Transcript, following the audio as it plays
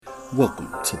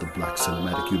Welcome to the Black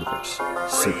Cinematic Universe.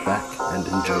 Sit back and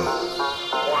enjoy.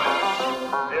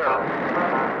 1, 0.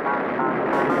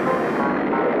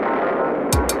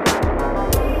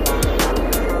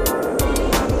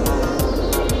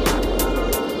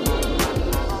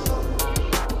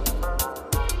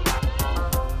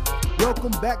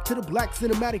 Welcome back to the Black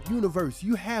Cinematic Universe.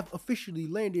 You have officially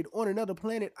landed on another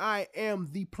planet. I am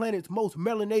the planet's most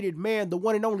melanated man, the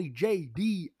one and only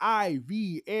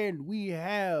JDIV, and we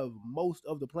have most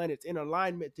of the planets in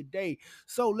alignment today.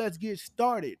 So let's get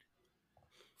started.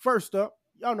 First up,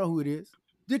 y'all know who it is.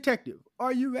 Detective,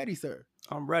 are you ready, sir?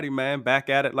 I'm ready, man. Back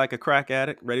at it like a crack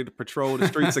addict, ready to patrol the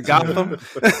streets of Gotham.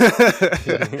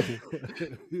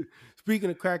 Speaking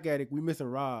of crack addict, we missing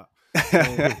Rob. Shout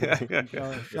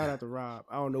out to Rob.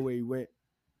 I don't know where he went.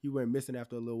 He went missing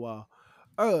after a little while.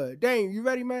 Dane, you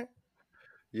ready, man?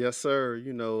 Yes, sir.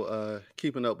 You know,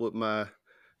 keeping up with my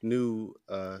new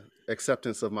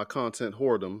acceptance of my content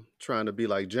whoredom, trying to be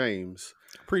like James.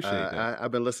 Appreciate that.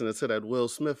 I've been listening to that Will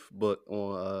Smith book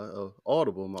on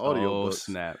Audible, my audio book.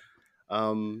 Snap.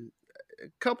 A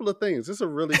couple of things. It's a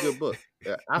really good book.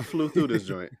 I flew through this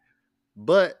joint.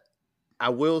 But I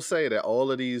will say that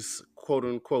all of these quote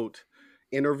unquote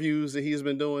interviews that he's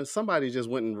been doing, somebody just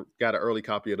went and got an early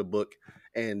copy of the book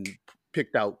and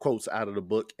picked out quotes out of the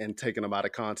book and taken them out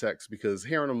of context, because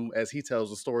hearing them as he tells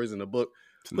the stories in the book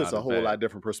puts a whole lot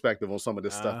different perspective on some of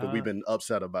this stuff that we've been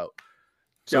upset about.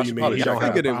 So you mean you don't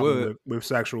have a problem with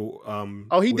sexual?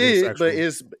 He did,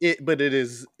 but it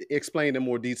is explained in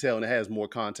more detail and it has more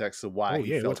context of why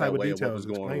he felt what type that way of detail and what is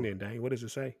was going explained, Dang? What does it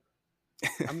say?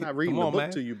 I'm not reading the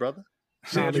book to you, brother.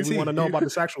 No, we want to know about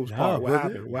the sexual part. What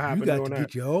happened? What happened? You got to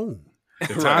get your own.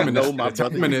 The timing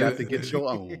you got to get your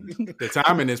own. The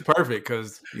timing is perfect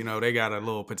because they got a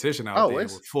little petition out there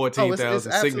with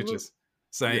 14,000 signatures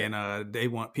saying they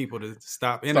want people to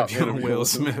stop interviewing Will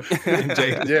Smith and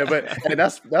Jay. and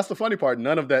that's the funny part.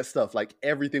 None of that stuff, like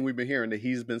everything we've been hearing that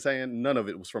he's been saying, none of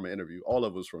it was from an interview. All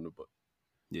of it was from the book.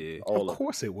 Yeah, of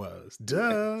course it was.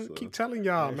 Duh. So, keep telling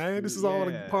y'all, man. This is all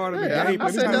a part of the game.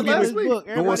 I said that last week.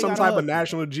 Doing some type of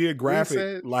National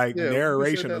Geographic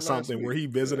narration or something where he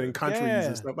visiting countries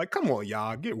and stuff. Like, come on,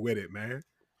 y'all, get with it, man.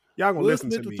 Y'all gonna listen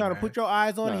to me. Trying to put your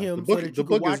eyes on him. The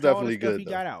book is definitely good. He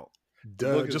got out.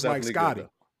 Duh, just like Scotty.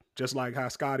 Just like how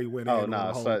Scotty went in.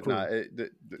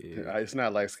 It's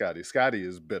not like Scotty. Scotty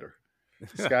is bitter.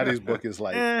 Scotty's book is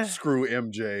like screw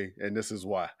MJ, and this is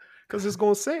why. Because it's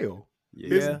gonna sell.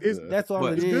 Yeah, that's all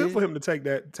it is. It's good for him to take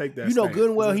that. You know good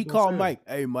and well. He called Mike.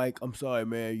 Hey, Mike, I'm sorry,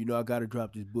 man. I got to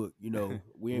drop this book.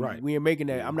 We ain't making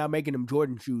that. I'm not making them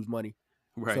Jordan shoes money.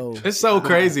 Right. So, it's so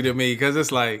crazy to me because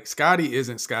it's like Scotty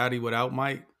isn't Scotty without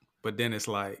Mike, but then it's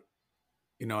like,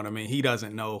 you know what I mean? He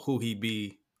doesn't know who he'd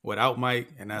be without Mike,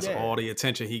 and that's all the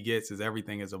attention he gets. Is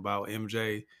everything is about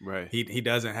MJ. Right. He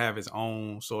doesn't have his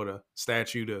own sort of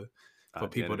statue for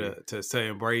people to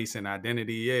embrace an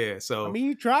identity. Yeah. So I mean,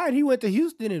 he tried. He went to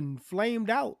Houston and flamed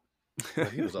out.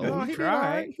 He was old. He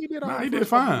tried. He did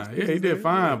fine. Yeah, he did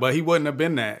fine. But he wouldn't have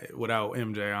been that without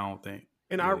MJ, I don't think.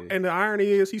 And the irony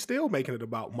is he's still making it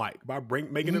about Mike by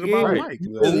making it about Mike.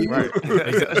 Right.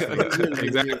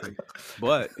 Exactly.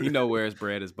 But he know where his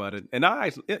bread is buttered. And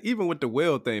even with the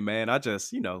Will thing, man, I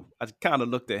just, I kind of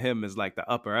looked at him as like the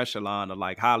upper echelon of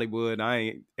like Hollywood. I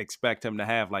ain't expect him to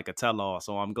have like a tell-all.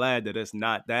 So I'm glad that it's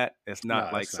not that. It's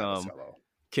not like some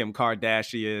Kim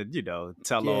Kardashian,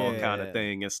 tell-all kind of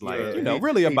thing. It's like,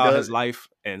 really about his life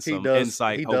and some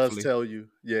insight. He does tell you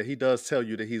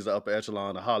that he's the upper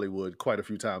echelon of Hollywood quite a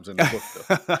few times in the book,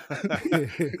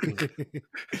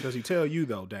 though. Does he tell you,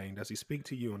 though, Dane? Does he speak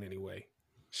to you in any way?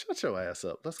 Shut your ass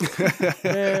up. Let's go.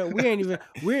 Man, we ain't even.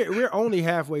 We're only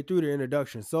halfway through the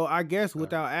introduction, so I guess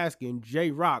without asking,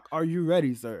 J Rock, are you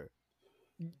ready, sir?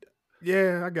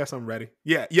 Yeah, I guess I'm ready.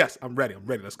 Yes, I'm ready.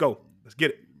 Let's go. Let's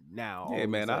get it. Now, hey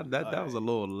man, that was a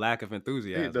little lack of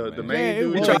enthusiasm. The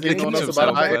main dude tried getting on us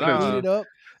about our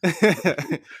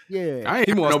yeah, I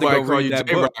ain't want nobody call you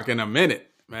J Rock in a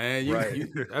minute, man.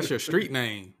 That's your street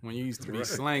name when you used to be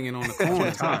slanging on the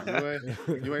corner.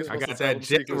 You ain't I got that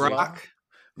J Rock.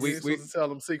 We supposed to tell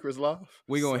them secrets love.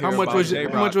 We gonna hear how much was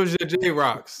your J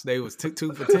Rocks? They was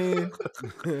 2 for 10.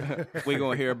 We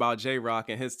gonna hear about J Rock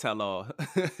and his tell-all.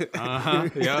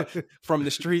 Yeah, from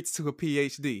the streets to a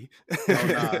PhD.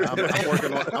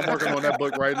 I'm working on that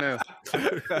book right now.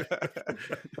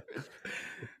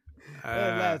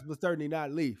 And last but certainly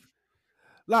not least,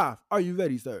 Live, are you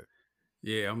ready, sir?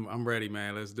 Yeah, I'm ready,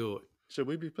 man. Let's do it. Should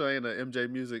we be playing the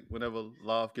MJ music whenever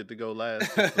Love get to go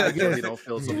last? So he don't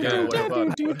feel some kind of way about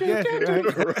it. Just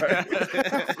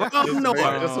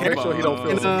to make sure he don't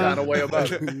feel some kind of way about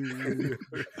it.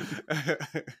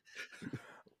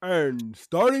 And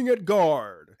starting at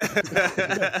guard.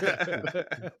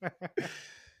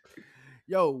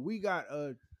 Yo, we got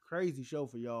a crazy show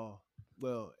for y'all.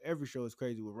 Well, every show is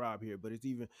crazy with Rob here, but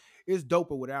it's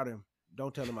doper without him.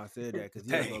 Don't tell him I said that because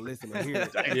he ain't gonna listen and hear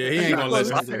it. Yeah, he ain't gonna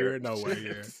listen to hear it no way.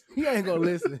 Yeah, he ain't gonna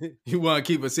listen. You want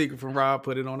to keep a secret from Rob?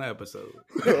 Put it on the episode.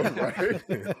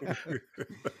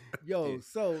 Yo,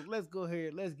 so let's go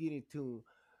ahead. Let's get into.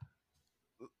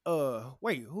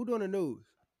 Wait, who doing the news?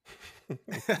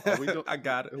 I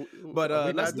got it.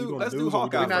 But let's do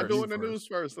Hawkeye. We're not doing the news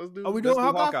first. Are we doing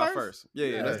Hawkeye first?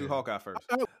 Yeah, let's do Hawkeye first.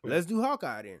 Let's do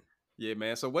Hawkeye then. Yeah,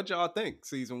 man. So what y'all think?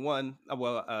 Season 1,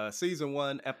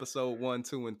 episode 1,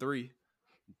 2, and 3.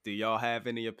 Do y'all have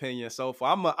any opinion so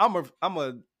far? I'm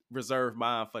a reserve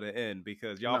mine for the end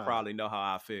because y'all probably know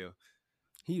how I feel.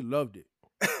 He loved it.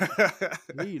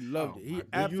 He loved it. He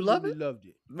absolutely loved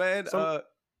it. Man,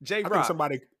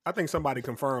 I think somebody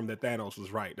confirmed that Thanos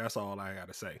was right. That's all I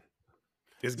gotta say.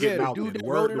 It's getting out there. The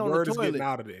word is getting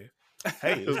out of there.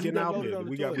 Hey, it's getting out there.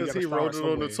 Because he wrote it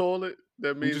on the toilet.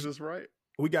 That means it's right.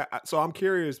 So I'm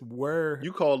curious where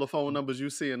you call the phone numbers you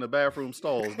see in the bathroom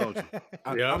stalls, don't you?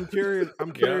 I'm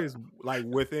curious, like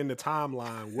within the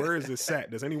timeline, where is it set?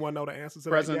 Does anyone know the answer to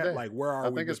present that yet? Day. Like, where are we?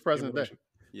 I think it's present day.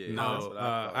 Yeah, no,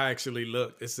 I actually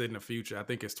looked. It's in the future. I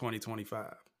think it's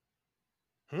 2025.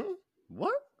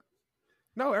 What?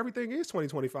 No, everything is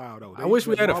 2025 though. I wish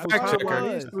we had a fact checker.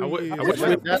 I wish we had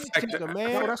a fact checker,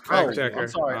 man. No, that's correct. I'm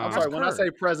sorry. When I say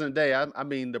present day, I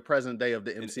mean the present day of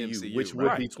the MCU, which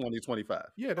would be 2025.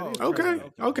 Yeah, that is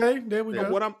okay. There we go.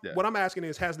 What I'm asking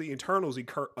is, has the Eternals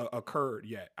occurred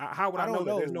yet? How would I know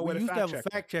that? There's no way to fact check. We used to have a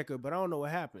fact checker, but I don't know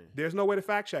what happened. There's no way to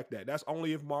fact check that. That's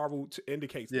only if Marvel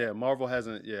indicates that. Yeah, Marvel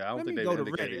hasn't. Yeah, I don't think they've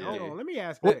indicated it. Hold on, let me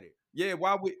ask Reddit. Yeah,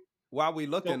 why we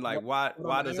looking why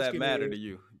does that matter to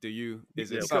you?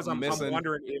 Is it something missing?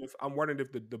 I'm wondering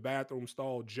if the bathroom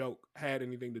stall joke had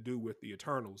anything to do with the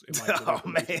Eternals. Oh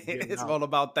man, it's all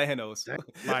about Thanos.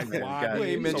 Like, why? You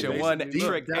ain't mentioned one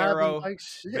trick arrow.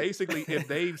 Basically, if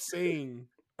they've seen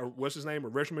what's his name,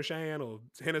 Rishmashan or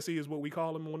Hennessy is what we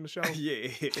call him on the show. Yeah,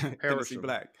 Hennessy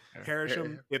Black.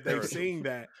 Harrison. If they've seen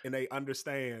that and they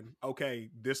understand,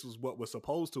 okay, this is what was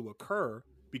supposed to occur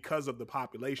because of the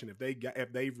population. If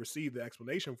they've received the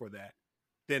explanation for that,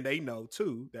 then they know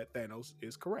too that Thanos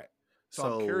is correct.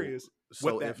 So I'm curious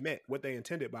what that meant, what they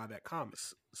intended by that comment.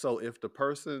 So if the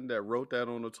person that wrote that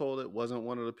on the toilet wasn't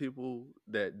one of the people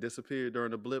that disappeared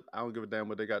during the blip, I don't give a damn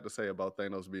what they got to say about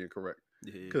Thanos being correct.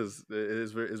 Because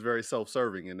it's very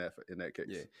self-serving in that case.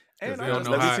 Yeah, and they don't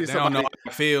know how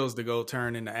it feels to go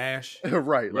turn into ash.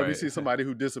 Right. Let me see somebody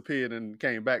who disappeared and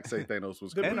came back say Thanos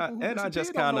was correct. And I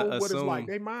just kind of assume what it's like.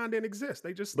 Their mind didn't exist.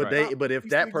 They just but if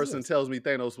that person tells me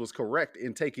Thanos was correct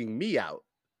in taking me out,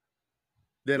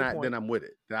 then I'm with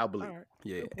it. Then I'll believe it.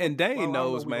 Yeah, and Dane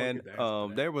knows, man.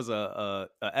 There was a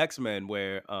X-Men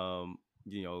where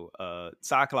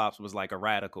Cyclops was like a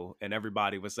radical, and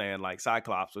everybody was saying like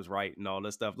Cyclops was right and all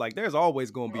this stuff. Like, there's always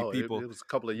going to be people. It was a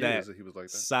couple of years that he was like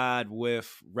that. Side with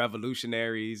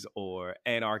revolutionaries or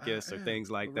anarchists or things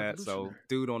like that. So,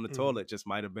 dude on the toilet just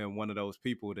might have been one of those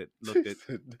people that looked at.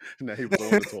 Now he was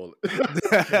on the toilet,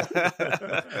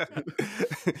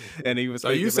 and he was. So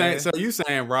you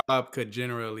saying Rob could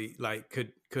generally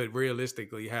could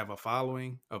realistically have a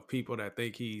following of people that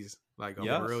think he's like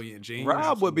a brilliant genius?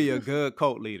 Rob would be a good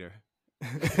cult leader.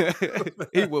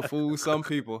 He would fool some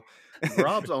people.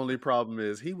 Rob's only problem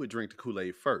is he would drink the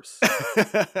Kool-Aid first.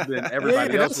 Then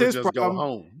everybody else would just go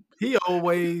home. He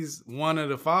always one of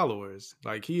the followers.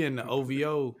 Like, he in the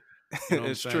OVO.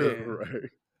 It's true. Right.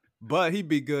 But he'd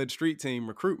be good street team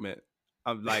recruitment.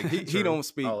 I'm like, he don't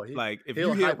speak like, if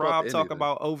you hear Rob talk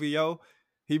about OVO,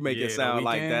 he make it sound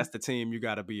like that's the team you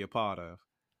got to be a part of.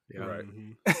 Yeah, right.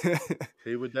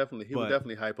 He would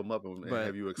definitely hype him up and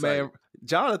have you excited. Man,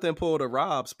 Jonathan pulled a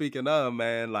Rob. Speaking of,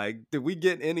 man, like, did we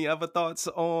get any other thoughts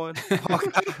on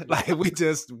Hawkeye? Like, we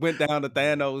just went down the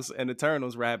Thanos and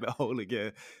Eternals rabbit hole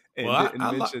again and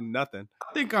didn't mention nothing.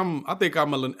 I think I'm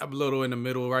a little in the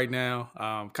middle right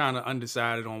now. Kind of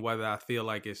undecided on whether I feel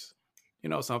like it's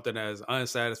something that's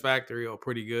unsatisfactory or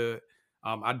pretty good.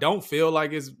 I don't feel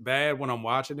like it's bad when I'm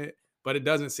watching it, but it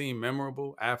doesn't seem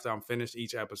memorable after I'm finished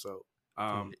each episode.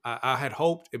 I had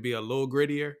hoped it'd be a little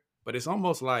grittier, but it's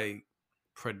almost like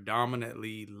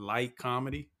predominantly light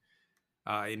comedy.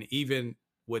 And even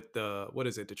with the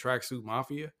Tracksuit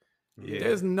Mafia,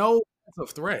 there's no sense of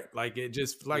threat. Like, it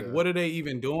just what are they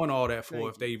even doing all that for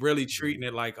if they really treating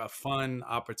it like a fun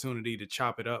opportunity to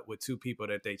chop it up with two people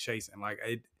that they chasing? Like,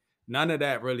 none of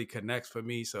that really connects for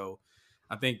me. So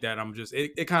I think that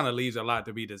it kind of leaves a lot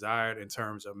to be desired in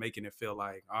terms of making it feel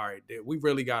like, all right, we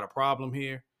really got a problem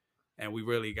here. and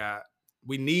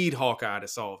we need Hawkeye to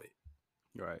solve it.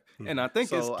 Right. And I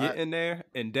think it's So getting there.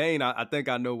 And Dane, I think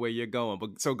I know where you're going.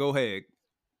 But so go ahead,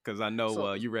 because I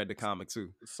know you read the comic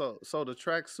too. So the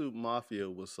Tracksuit Mafia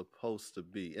was supposed to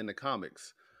be in the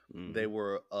comics. They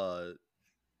were a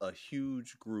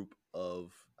huge group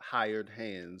of hired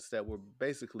hands that were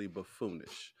basically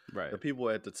buffoonish. Right. The people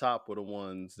at the top were the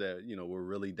ones that, you know, were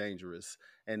really dangerous,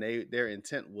 and their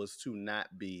intent was to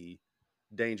not be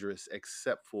dangerous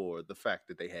except for the fact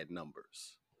that they had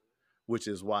numbers, which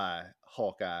is why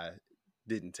Hawkeye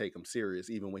didn't take him serious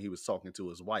even when he was talking to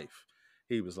his wife.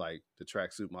 He was like, the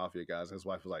Tracksuit Mafia guys. His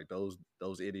wife was like, those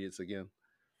idiots again.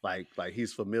 Like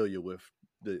he's familiar with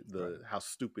the how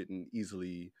stupid and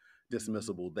easily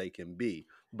dismissible they can be.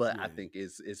 But I think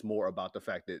it's more about the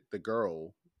fact that the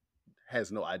girl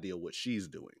has no idea what she's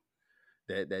doing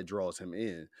that draws him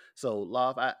in. So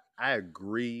Love, I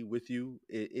agree with you.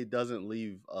 It doesn't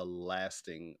leave a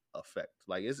lasting effect.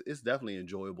 Like it's definitely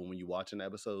enjoyable when you're watching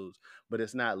episodes, but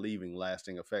it's not leaving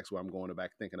lasting effects where I'm going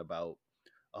back thinking about,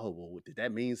 oh, well, did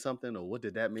that mean something? Or what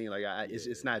did that mean? Like,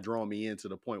 it's not drawing me in to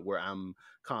the point where I'm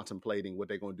contemplating what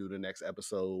they're going to do the next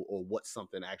episode or what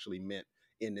something actually meant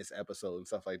in this episode and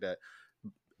stuff like that,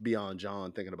 beyond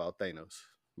John thinking about Thanos.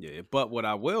 Yeah, but what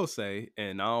I will say,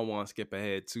 and I don't want to skip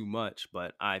ahead too much,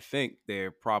 but I think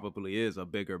there probably is a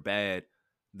bigger bad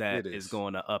that is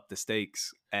going to up the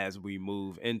stakes as we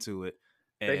move into it.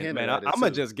 And man, I'm going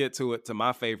to just get to it, to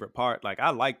my favorite part. Like, I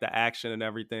like the action and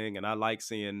everything, and I like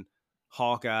seeing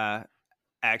Hawkeye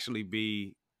actually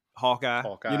be Hawkeye.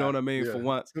 You know what I mean? Yeah. For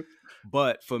once.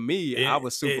 But for me, I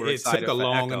was super excited. It took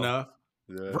long enough.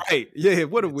 Yeah. Right. Yeah.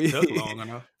 What are we? Took long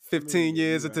enough. 15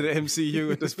 years into the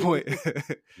MCU at this point.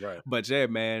 Right. But yeah,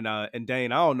 man. And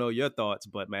Dane, I don't know your thoughts,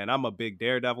 but man, I'm a big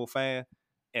Daredevil fan.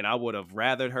 And I would have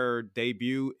rathered her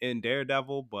debut in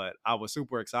Daredevil, but I was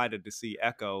super excited to see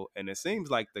Echo. And it seems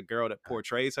like the girl that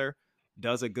portrays her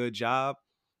does a good job.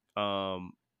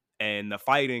 And the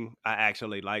fighting, I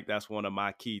actually like. That's one of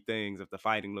my key things. If the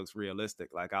fighting looks realistic,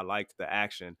 like I liked the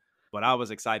action. But I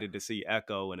was excited to see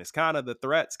Echo, and it's kind of the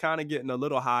threats kind of getting a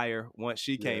little higher once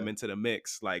she came into the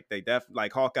mix. Like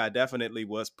like Hawkeye definitely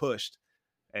was pushed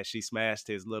as she smashed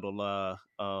his little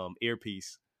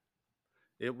earpiece.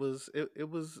 It was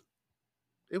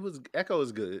Echo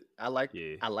is good. I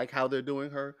like how they're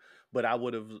doing her, but I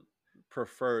would have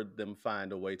preferred them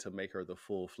find a way to make her the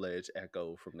full-fledged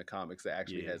Echo from the comics that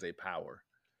actually has a power.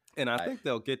 And I think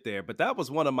they'll get there. But that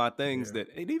was one of my things that,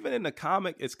 and even in the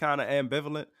comic, it's kind of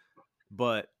ambivalent.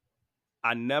 But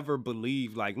I never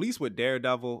believed, like, at least with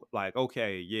Daredevil, like,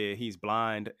 okay, yeah, he's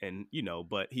blind and, you know,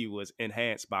 but he was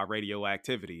enhanced by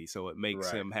radioactivity. So it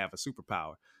makes him have a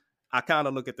superpower. I kind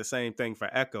of look at the same thing for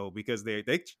Echo, because they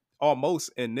almost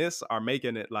in this are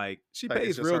making it like she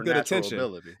pays real good attention.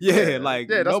 Ability. Nobody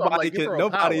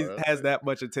has that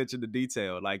much attention to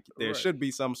detail. Like there should be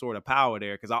some sort of power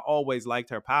there, because I always liked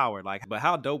her power. Like, but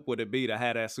how dope would it be to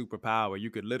have that superpower?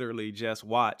 You could literally just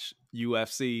watch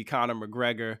UFC, Conor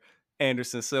McGregor,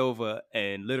 Anderson Silva,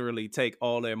 and literally take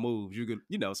all their moves. You could,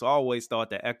 you know, so I always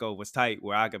thought that Echo was tight,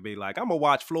 where I could be like, I'm gonna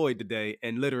watch Floyd today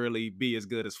and literally be as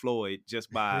good as Floyd just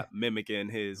by mimicking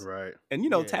his. Right. And, you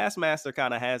know, Taskmaster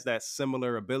kind of has that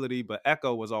similar ability, but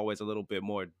Echo was always a little bit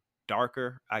more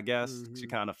darker, I guess. She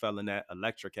kind of fell in that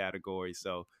Elektra category.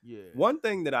 So one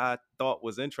thing that I thought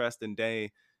was interesting,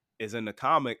 Dane, is in the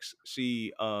comics,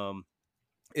 she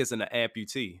isn't an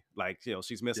amputee. Like, you know,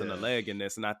 she's missing a leg in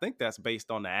this, and I think that's based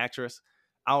on the actress.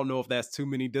 I don't know if that's too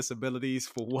many disabilities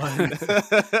for one like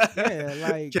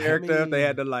character. If they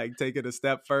had to like take it a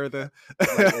step further.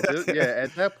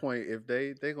 At that point, if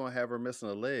they're gonna have her missing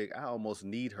a leg, I almost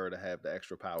need her to have the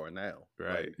extra power now.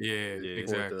 Right. Like,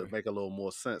 exactly. To make a little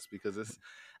more sense, because it's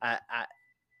I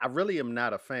really am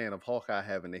not a fan of Hawkeye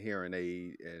having the hearing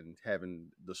aid and having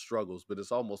the struggles, but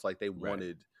it's almost like they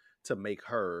wanted to make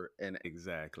her and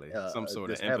some sort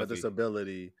of have a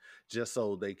disability just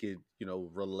so they could, you know,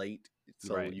 relate.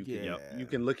 So you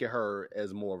can look at her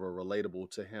as more of a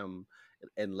relatable to him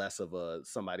and less of a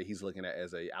somebody he's looking at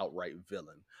as a outright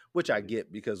villain, which I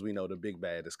get, because we know the big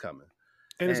bad is coming.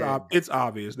 And it's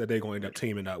obvious that they're going to end up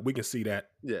teaming up. We can see that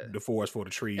the forest for the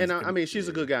trees. And I mean, she's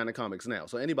a good guy in the comics now.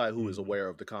 So anybody who is aware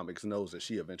of the comics knows that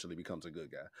she eventually becomes a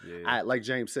good guy. Yeah. Like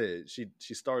James said,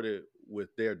 she started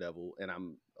with Daredevil, and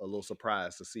I'm a little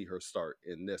surprised to see her start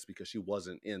in this, because she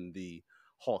wasn't in the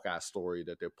Hawkeye story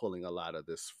that they're pulling a lot of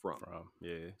this from.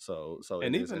 So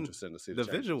and it is interesting to see the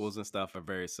visuals and stuff are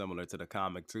very similar to the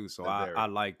comic too. So I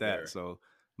like that. So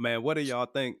man, what do y'all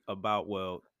think about,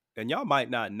 well, and y'all might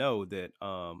not know that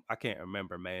I can't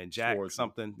remember, man. Jack Swordsman.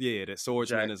 something. Yeah, that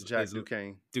Swordsman Jack is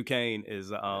Duquesne. Duquesne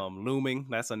is looming.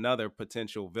 That's another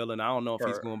potential villain. I don't know if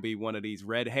he's Her- going to be one of these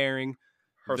red herring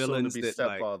Her villains soon-to-be that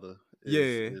like stepfather yeah,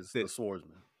 is the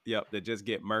swordsman. yep, that just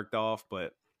get murked off,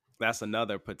 but that's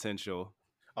another potential.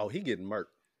 Oh, he getting murked.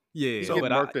 Yeah, He's So- getting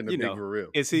but murked in the big reveal.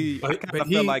 is he? I But- kind but of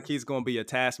feel he- like he's going to be a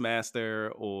taskmaster,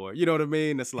 or you know what I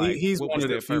mean? It's like he's what one was of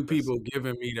the their few purpose? people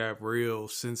giving me that real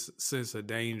sense of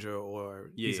danger, or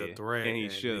he's a Yeah, threat, and he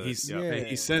should, He's yeah. and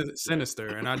he's sinister,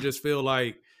 and I just feel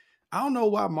like I don't know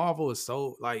why Marvel is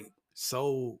so.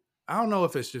 I don't know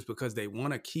if it's just because they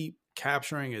want to keep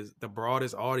capturing as the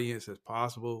broadest audience as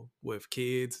possible with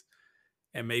kids,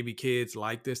 and maybe kids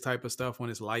like this type of stuff when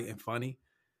it's light and funny,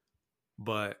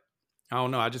 but I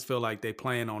don't know. I just feel like they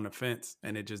playing on the fence,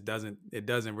 and it just doesn't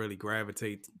really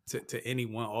gravitate to any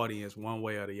one audience one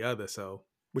way or the other. So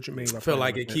What you mean? I feel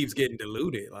like it keeps getting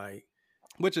diluted. Like,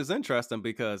 Which is interesting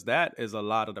because that is a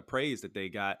lot of the praise that they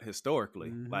got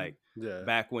historically. Mhm. Like Yeah.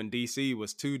 back when DC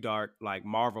was too dark, like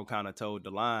Marvel kind of toed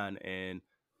the line and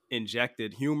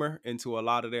injected humor into a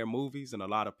lot of their movies, and a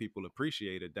lot of people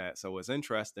appreciated that. So it's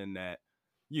interesting that,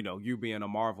 you being a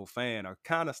Marvel fan are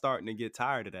kind of starting to get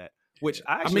tired of that. Which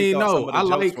I actually thought some of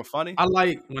the jokes were funny. I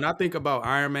like when I think about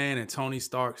Iron Man and Tony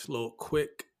Stark's little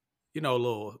quick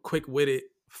witted,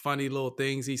 funny little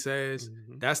things he says.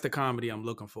 Mhm. That's the comedy I'm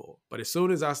looking for. But as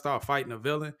soon as I start fighting a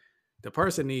villain, the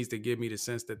person needs to give me the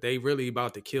sense that they really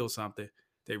about to kill something.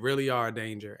 They really are a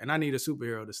danger. And I need a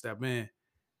superhero to step in.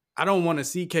 I don't want to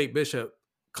see Kate Bishop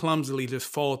clumsily just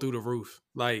fall through the roof.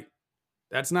 Like,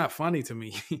 that's not funny to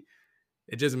me.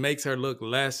 It just makes her look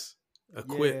less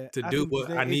equipped to I do see you're what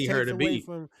saying. I It need her takes to away be.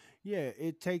 from-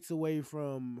 it takes away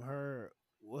from her.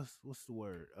 What's the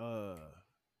word?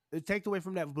 It takes away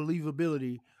from that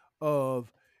believability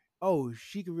of, oh,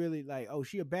 she can really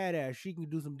she a badass. She can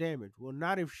do some damage. Well,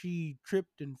 not if she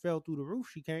tripped and fell through the roof.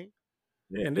 She can't.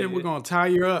 Yeah, and then Yeah. we're gonna tie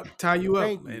you up, Thank you.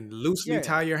 and loosely Yeah.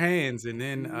 tie your hands, and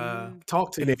then Mhm.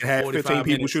 talk to And you then for have 45 15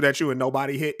 people minutes. shoot at you and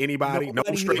nobody hit anybody. No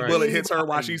Nobody straight hit bullet hits her while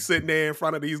anybody. she's sitting there in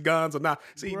front of these guns or not.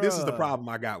 See, this is the Bruh. problem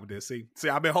I got with this. See,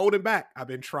 I've been holding back. I've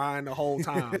been trying the whole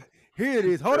time. Here it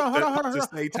is. Hold on. Just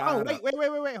stay Hold on. tied up.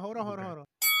 Wait. Hold on. Okay.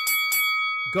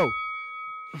 Go.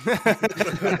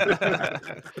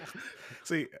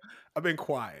 See, I've been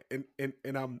quiet, and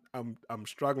I'm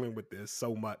struggling with this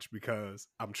so much because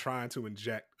I'm trying to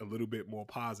inject a little bit more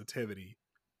positivity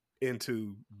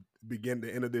into the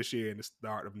end of this year and the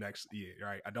start of next year.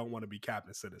 Right? I don't want to be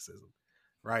Captain Cynicism.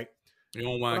 Right? You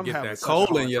don't But want I'm to get having that such a coal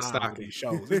hard in your time with stocking. These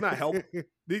shows, it's not helping.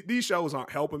 These shows aren't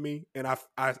helping me, and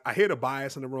I hear the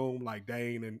bias in the room. Like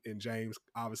Dane and James,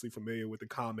 obviously familiar with the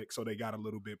comic, so they got a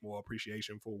little bit more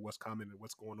appreciation for what's coming and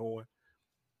what's going on.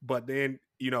 But then,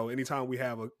 anytime we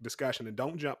have a discussion, and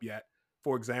don't jump yet,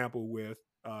 for example, with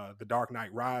The Dark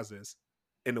Knight Rises,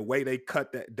 and the way they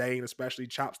cut that, Dane especially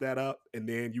chops that up, and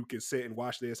then you can sit and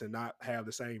watch this and not have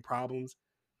the same problems.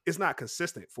 It's not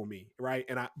consistent for me, right?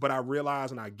 But I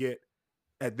realize and I get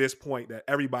at this point that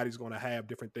everybody's going to have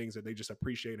different things that they just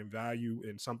appreciate and value,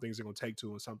 and some things they're going to take to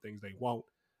and some things they won't.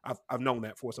 I've known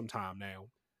that for some time now,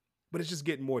 but it's just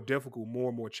getting more difficult, more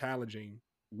and more challenging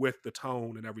with the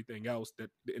tone and everything else that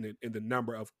in the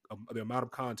number of the amount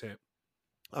of content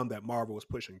that Marvel is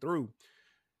pushing through.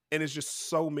 And it's just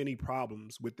so many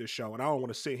problems with this show. And I don't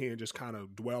want to sit here and just kind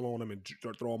of dwell on them and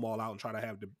throw them all out and try to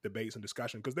have debates and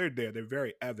discussion, because they're there. They're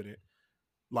very evident.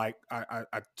 Like I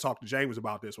talked to James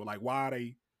about this, or like, why are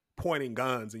they pointing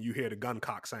guns and you hear the gun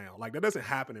cock sound? Like, that doesn't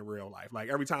happen in real life. Like,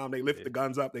 every time they lift the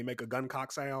guns up, they make a gun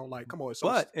cock sound. Like, come on, it's so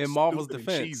But in Marvel's stupid and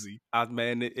defense, cheesy.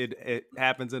 man, it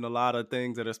happens in a lot of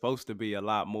things that are supposed to be a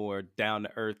lot more down to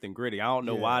earth and gritty. I don't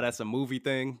know why that's a movie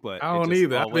thing, but I it don't just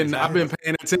either. always I've been happens.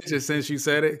 paying attention since you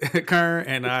said it, Kern,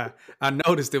 and I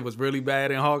noticed it was really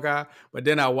bad in Hawkeye. But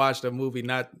then I watched a movie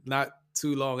not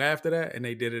too long after that, and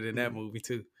they did it in that movie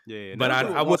too. Yeah, But they'll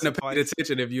do it I once wouldn't or have paid twice.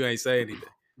 attention if you ain't say anything.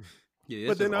 Yeah, it's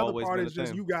But then just the other always part been a is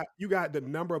just thing. you got the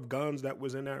number of guns that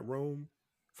was in that room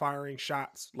firing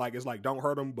shots. Like, it's like, don't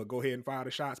hurt them, but go ahead and fire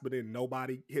the shots. But then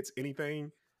nobody hits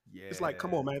anything. Yeah. It's like,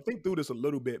 come on, man, think through this a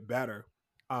little bit better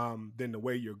than the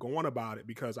way you're going about it,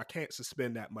 because I can't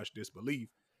suspend that much disbelief.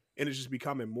 And it's just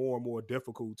becoming more and more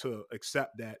difficult to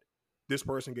accept that this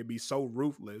person can be so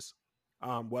ruthless,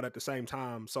 but at the same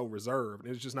time so reserved.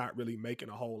 And it's just not really making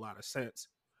a whole lot of sense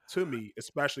to me,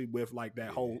 especially with like that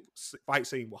whole fight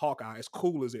scene with Hawkeye. As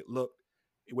cool as it looked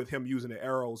with him using the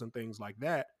arrows and things like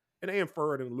that, and they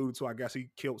inferred and alluded to, I guess he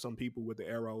killed some people with the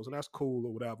arrows, and that's cool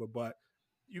or whatever. But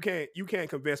you can't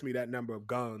convince me that number of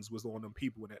guns was on them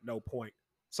people, and at no point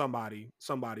somebody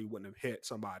wouldn't have hit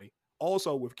somebody.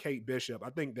 Also with Kate Bishop, I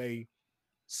think they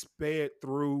sped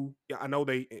through. Yeah, I know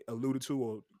they alluded to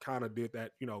or kind of did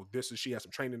that. She has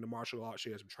some training in martial arts.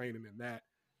 She has some training in that,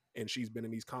 and she's been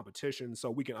in these competitions,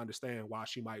 so we can understand why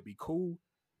she might be cool.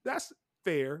 That's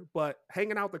fair, but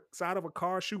hanging out the side of a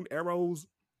car, shooting arrows,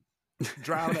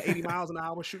 driving at 80 miles an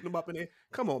hour, shooting them up in there.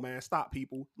 Come on, man, stop,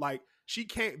 people. Like, she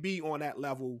can't be on that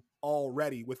level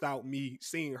already without me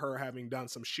seeing her having done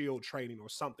some shield training or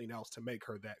something else to make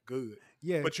her that good.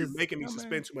 Yeah, but you're making me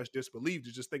suspend too much disbelief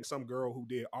to just think some girl who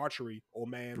did archery or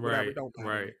whatever don't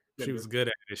right. She was good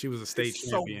at it. She was a state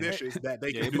champion. So vicious that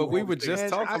they can do. But we were just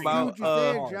talking about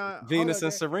Venus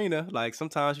and John. Serena. Like,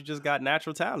 sometimes you just got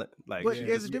natural talent. Like, but she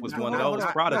was one of those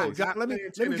prodigies. Let me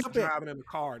jump driving in the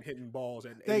car and hitting balls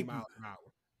at 80 miles an hour.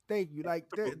 Thank you. Like,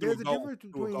 there's a difference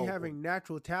between having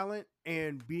natural talent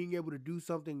and being able to do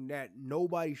something that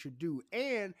nobody should do.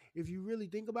 And if you really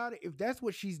think about it, if that's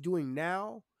what she's doing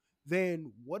now,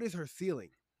 then what is her ceiling?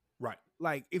 Right.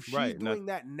 Like, if she's doing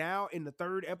that now in the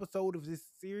 3rd episode of this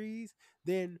series,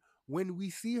 then when we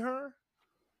see her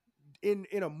in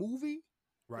a movie,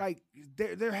 like,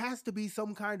 there has to be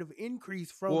some kind of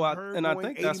increase from her. And I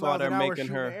think that's why they're making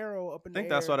her. I think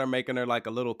that's why they're making her like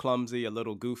a little clumsy, a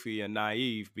little goofy, and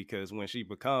naive. Because when she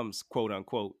becomes quote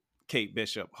unquote Kate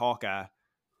Bishop Hawkeye,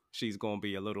 she's going to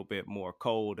be a little bit more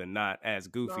cold and not as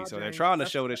goofy. So they're trying to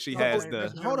show that she has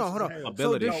the hold on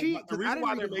ability. So the reason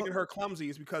why they're making her clumsy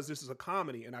is because this is a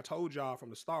comedy, and I told y'all from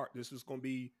the start this is going to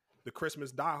be the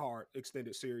Christmas Die Hard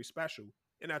extended series special,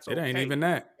 and that's it ain't even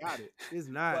that. Got it. It's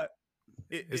not. But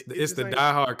it's the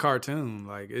Die Hard cartoon.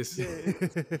 Like, it's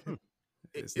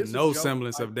no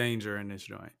semblance of danger in this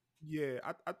joint. Yeah,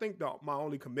 I think my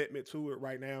only commitment to it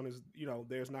right now is,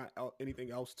 there's not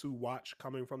anything else to watch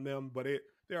coming from them, but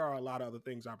there are a lot of other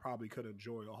things I probably could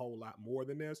enjoy a whole lot more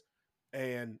than this.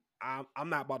 And I'm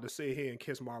not about to sit here and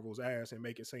kiss Marvel's ass and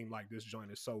make it seem like this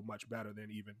joint is so much better than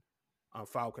even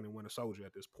Falcon and Winter Soldier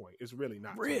at this point. It's really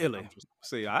not. Really?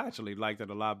 See, I actually liked it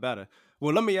a lot better.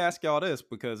 Well, let me ask y'all this,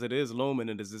 because it is looming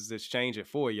and this change it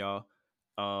for y'all.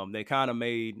 They kind of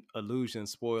made allusion,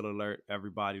 spoiler alert,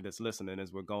 everybody that's listening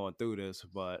as we're going through this,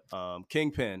 but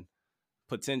Kingpin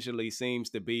potentially seems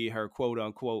to be her quote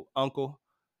unquote uncle.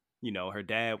 Her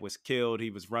dad was killed.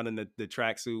 He was running the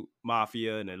tracksuit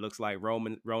mafia, and it looks like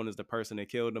Ronan's the person that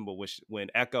killed him. But when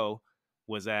Echo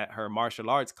was at her martial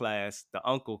arts class, the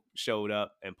uncle showed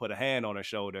up and put a hand on her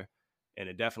shoulder, and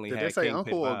it definitely Did had they say Kingpin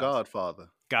uncle or vibes. godfather?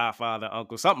 Godfather,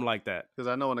 uncle, something like that. Because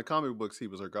I know in the comic books he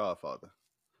was her godfather.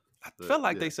 I feel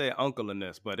like they say uncle in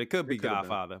this, but it could be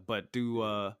godfather. But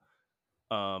does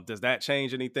that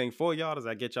change anything for y'all? Does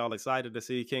that get y'all excited to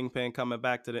see Kingpin coming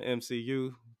back to the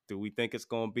MCU? Do we think it's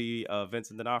going to be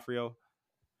Vincent D'Onofrio?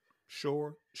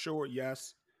 Sure,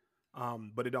 yes.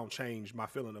 But it don't change my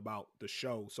feeling about the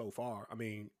show so far. I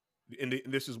mean, and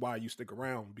this is why you stick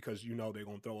around, because they're going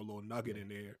to throw a little nugget in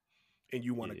there, and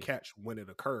you want to catch when it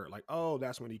occurred. Like, oh,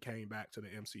 that's when he came back to the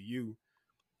MCU.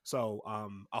 So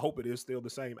I hope it is still the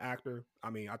same actor.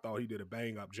 I mean, I thought he did a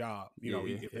bang up job.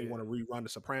 If they want to rerun The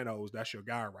Sopranos, that's your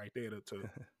guy right there to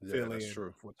fill in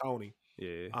for Tony.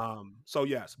 Yeah. So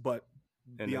yes, but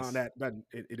beyond that,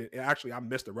 it actually, I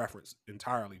missed the reference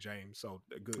entirely, James. So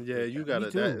good. Yeah, you got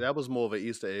it. That was more of an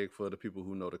Easter egg for the people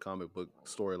who know the comic book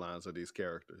storylines of these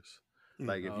characters.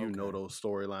 Like, if you know those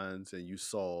storylines and you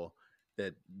saw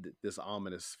that this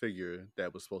ominous figure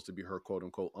that was supposed to be her quote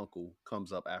unquote uncle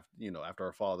comes up after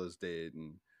her father's dead,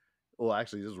 and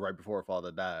actually this was right before her father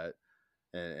died,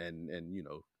 and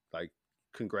like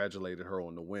congratulated her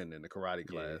on the win in the karate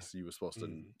class. You were supposed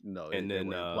to know, and then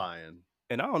implying.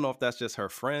 And I don't know if that's just her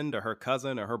friend or her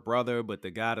cousin or her brother, but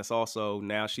the guy that's also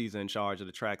now she's in charge of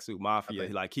the tracksuit mafia.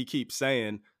 Like, he keeps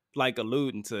saying, like,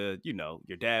 alluding to,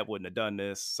 your dad wouldn't have done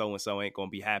this, so and so ain't gonna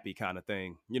be happy, kind of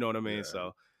thing. You know what I mean? Yeah.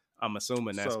 So I'm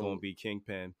assuming that's going to be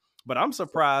Kingpin. But I'm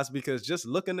surprised because just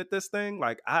looking at this thing,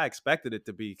 like, I expected it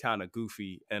to be kind of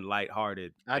goofy and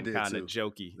lighthearted and kind of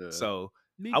jokey. Yeah. So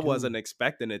I wasn't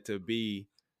expecting it to be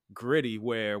gritty,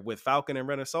 where with Falcon and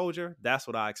Winter Soldier, that's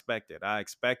what I expected. I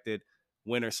expected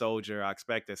Winter Soldier, I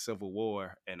expected Civil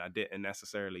War, and I didn't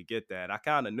necessarily get that. I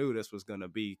kind of knew this was going to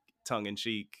be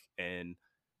tongue-in-cheek and,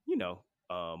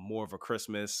 more of a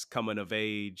Christmas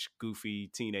coming-of-age,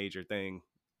 goofy teenager thing.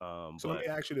 So let me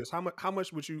ask you this: how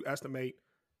much would you estimate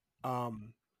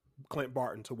Clint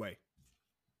Barton to weigh?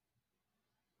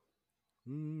 I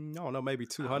don't know, maybe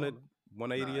 200,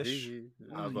 180-ish.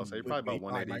 I was going to say probably about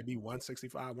 180. Might be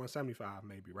 165, 175,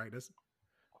 maybe, right? That's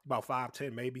about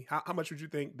 5'10", maybe. How much would you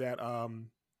think that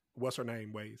what's her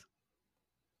name weighs?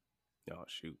 Oh,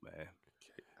 shoot, man.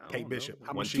 Kate Bishop.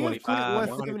 How much she Give weighs? Clint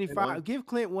 125. 175. Give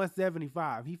Clint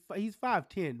 175. He's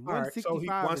 5'10. All right, so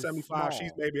 165. 175.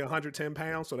 She's maybe 110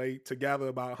 pounds. So they together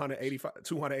about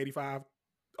 285,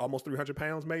 almost 300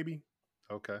 pounds, maybe.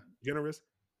 Okay. Generous.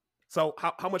 So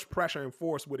how much pressure and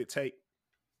force would it take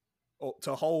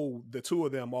to hold the two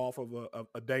of them off of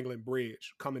a dangling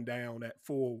bridge coming down at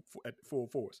full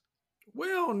force? We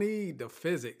don't need the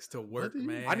physics to work,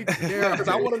 man. I need because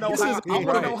I want to know how. I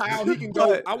want to know how he can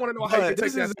go. I want to know how he can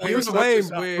take that.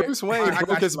 Bruce Wayne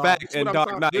broke his back in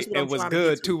Dark Knight and was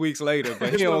good 2 weeks later,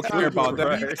 but he don't care about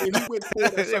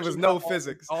that. There was no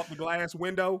physics off the glass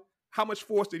window. How much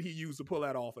force did he use to pull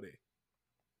that off of there?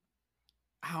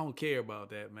 I don't care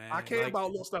about that, man. I care about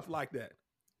little stuff like that.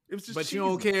 It was just but cheesy. you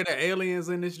don't care that aliens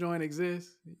in this joint exist?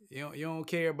 You don't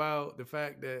care about the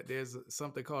fact that there's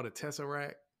something called a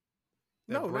Tesseract?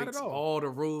 No, not at all. All the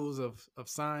rules of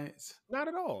science. Not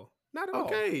at all. Not at all.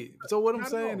 Okay, so what I'm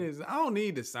saying is, I don't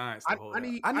need the science to hold up.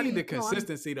 I need the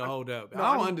consistency to hold up.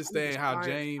 I don't understand how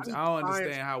James. I don't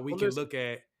understand how we can look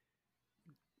at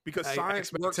because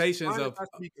science expectations of has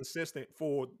to be consistent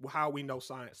for how we know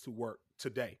science to work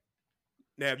today.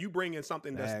 Now, if you bring in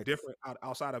something that's different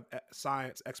outside of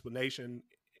science explanation,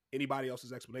 anybody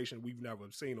else's explanation we've never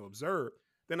seen or observed,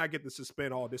 then I get to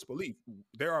suspend all disbelief.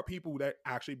 There are people that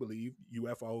actually believe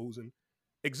UFOs and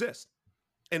exist.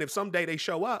 And if someday they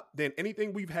show up, then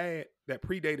anything we've had that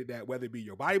predated that, whether it be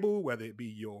your Bible, whether it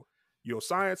be your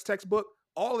science textbook,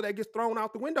 all of that gets thrown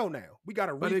out the window now. We got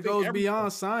to rethink But it goes everything.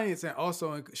 beyond science and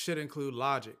also should include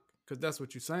logic, because that's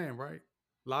what you're saying, right?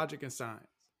 Logic and science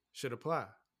should apply.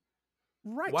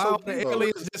 Right. Why don't the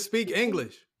aliens just speak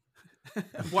English?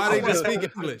 Why they just speak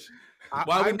English?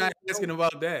 Why are we not asking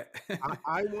about that?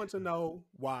 I want to know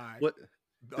why. What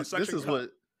this is what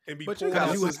can be hold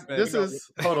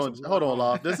on,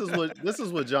 Loft. This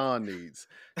is what John needs.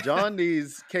 John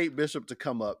needs Kate Bishop to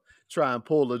come up, try and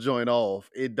pull the joint off.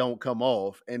 It don't come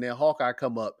off, and then Hawkeye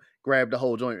come up, grab the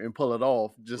whole joint and pull it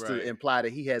off, just to imply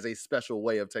that he has a special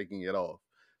way of taking it off,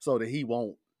 so that he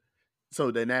won't. So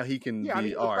that now he can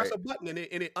be all right. Press a button and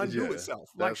it undo itself.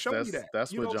 Like show me that.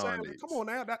 That's you what know John what needs. Come on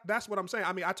now. That's what I'm saying.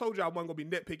 I mean, I told you I wasn't gonna be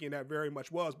nitpicking. That very much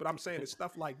was, but I'm saying it's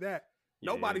stuff like that.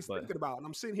 Nobody's thinking about. And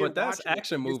I'm sitting here. But that's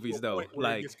action movies though.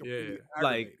 Like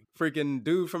freaking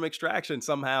dude from Extraction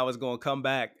somehow is gonna come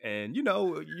back, and you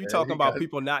talking about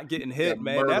people not getting hit,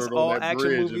 man. That's all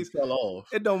action movies.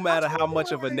 It don't matter how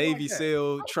much of a Navy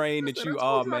SEAL trained that you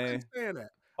are, man.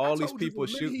 All these people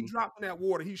shooting. He dropped in that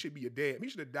water. He should be dead. He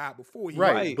should have died before he.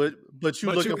 Right, but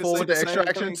you looking forward to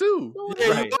Extraction too? Yeah,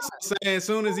 right. Saying as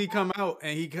soon as he come out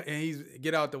and he's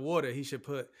get out the water, he should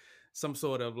put some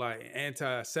sort of like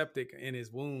antiseptic in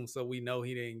his wound so we know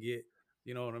he didn't get.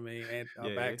 You know what I mean? And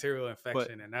a bacterial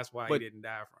infection, and that's why he didn't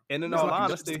die from it. And in all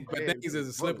honesty, but things is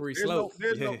a slippery slope.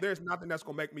 There's nothing that's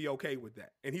gonna make me okay with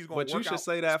that. And he's gonna. But you should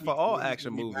say that for all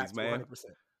action movies, man.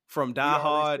 From Die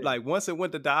Hard, like once it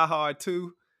went to Die Hard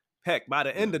 2. Heck, by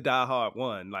the end of Die Hard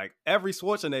 1, like every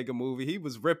Schwarzenegger movie, he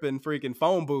was ripping freaking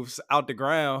phone booths out the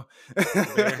ground.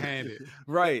 Barehanded.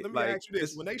 Right. Let me ask you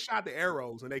this. When they shot the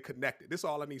arrows and they connected, this is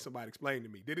all I need somebody to explain to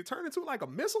me. Did it turn into like a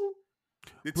missile?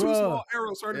 Did two small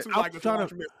arrows turn into like a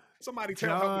launch missile? Somebody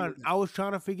tell me. I was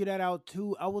trying to figure that out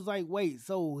too. I was like, wait,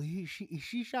 so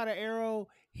she shot an arrow,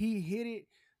 he hit it.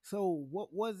 So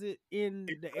what was it in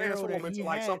the arrow that he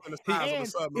had? Something the size of a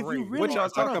submarine. What y'all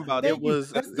talking about? It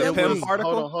was the PIM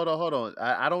particle. Hold on.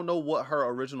 I don't know what her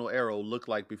original arrow looked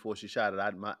like before she shot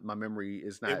it. My memory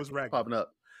is not popping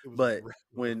up. But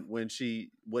when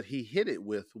what he hit it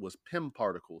with was PIM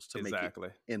particles to make it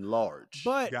enlarge.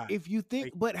 But if you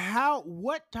think, what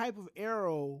type of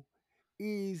arrow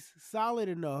is solid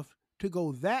enough to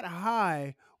go that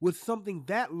high with something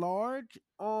that large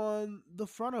on the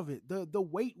front of it? The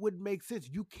weight would make sense.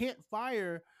 You can't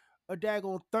fire a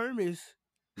daggone thermos.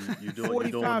 You're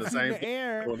doing the same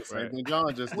thing. Doing the same thing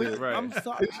John just did. Right. I'm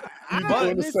sorry. You're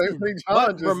doing the same thing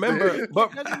John just did.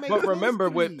 But remember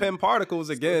with PIM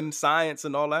particles, again, science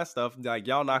and all that stuff, like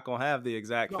y'all not gonna have the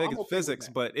exact physics,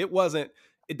 but it wasn't.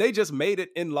 They just made it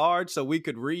enlarged so we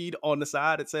could read on the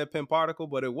side it said PIM particle,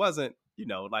 but it wasn't,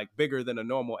 like bigger than a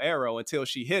normal arrow until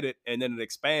she hit it, and then it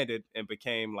expanded and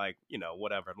became like,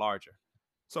 whatever, larger.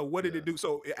 So what did it do?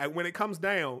 So when it comes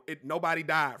down, nobody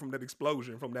died from that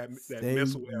explosion from that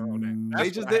missile arrow. They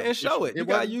just didn't show it. You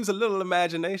gotta use a little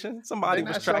imagination. Somebody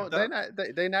was tracked up.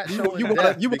 They not showing. You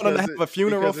want to have a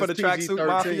funeral for the tracksuit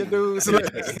mafia dudes?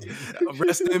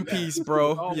 Rest in peace,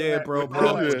 bro. Yeah, bro.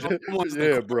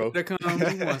 Yeah, bro.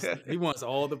 He wants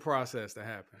all the process to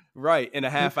happen. Right, in a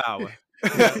half hour.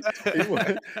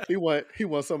 he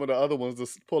want some of the other ones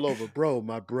to pull over, bro.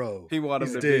 My bro. He wanted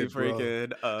He's to dead, be bro.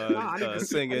 freaking I need to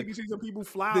singing. see some people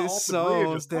fly This off the bridge. or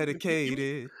song's something.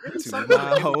 dedicated Give me to something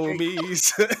my to indicate-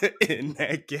 homies in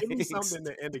that game. Give me something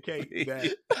to indicate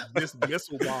that this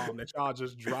missile bomb that y'all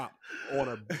just dropped on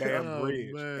a damn Oh,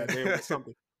 bridge, man. that there was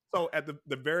something. So at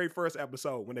the very first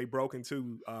episode, when they broke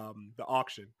into the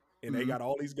auction and they Mhm. got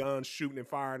all these guns shooting and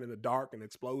firing in the dark and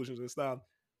explosions and stuff,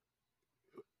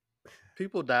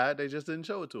 People died. They just didn't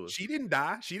show it to us. she didn't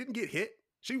die. She didn't get hit.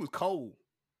 She was cold.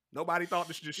 Nobody thought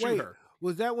they should just shoot Wait, her.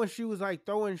 was that when she was like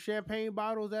throwing champagne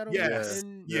bottles at him? Yes.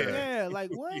 And, Yeah. yeah, like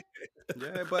what?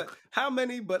 Yeah, but how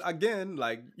many? But again,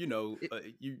 like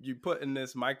you put in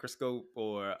this microscope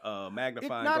or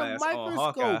magnifying It's not glass a on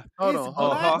microscope. Hawkeye. Hold It's on,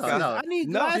 hold on, glasses. no. I need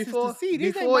No, glasses to see. These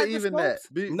ain't before even that.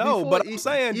 microscopes. No, but I'm before-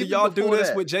 saying, do even y'all do before this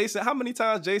that. with Jason? How many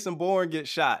times Jason Bourne get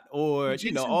shot, or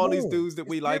Jason all these Bourne. dudes that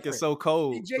we It's like different. is so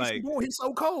cold, Jason like Bourne, he's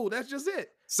so cold. That's just it.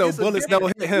 so It's a bullets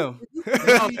difference. don't hit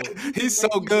him. He's so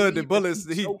good that bullets.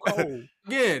 He's so cold.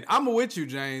 Again, I'm with you,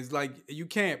 James. Like, you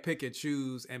can't pick and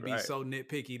choose and be Right. so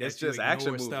nitpicky that It's you just ignore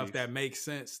action stuff movies. that makes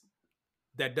sense,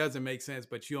 that doesn't make sense,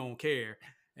 but you don't care.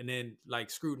 And then, like,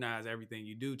 scrutinize everything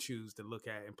you do choose to look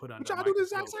at and put under But a y'all do the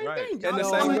exact microscope. same Right. thing. And the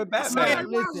Y'all same do with it.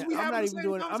 Batman. Listen, We I'm having not the even same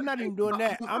doing. I'm not conversation. even doing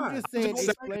that. I'm just saying. Except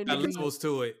Explain there to are me. levels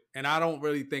to it, and I don't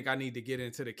really think I need to get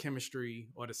into the chemistry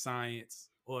or the science,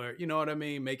 or you know what I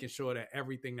mean, making sure that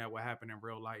everything that will happen in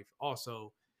real life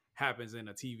also happens in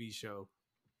a TV show.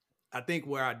 I think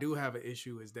where I do have an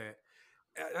issue is that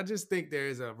I just think there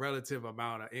is a relative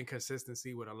amount of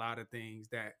inconsistency with a lot of things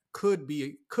that could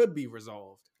be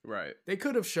resolved. Right. They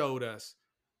could have showed us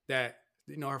that,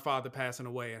 you know, her father passing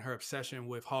away and her obsession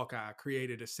with Hawkeye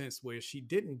created a sense where she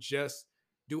didn't just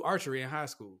do archery in high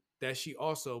school, that she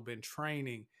also been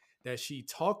training, that she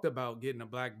talked about getting a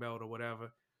black belt or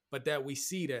whatever, but that we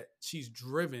see that she's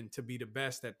driven to be the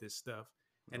best at this stuff,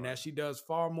 and that she does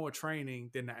far more training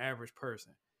than the average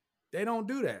person. They don't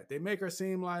do that. They make her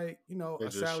seem like, you know, They a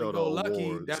just Sally show the Go Lucky.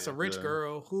 awards, That's a rich yeah.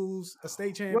 girl who's a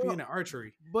state champion Well, in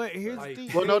archery. But here's Like- the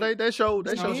thing. Well, no, they showed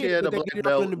They she did, had but a they black did it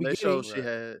all in belt. the They showed beginning. she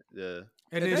had, yeah. And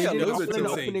And then They they she did it alluded all loses in to the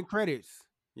to it. the opening credits.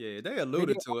 Yeah, they alluded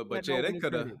did to it, but that yeah, they opening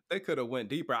could have credit. went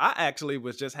deeper. I actually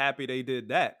was just happy they did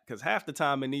that because half the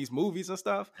time in these movies and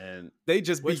stuff, And they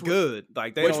just be Which was- good.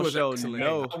 Like they which don't was show excellent.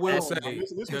 no. I will Oh, say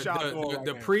this what y'all doing right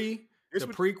the now. This the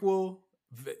what- prequel,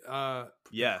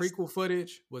 Yes. the prequel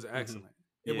footage was excellent.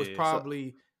 It was Yeah.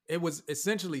 probably it was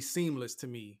essentially seamless to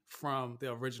me from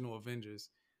the original Avengers,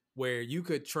 where you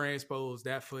could transpose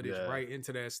that footage Yeah. right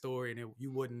into that story and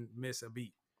you wouldn't miss a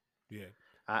beat. Yeah.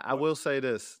 I will say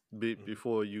this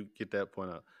before you get that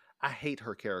point out. I hate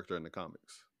her character in the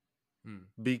comics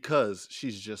because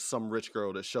she's just some rich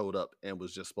girl that showed up and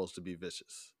was just supposed to be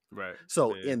vicious. Right.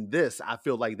 So Yeah. in this, I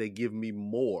feel like they give me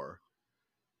more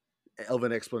of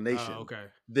an explanation Okay.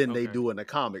 than they Okay. do in the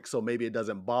comics. So maybe it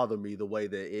doesn't bother me the way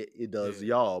that it does Yeah.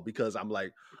 y'all, because I'm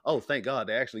like, oh, thank God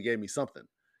they actually gave me something.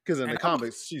 Because in And the I was-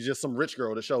 comics, she's just some rich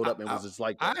girl that showed up and was just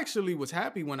like I that. actually was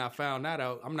happy when I found that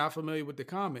out. I'm not familiar with the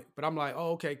comic, but I'm like,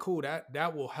 oh, okay, cool.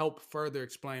 That will help further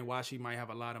explain why she might have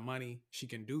a lot of money. She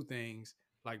can do things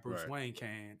like Bruce Right. Wayne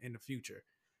can in the future.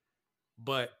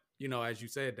 But, you know, as you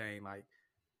said, Dane, like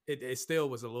it still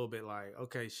was a little bit like,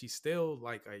 okay, she's still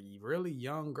like a really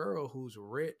young girl who's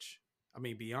rich. I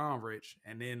mean, beyond rich,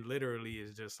 and then literally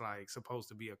is just like supposed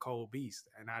to be a cold beast.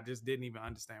 And I just didn't even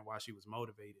understand why she was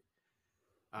motivated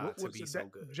to be so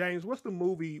good. James, what's the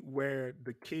movie where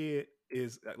the kid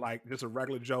is like just a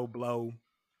regular Joe Blow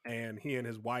and he and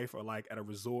his wife are like at a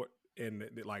resort and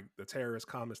like the terrorists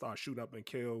come and start shooting up and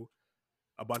kill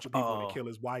a bunch of people and they kill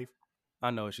his wife? I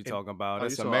know what you're And- talking about. Oh,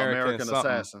 It's you saw American American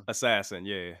something. Assassin.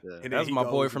 Yeah. Yeah. And then That's he my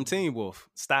boy goes from and- Teen Wolf.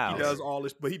 Styles. He does all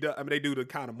this, but I mean, they do the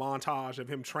kind of montage of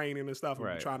him training and stuff and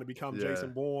Right. trying to become Yeah.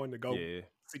 Jason Bourne to go Yeah.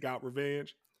 seek out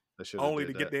revenge, They should've only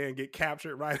to did get that. there and get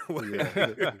captured right away.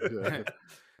 Yeah. Yeah.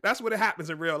 That's what it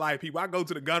happens in real life, people. I go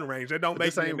to the gun range. They don't But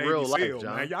make this me a ain't Navy real life, SEAL,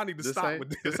 John. man. Y'all need to This stop ain't- with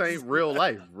this. This ain't real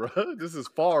life, bro. This is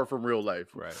far from real life.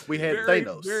 Right. We had very,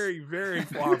 Thanos. very, very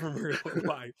far from real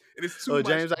life. It is too much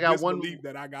James, I got one- disbelief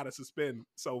that I got to suspend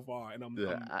so far, and I'm Yeah,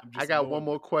 I'm I just got annoyed. one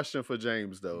more question for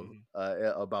James though,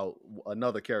 Mhm. about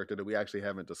another character that we actually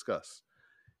haven't discussed.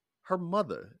 Her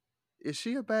mother, is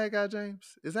she a bad guy,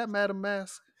 James? Is that Madam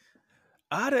Mask?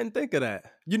 I didn't think of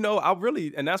that. You know, I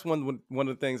really, and that's one of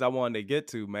the things I wanted to get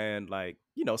to, man. Like,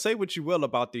 you know, say what you will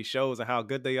about these shows and how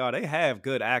good they are. They have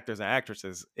good actors and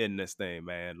actresses in this thing,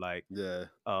 man. Like, Yeah,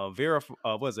 Vera,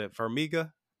 was it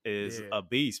Farmiga? is a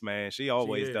beast, man. She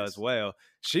always does is. well.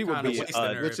 She would be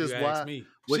which is why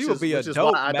she would be a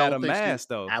dope Madam Mask,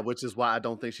 though. Which is why I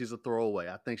don't think she's a throwaway.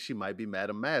 I think she might be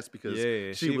Madam Mask because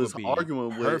she was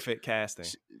arguing with perfect casting.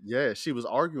 She was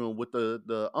arguing with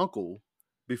the uncle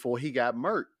before he got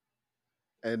murked.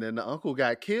 And then the uncle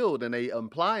got killed, and they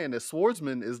implying that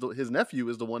Swordsman his nephew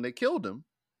is the one that killed him.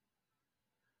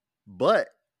 But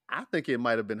I think it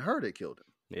might have been her that killed him.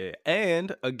 Yeah,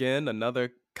 and again,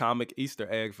 another comic Easter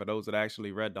egg for those that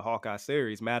actually read the Hawkeye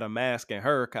series. Madam Mask and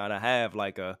her kind of have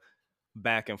like a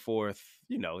back and forth,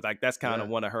 like that's kind of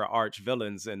one of her arch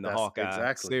villains in the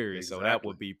Hawkeye series. So that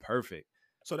would be perfect.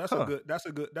 So that's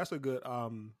a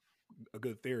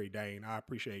good theory, Dane. I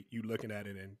appreciate you looking at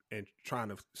it and trying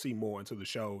to see more into the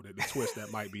show, the twist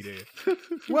that might be there.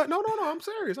 What? No, I'm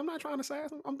serious. I'm not trying to say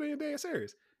I'm being dead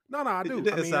serious. No, I do. It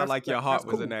didn't sound like your heart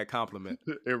was in that compliment.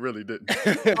 It really didn't.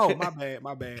 Oh,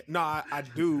 my bad. No, I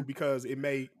do, because it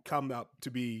may come up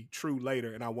to be true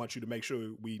later, and I want you to make sure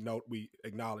we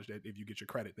acknowledge that if you get your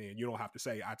credit, then you don't have to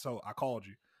say I called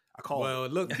you. Well,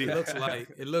 it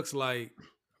looks like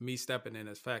me stepping in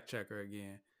as fact checker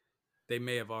again. They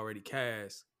may have already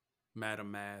cast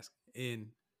Madam Mask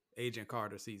in Agent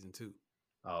Carter season 2.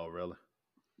 Oh, really?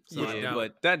 So I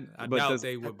doubt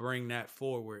they would bring that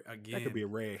forward again. That could be a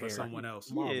red for someone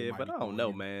else. Yeah, but I don't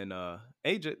know, man.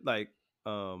 Agent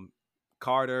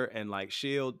Carter and like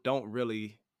S.H.I.E.L.D. don't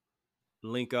really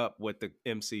link up with the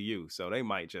MCU, so they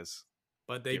might just.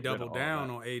 But they double down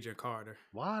on Agent Carter.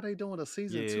 Why are they doing a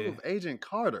season 2 of Agent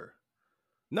Carter?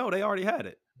 No, they already had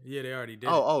it. Yeah, they already did.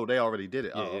 Oh, they already did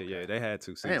it. Yeah, yeah, they had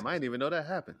 2 seasons. Damn, I didn't even know that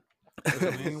happened.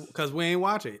 Because we ain't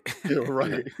watch it. You're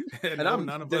right. And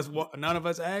none of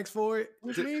us asked for it,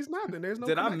 which means nothing. There's no.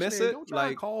 Did I miss there. it? Don't try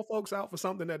to call folks out for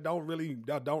something that don't really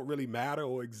matter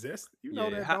or exist.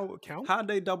 That don't count. How'd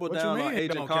they double down on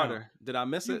Agent Carter? Count? Did I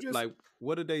miss it?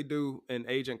 What did they do in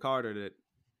Agent Carter that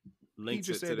links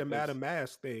it to the Madam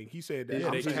Mask thing? He said that.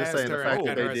 Yeah, they cast her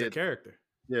as a character.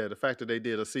 Yeah, the fact that they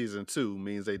did a season 2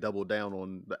 means they doubled down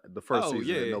on the first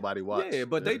season that nobody watched. Yeah,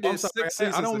 but they did 6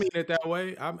 seasons. I don't mean it that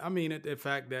way. I mean it the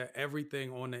fact that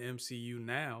everything on the MCU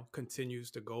now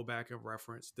continues to go back and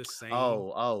reference the same.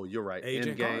 Oh, you're right.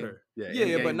 Agent Carter.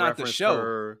 Yeah, but not the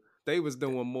show. They was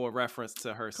doing more reference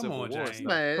to her Civil War stuff.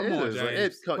 Man,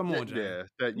 come on, James.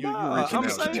 I'm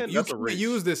saying you can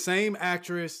use the same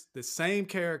actress, the same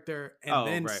character,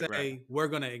 and then we're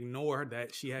gonna ignore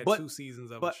that she had 2 seasons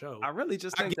of a show. I really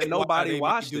just think that nobody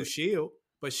watched it. S.H.I.E.L.D.,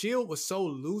 but S.H.I.E.L.D. was so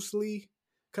loosely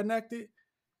connected.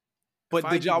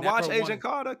 But did y'all watch Agent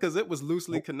Carter? Because it was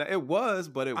loosely connected. It was,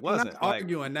 but it wasn't. I'm not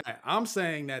arguing that. I'm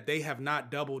saying that they have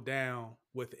not doubled down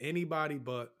with anybody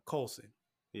but Coulson.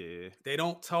 Yeah, they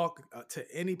don't talk to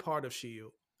any part of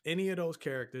S.H.I.E.L.D., any of those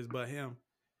characters but him.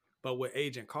 But with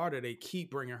Agent Carter, they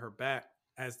keep bringing her back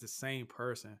as the same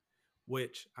person,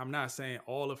 which I'm not saying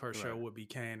all of her show would be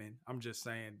canon. I'm just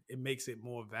saying it makes it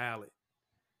more valid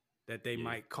that they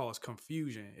might cause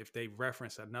confusion if they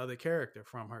reference another character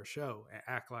from her show and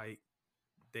act like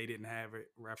they didn't have it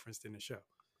referenced in the show.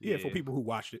 Yeah, for people who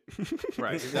watched it.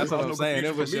 Right. That's what I'm saying.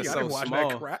 It was just so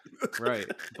small. Right.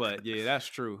 But yeah, that's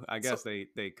true. I guess they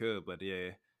could, but yeah.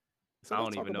 So I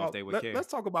don't even know if they would care. Let's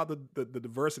talk about the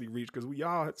diversity reach, because we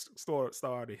all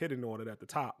started hitting on it at the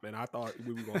top, and I thought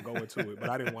we were going to go into it, but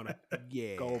I didn't want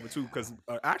to go over too, because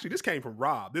actually this came from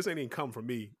Rob. This ain't even come from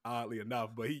me, oddly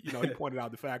enough, but he pointed out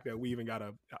the fact that we even got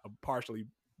a partially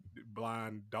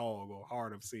blind dog, or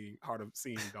hard of seeing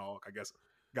dog, I guess.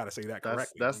 Got to say that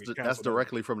correctly. That's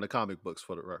directly from the comic books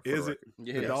for the record. Is it?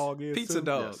 Yeah. The dog is Pizza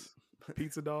Dog. Yes.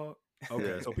 Pizza Dog.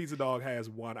 Okay, so Pizza Dog has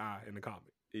one eye in the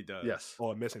comic. He does. Yes.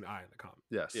 Or a missing eye in the comic.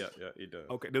 Yes. Yeah, he does.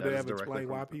 Okay. Did they ever explain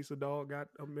why Pizza Dog got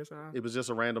a missing eye? It was just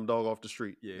a random dog off the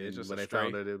street. Yeah, it's just when they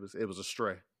found that it was a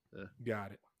stray. Yeah.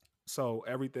 Got it. So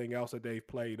everything else that they've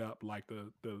played up, like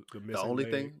the missing the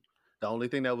only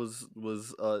thing that was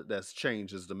that's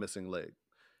changed is the missing leg.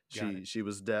 She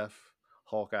was deaf.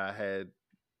 Hawkeye had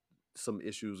some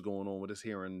issues going on with his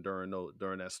hearing during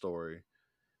that story,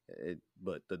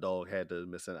 but the dog had the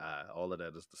missing eye. All of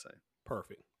that is the same.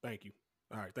 Perfect. Thank you.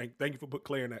 All right. Thank you for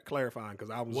clarifying, because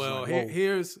I was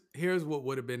here's what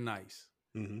would have been nice.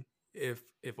 Mm-hmm. If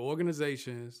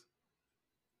organizations,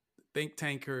 think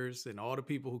tankers, and all the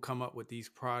people who come up with these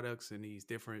products and these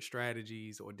different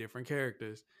strategies or different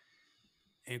characters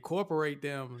incorporate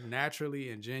them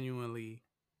naturally and genuinely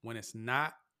when it's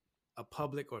not a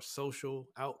public or social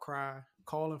outcry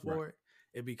calling for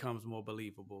it becomes more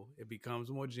believable. It becomes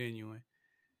more genuine.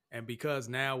 And because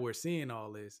now we're seeing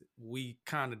all this, we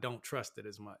kind of don't trust it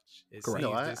as much. It Correct.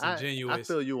 seems No, disingenuous.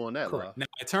 I feel you on that, Correct. Law. Now,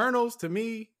 Eternals to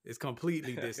me is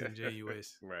completely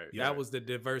disingenuous. Right. That was the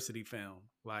diversity film.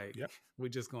 Like, Yep. we're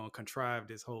just gonna contrive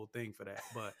this whole thing for that.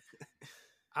 But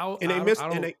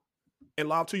and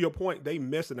Lob, to your point, they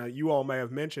missed it. Now you all may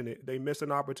have mentioned it. They missed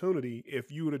an opportunity.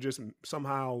 If you would have just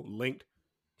somehow linked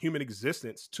human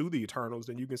existence to the Eternals,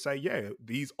 then you can say, yeah,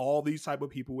 all these type of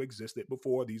people existed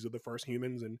before. These are the first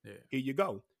humans, and here you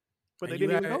go. But and they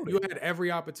didn't even go there. You had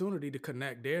every opportunity to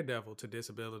connect Daredevil to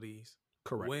disabilities.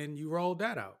 Correct. When you rolled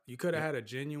that out, you could have had a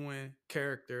genuine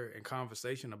character and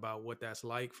conversation about what that's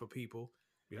like for people.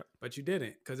 Yep. But you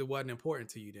didn't, because it wasn't important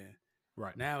to you then.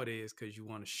 Right. Now it is, because you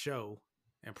want to show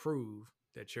and prove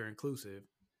that you're inclusive,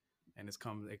 and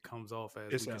it comes off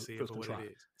as we can see it for what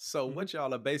it is. So what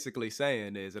y'all are basically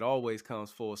saying is it always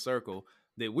comes full circle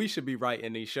that we should be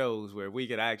writing these shows where we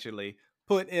could actually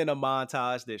put in a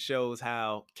montage that shows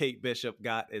how Kate Bishop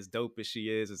got as dope as she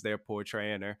is as they're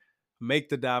portraying her, make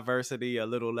the diversity a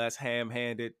little less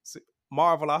ham-handed.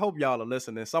 Marvel, I hope y'all are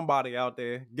listening. Somebody out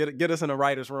there, get us in the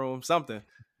writer's room, something.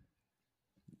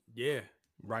 Yeah.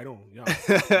 Right on.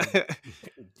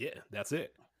 Yeah, that's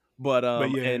it. But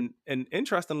and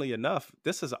interestingly enough,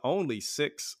 this is only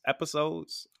 6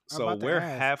 episodes, so we're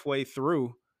halfway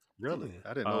through. Really?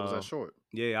 I didn't know it was that short.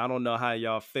 Yeah, I don't know how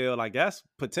y'all feel. I guess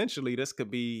potentially this could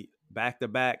be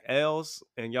back-to-back L's,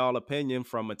 in y'all opinion,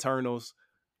 from Eternals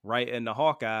right into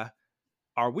Hawkeye.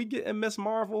 Are we getting Miss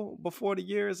Marvel before the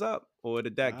year is up, or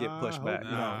did that get pushed back? No,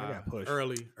 they got pushed.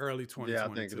 Early 2022. Yeah, I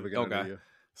think at the beginning of the year.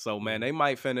 So, man, they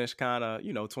might finish kind of,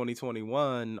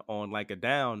 2021 on like a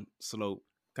down slope,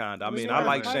 kind of. I mean, I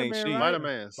like Shang-Chi.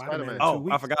 Spider-Man. Oh,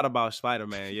 I forgot about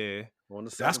Spider-Man, yeah.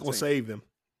 That's going to save them.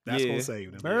 That's going to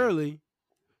save them. Barely.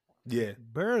 Yeah.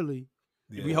 Barely.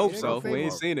 Yeah. We hope so. We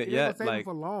ain't seen it yet. Like,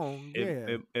 for long.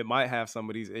 It might have some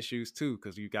of these issues, too,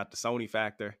 because you got the Sony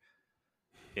factor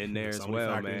in there as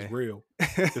well, man. The Sony factor is real.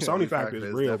 The Sony factor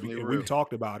is real. And we've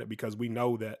talked about it because we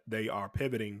know that they are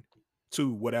pivoting to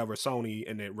whatever Sony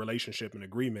and their relationship and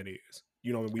agreement is.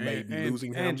 We may be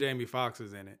losing him. And Jamie Foxx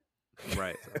is in it.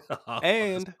 Right.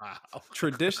 And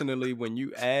traditionally, when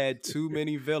you add too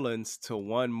many villains to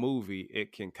one movie,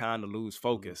 it can kind of lose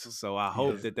focus. So I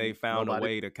hope that they found a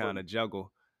way to kind of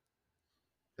juggle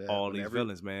all these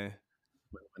villains, man.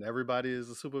 When everybody is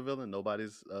a super villain,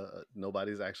 nobody's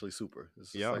actually super.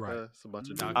 It's just it's a bunch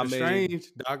of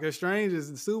Doctor Strange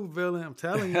is the super villain. I'm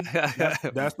telling you,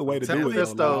 that's the way to do it.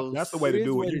 That's the way to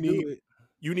do it.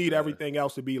 You need everything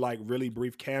else to be like really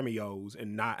brief cameos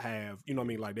and not have,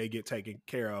 like they get taken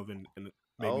care of in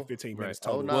maybe 15 minutes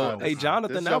total. Well, hey,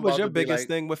 Jonathan, that was your biggest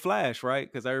thing with Flash, right?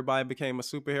 Because everybody became a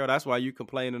superhero. That's why you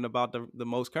complaining about the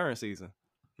most current season.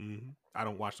 Mm-hmm. I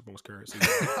don't watch the most current season.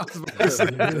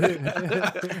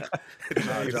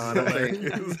 John,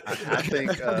 I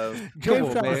think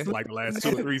James man. Like the last 2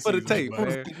 or 3 seasons. For the tape,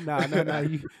 man. Nah,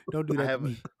 you don't do that to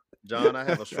me. John, I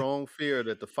have a strong fear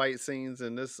that the fight scenes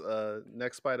in this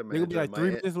next Spider-Man they'll be like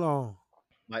 3 minutes long.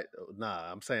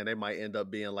 I'm saying they might end up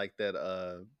being like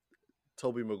that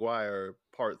Tobey Maguire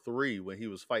Part 3 when he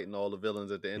was fighting all the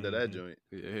villains at the end of that joint.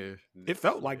 Yeah, it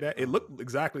felt like that. It looked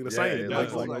exactly the same. It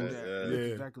looks like that.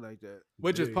 Yeah. Exactly like that.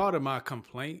 Which is part of my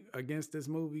complaint against this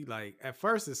movie. Like at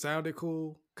first, it sounded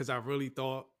cool because I really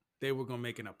thought they were gonna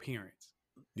make an appearance.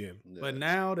 Yeah. But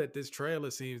now that this trailer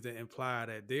seems to imply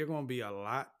that there's going to be a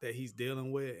lot that he's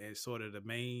dealing with and sort of the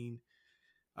main,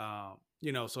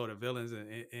 sort of villains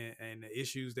and the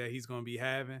issues that he's going to be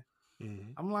having,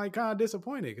 I'm like kind of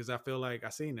disappointed because I feel like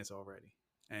I've seen this already.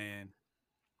 And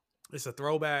it's a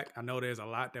throwback. I know there's a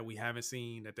lot that we haven't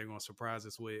seen that they're going to surprise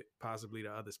us with, possibly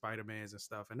the other Spider-Mans and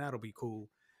stuff, and that'll be cool.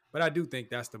 But I do think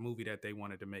that's the movie that they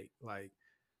wanted to make. Like,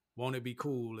 won't it be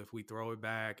cool if we throw it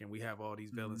back and we have all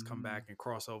these villains come back and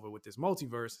cross over with this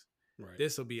multiverse? Right.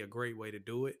 This will be a great way to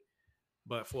do it.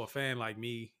 But for a fan like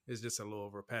me, it's just a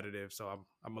little repetitive, so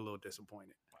I'm a little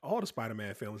disappointed. All the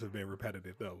Spider-Man films have been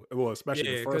repetitive, though. Well,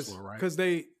 especially the first one, right? Because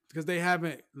they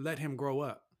haven't let him grow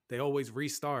up. They always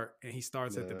restart, and he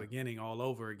starts at the beginning all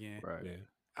over again. Right.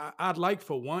 Yeah. I'd like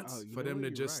for once for them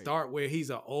to just start where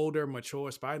he's an older,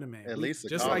 mature Spider-Man. At least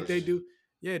just like they do.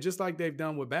 Yeah, just like they've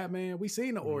done with Batman. We've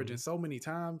seen the origin so many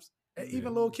times.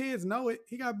 Even little kids know it.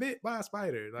 He got bit by a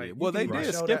spider. Like, well, they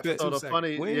did skip it. So the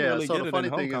funny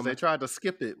thing is they tried to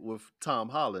skip it with Tom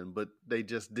Holland, but they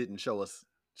just didn't show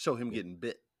him getting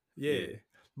bit. Yeah.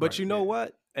 But you know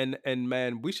what? And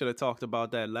man, we should have talked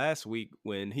about that last week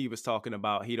when he was talking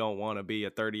about he don't want to be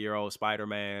a 30-year-old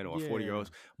Spider-Man or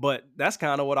 40-year-old. But that's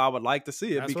kind of what I would like to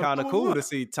see. It'd be kind of cool to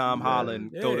see Tom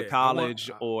Holland go to college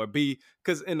or be,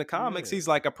 because in the comics he's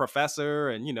like a professor,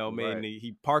 and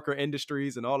he Parker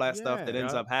Industries and all that stuff that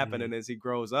ends up happening as he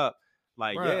grows up.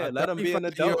 Like, let him be an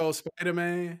adult.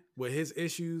 Spider-Man with his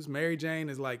issues. Mary Jane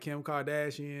is like Kim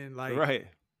Kardashian. Like, right.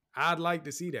 I'd like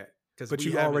to see that. But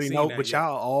you already know,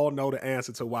 y'all all know the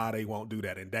answer to why they won't do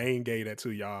that. And Dane gave that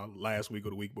to y'all last week or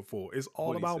the week before. It's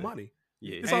all about money.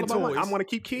 Yeah. It's all about money. I want to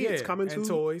keep kids coming to. And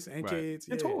toys and kids.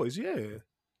 And toys, yeah.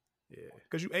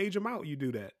 Because you age them out, you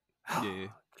do that. Yeah.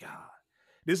 God.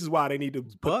 This is why they need to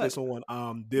put this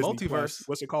on Disney Multiverse. Plus.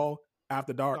 What's it called?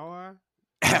 After Dark.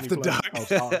 After Dark. Oh,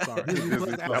 sorry.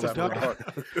 Disney After Dark.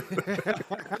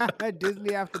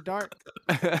 Disney After Dark.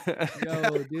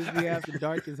 Yo, Disney After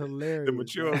Dark is hilarious. The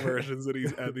mature versions of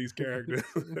these characters.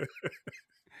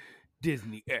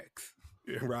 Disney X.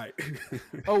 Yeah, right.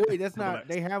 Oh wait, that's not.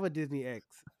 They have a Disney X.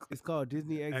 It's called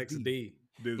Disney XD.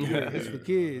 Disney. It's for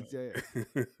kids. Yeah.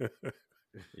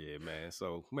 Yeah, man.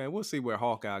 So, man, we'll see where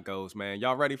Hawkeye goes, man.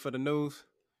 Y'all ready for the news?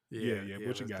 Yeah.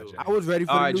 What you got, Jay? I was ready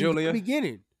for the news Julian. at the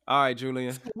beginning. All right,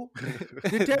 Julian.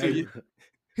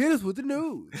 Hit us with the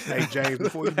news. Hey, James,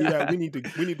 before you do that, we need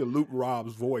to loop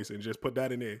Rob's voice and just put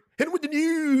that in there. Hit him with the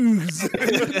news.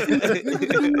 Hit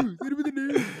him with the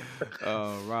news.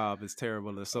 Rob is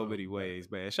terrible in so many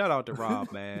ways, man. Shout out to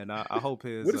Rob, man. I hope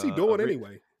his what is he doing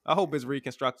anyway? I hope his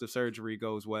reconstructive surgery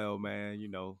goes well, man.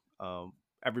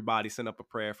 Everybody send up a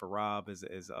prayer for Rob as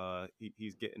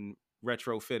he's getting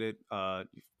retrofitted,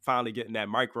 finally getting that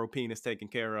micro penis taken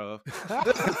care of.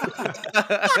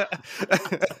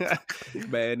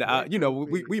 Man,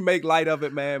 we make light of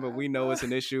it, man, but we know it's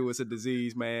an issue, it's a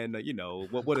disease, man.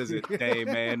 What is it, Dave,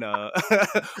 man?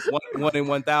 One in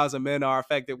 1,000 men are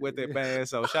affected with it, man.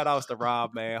 So shout outs to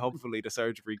Rob, man. Hopefully the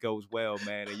surgery goes well,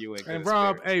 man, and you in good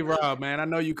Rob, hey Rob, man, I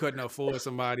know you couldn't afford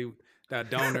somebody, that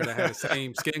donor that had the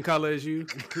same skin color as you.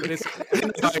 But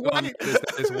ain't nobody gonna notice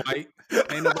that it's white.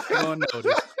 Ain't nobody gonna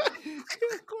notice.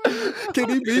 Can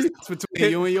he be? It's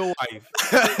between you and your wife.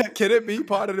 Can it be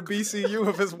part of the BCU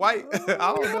if it's white?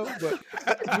 I don't know, but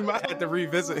we might have to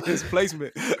revisit his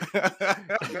placement.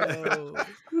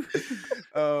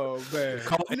 Oh man,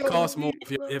 it costs more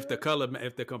if the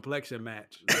complexion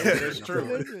match. That's true.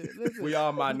 Listen, we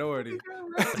are minority.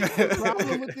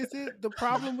 The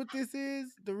problem with this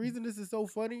is the reason this is so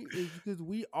funny is because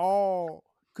we all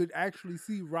could actually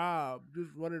see Rob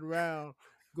just running around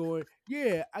going,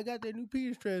 "Yeah, I got that new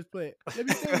penis transplant. Let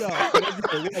me see y'all."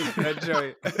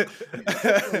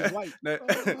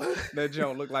 That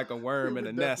joint look like a worm in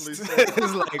a nest.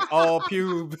 It's like all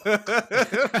pube.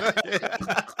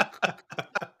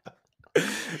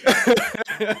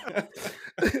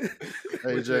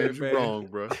 Hey James, you're wrong,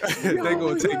 bro. They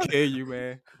gonna take care of you,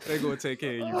 man. They gonna take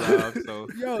care of you, Rob. So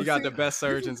you got the best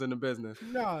surgeons in the business.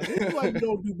 Nah, this is why you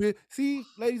don't do business. See,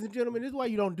 ladies and gentlemen, this is why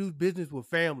you don't do business with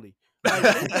family. Like,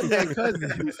 that's that man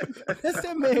cousin. That's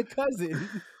that man cousin.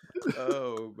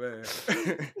 Oh man,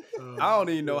 I don't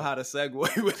even know how to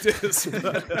segue with this.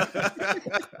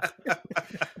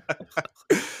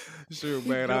 Sure,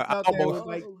 man. I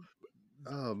almost.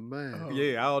 Oh man.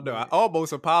 Yeah, I don't know. I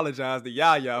almost apologized to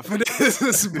Yaya for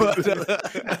this, but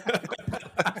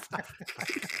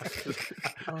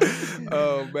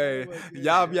oh man,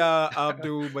 Yahya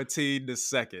Abdul-Mateen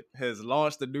II has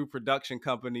launched a new production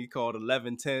company called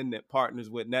 1110 that partners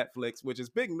with Netflix, which is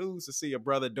big news to see a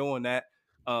brother doing that.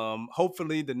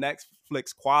 Hopefully the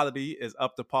Netflix quality is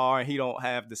up to par and he don't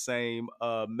have the same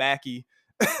Mackie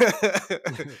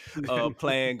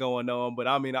plan going on. But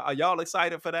I mean, are y'all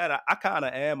excited for that? I kind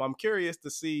of am. I'm curious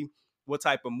to see what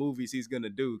type of movies he's gonna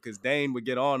do, because Dane would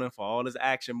get on him for all his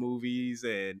action movies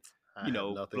and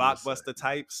blockbuster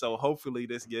types. So hopefully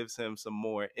this gives him some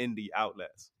more indie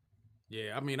outlets.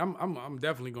 Yeah, I mean, I'm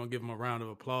definitely gonna give him a round of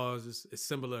applause. It's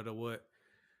similar to what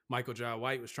Michael Jai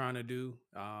White was trying to do.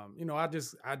 I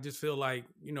just feel like,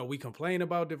 we complain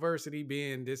about diversity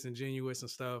being disingenuous and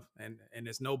stuff, and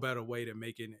there's no better way to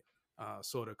making it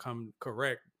sort of come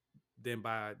correct than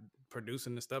by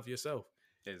producing the stuff yourself.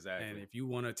 Exactly. And if you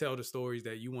want to tell the stories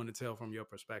that you want to tell from your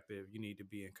perspective, you need to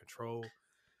be in control.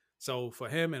 So for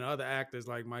him and other actors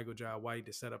like Michael Jai White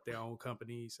to set up their own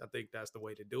companies, I think that's the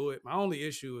way to do it. My only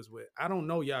issue is I don't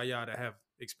know Yahya to have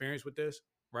experience with this.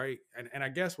 Right. And I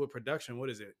guess with production,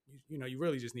 what is it? You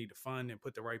really just need to fund and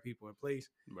put the right people in place.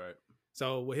 Right.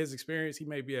 So with his experience, he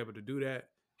may be able to do that.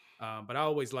 But I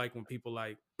always like when people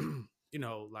like,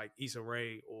 like Issa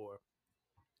Rae or,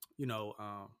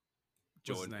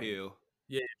 Jordan Peele.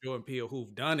 Yeah, Jordan Peele,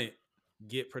 who've done it,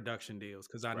 get production deals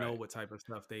because I know Right. what type of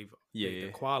stuff the Yeah.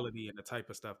 quality and the type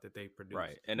of stuff that they produce.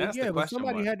 Right. And Well, that's yeah, the but question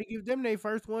somebody mark. had to give them their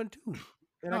first one too.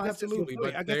 And No, I guess that's your absolutely,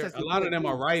 point. but I guess that's a your lot of point, them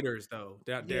are too. writers though.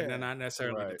 They're Yeah. not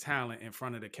necessarily the Right. talent in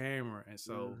front of the camera, and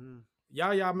so Mhm.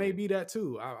 y'all may be that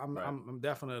too. I'm Right. I'm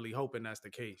definitely hoping that's the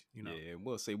case. You know, Yeah,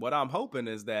 we'll see. What I'm hoping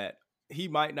is that he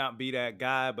might not be that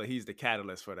guy, but he's the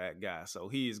catalyst for that guy. So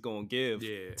he's going to give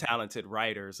Yeah. talented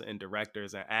writers and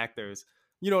directors and actors.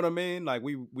 You know what I mean? Like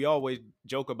we always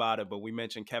joke about it, but we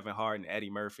mentioned Kevin Hart and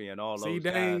Eddie Murphy and all See, those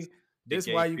guys. Dane, this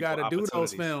is why you got to do those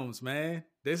opportunities. films, man.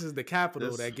 This is the capital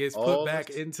This- that gets all put back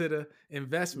this- into the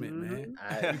investment, Mhm.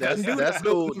 man. That's do that's that.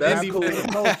 cool. That's Indie cool. film.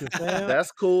 Culture, fam.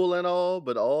 That's cool and all,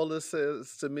 but all this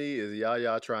says to me is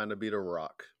Yaya trying to be The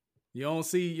Rock. You don't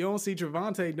see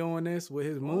Trevante doing this with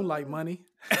his Moonlight money.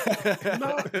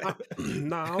 No,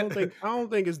 I don't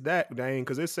think it's that, Dane,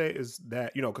 because it says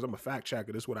that, you know, because I'm a fact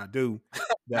checker. This is what I do.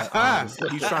 That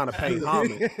he's trying to pay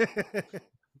homage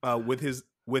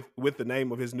with the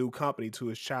name of his new company to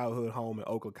his childhood home in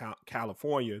Oakland,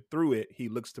 California. Through it, he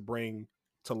looks to bring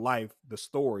to life the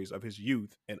stories of his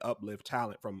youth and uplift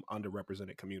talent from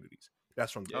underrepresented communities.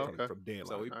 That's from Okay. from Deadline.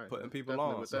 So we All right, putting people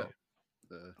definitely on. with So. that.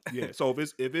 Yeah, so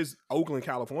if it's Oakland,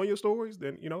 California stories,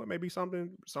 then you know it may be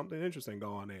something interesting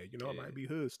going there. You know, it Yeah. might be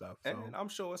hood stuff. So. And I'm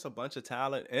sure it's a bunch of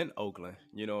talent in Oakland.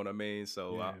 You know what I mean?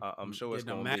 So Yeah. I'm sure it's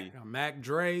Getting going to be. a Mac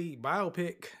Dre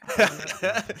biopic.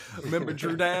 Remember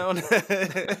Drew Down?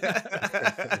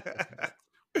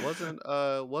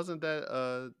 Wasn't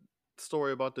that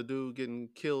story about the dude getting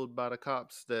killed by the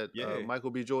cops that Yeah. Michael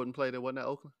B. Jordan played in? Wasn't that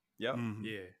Oakland? Yep. Mhm.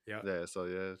 Yeah. Yeah. So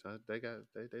yeah, they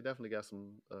definitely got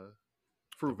some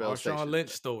Fruitvale Marshawn Station. Lynch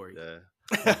story. Yeah.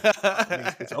 I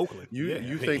mean, it's Oakland.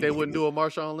 You think they wouldn't do a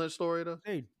Marshawn Lynch story though?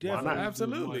 They Why not? definitely do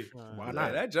Absolutely. Marshawn. Why Man,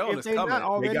 not? that Joan If is they not coming.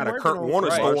 already They got a working Kurt on Warner it.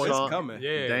 Right, story. it's Marshawn- coming.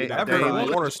 Yeah, Dame- That Dame- Kurt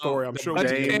Dame- Warner story. I'm the sure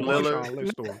budget we Dame can Lillard. Marshawn Lynch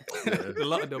story.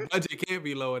 The budget can't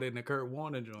be lower than the Kurt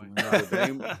Warner joint.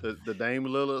 The Dame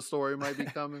Lillard story might be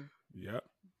coming. Yep.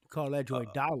 Call that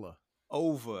joint dollar.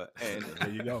 Over and There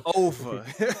you go. over.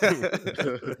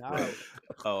 Dollar.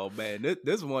 Oh man,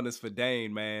 this one is for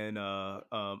Dane, man,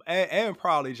 and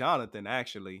probably Jonathan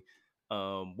actually.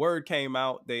 Word came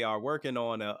out they are working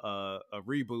on a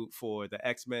reboot for the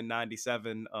X-Men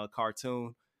 '97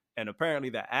 cartoon, and apparently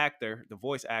the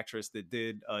voice actress that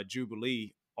did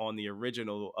Jubilee on the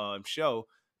original show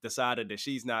decided that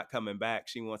she's not coming back.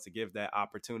 She wants to give that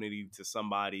opportunity to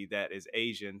somebody that is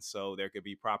Asian, so there could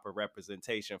be proper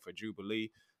representation for Jubilee.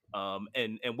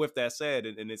 And with that said,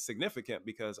 and it's significant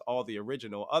because all the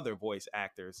original other voice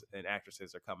actors and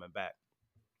actresses are coming back.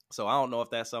 So I don't know if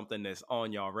that's something that's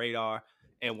on y'all radar.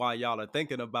 And while y'all are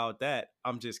thinking about that,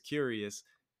 I'm just curious,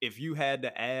 if you had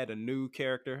to add a new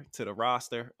character to the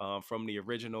roster from the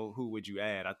original, who would you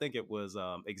add? I think it was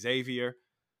Xavier,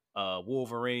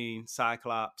 Wolverine,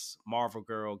 Cyclops, Marvel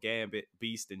Girl, Gambit,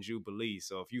 Beast, and Jubilee.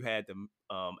 So if you had to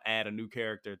add a new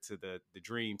character to the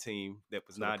dream team that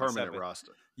was The 97, permanent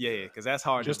roster. yeah, because that's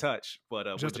hard Just- to touch. But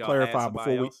just would to y'all clarify add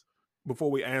somebody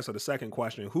before we answer the second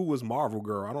question, who was Marvel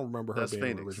Girl? I don't remember her That's being on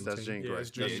the Phoenix. original That's team. Jean Yeah, Grey.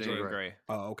 it's Yeah, Jean That's Jean Grey.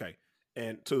 Oh, okay.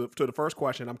 And to the first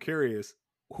question, I'm curious,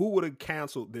 who would have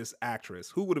canceled this actress?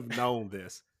 Who would have known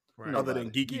this Right. other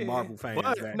than geeky Yeah. Marvel fans?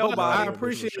 But that nobody- I know the original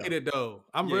appreciate show? it though.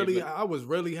 Yeah, I was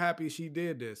really happy she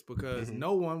did this because Mhm.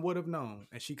 no one would have known,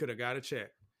 and she could have got a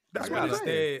check. That's But what I'm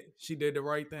saying. instead, she did the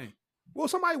right thing. Well,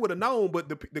 somebody would have known, but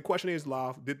the question is,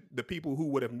 Love, did the people who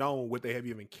would have known, would they have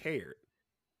even cared?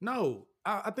 No,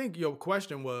 I think your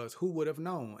question was who would have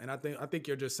known, and I think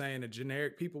you're just saying the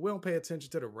generic people. We don't pay attention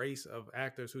to the race of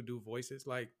actors who do voices,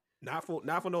 like Not for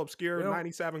no obscure Well,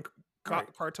 97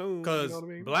 right. cartoon. because You know what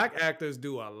I mean? black actors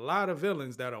do a lot of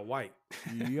villains that are white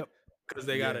Yep. because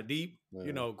they got Yeah. a deep,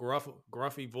 Yeah.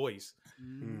 gruffy voice.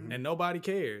 Mhm. And nobody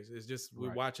cares. It's just we're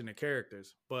Right. watching the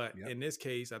characters. But Yep. in this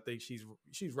case, I think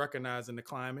she's recognizing the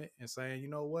climate and saying, you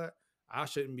know what, I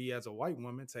shouldn't be as a white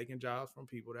woman taking jobs from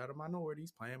people that are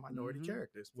minorities playing minority Mhm.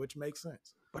 characters, which makes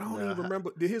sense. But I don't Yeah. even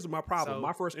remember. Here's my problem. So-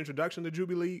 My first introduction to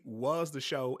Jubilee was the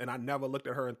show, and I never looked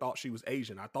at her and thought she was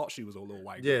Asian. I thought she was a little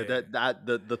white. Yeah, girl.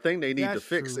 the thing they need to That's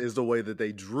fix true. is the way that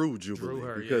they drew Jubilee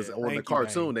her, because yeah. on the Thank you,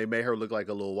 cartoon Dane. they made her look like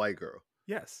a little white girl.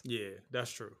 Yes. Yeah,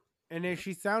 that's true. And then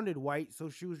she sounded white, so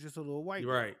she was just a little white.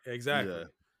 You're right. Exactly. Yeah.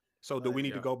 So do we need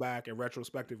Yeah. to go back and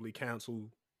retrospectively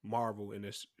cancel Marvel in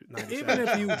this 97? Even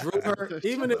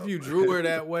if you drew her,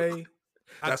 that way,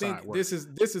 I That's how think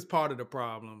it this is part of the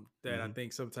problem that I Mhm.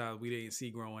 think sometimes we didn't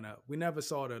see growing up. We never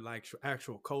saw the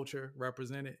actual culture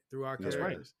represented through our That's right.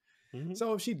 characters. Mhm.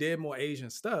 So if she did more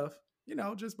Asian stuff,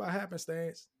 just by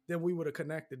happenstance, then we would have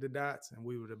connected the dots and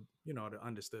we would have,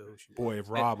 understood who she was. Boy, if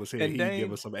Rob was here, and he'd Dane,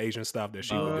 give us some Asian stuff that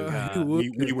she Oh, would do. God.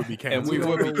 We would be And we canceled.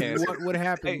 would be don't know canceled. what would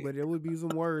happen, Hey. but there would be some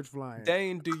words flying.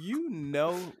 Dane, do you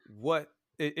know what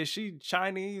is she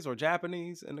Chinese or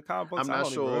Japanese in the comic books? I'm not I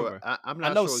don't even sure. remember. I'm I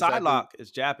not know sure exactly. Psylocke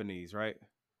is Japanese, right?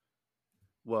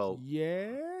 Well,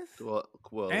 Yes.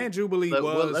 well, And Jubilee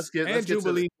let's get to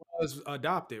Jubilee was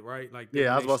adopted, right? Like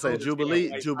yeah, I was they about to say showed us Jubilee.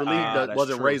 like, Jubilee that's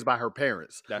wasn't true. raised by her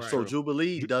parents, That's so true.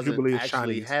 Jubilee doesn't Jubilee is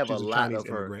actually Chinese. have a She's a lot Chinese of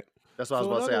her. immigrant. That's what I was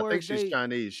So in about to say. other I think words, she's they-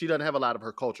 Chinese. She doesn't have a lot of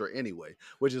her culture anyway,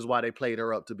 which is why they played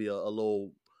her up to be a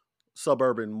little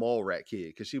suburban mall rat kid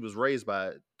because she was raised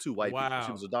by two white people. She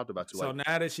Wow. was adopted by two So white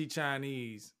now that she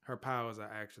Chinese, her powers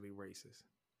are actually racist.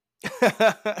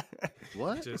 people.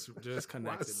 What? Just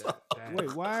connected so? that.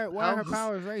 Wait, why are her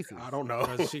powers racist? I don't know.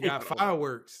 Because she got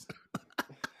fireworks.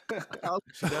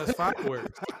 She does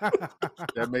fireworks.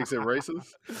 That makes it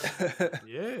racist?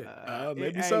 Yeah.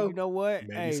 Maybe Hey, so. you know what?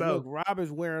 Maybe Hey, so. look, Rob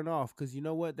is wearing off because you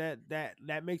know what?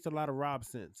 That makes a lot of Rob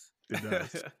sense. It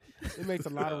does. It makes a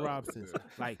lot of Rob sense.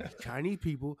 Like Chinese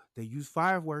people, they use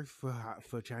fireworks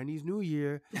for Chinese New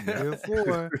Year.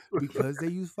 Therefore, because they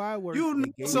use fireworks, You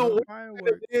they gave so them why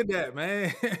fireworks. they did that,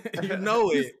 man. You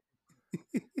know it.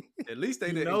 At least they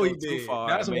You didn't know go he too did. far.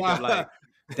 That's and make why. it like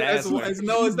That's why. dazzling.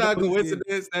 No, it's not You know he did.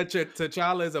 coincidence that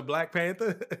T'Challa is a Black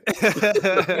Panther.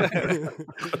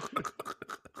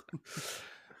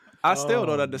 I still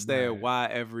don't Oh, understand man. why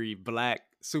every black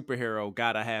superhero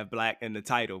gotta have black in the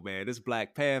title, man. This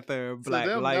Black Panther, Black to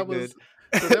them, Lightning.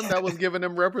 that was giving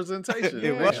them representation.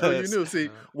 It Make sure you was. knew. See,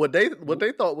 what they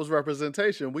thought was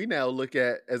representation, we now look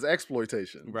at as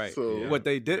exploitation. Right. So What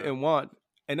they didn't want,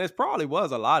 and there probably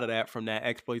was a lot of that from that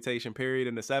exploitation period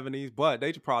in the 70s, but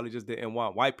they probably just didn't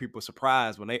want white people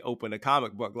surprised when they opened a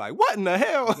comic book like, what in the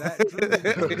hell?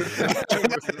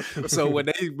 So when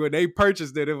they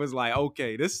purchased it, it was like,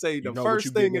 okay, this say the You know what first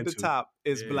you thing getting at the into. top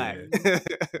is Yeah. black.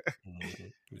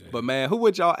 Mhm. Yeah. But man, who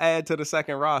would y'all add to the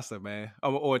second roster, man?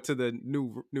 Or to the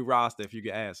new roster if you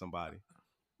could add somebody?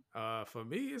 For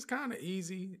me, it's kind of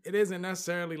easy. It isn't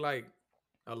necessarily like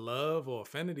a love or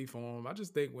affinity for him. I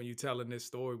just think when you're telling this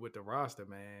story with the roster,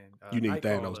 man, You need Nightcrawler-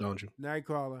 Thanos, don't you?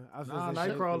 Nightcrawler. I was Nah, supposed to say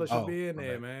Nightcrawler should Oh, be in my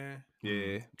there, bad. man.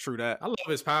 Yeah, true that. I love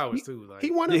his powers too. Like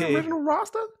He won his Yeah. original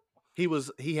roster.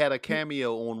 he had a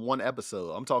cameo on one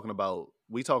episode.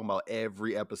 We talking about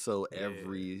every episode, Yeah.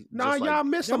 every Nah, just like- y'all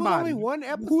missed There was somebody. only one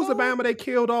episode. Who's the Bama they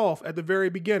killed off at the very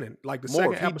beginning, like the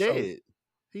Morph, second episode?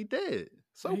 He did.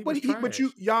 So, He but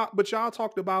was y'all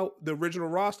talked about the original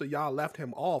roster. Y'all left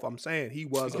him off. I'm saying he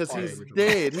was Because a part he's of the original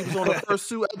dead. He was on the first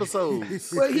two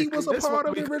episodes. But he was a This part one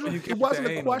of the we- original. you It keep wasn't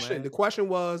the a anal, question. man. The question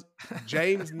was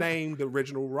James named the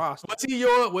original roster.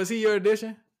 was he your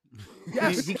addition?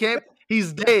 Yes. He can't.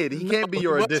 He's dead. He can't be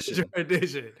your He wasn't addition. Your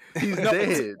addition. He's No,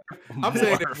 dead. I'm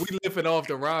saying if we lifted off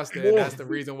the roster, and that's the Morph.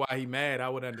 reason why he mad. I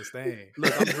would understand.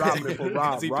 Look, I'm dropping it for Rob.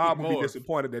 'Cause he Rob beat would be Morph.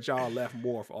 disappointed that y'all left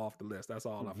Morph off the list. That's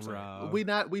all I'm saying. Rob. We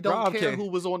don't Rob care can- who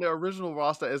was on the original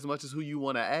roster as much as who you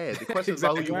want to add. The question is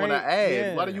about who you Exactly. want to add.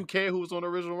 Right, Why do yeah. you care who was on the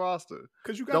original roster?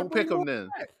 Because you gotta Don't pick bring him Morph then.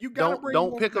 back. You gotta Don't- bring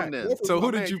don't Morph pick him back. then. Morph was So who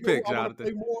my did man. you know pick, who I wanna Jonathan?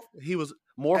 play Morph?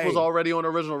 Morph was Hey. already on the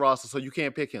original roster, so you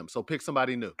can't pick him. So pick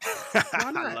somebody new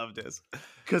I love this.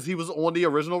 because he was on the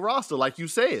original roster, like you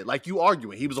said, like you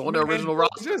arguing. He was on the Man, original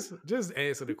roster. Just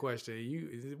answer the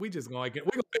question. We just gonna ignore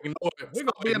it. We're Stop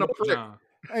gonna being a ignore prick. John.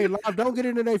 Hey, Live, don't get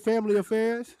into their family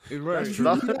affairs. Right. Leave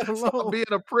Stop, that stop alone. being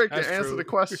a prick That's and answer true. the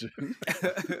question.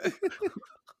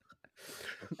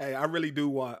 Hey, I really do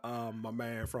want my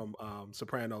man from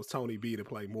Sopranos, Tony B, to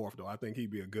play Morph, though. I think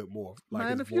he'd be a good Morph. Like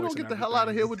Man, his if you voice don't and get the hell out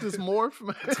of here everything. with this Morph,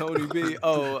 man. Tony B.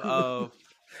 Oh,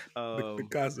 The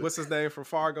cousin. what's his name from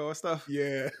Fargo and stuff?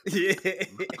 Yeah. Yeah.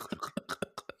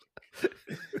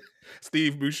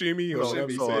 Steve Buscemi. Or So,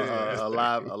 whatever he so, said. a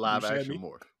live Buscemi. action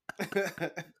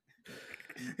Morph.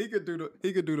 he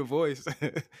could do the voice.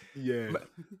 Yeah.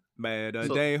 Man,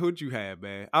 So- Dane, who'd you have,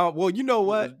 man? Well, you know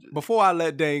what? Before I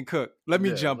let Dane cook, let me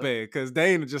Yeah, jump in because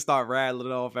Dane will just start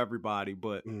rattling off everybody.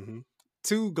 But Mm-hmm.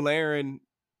 two glaring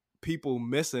people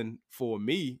missing for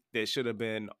me that should have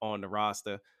been on the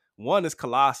roster. One is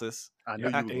Colossus. I knew Yeah,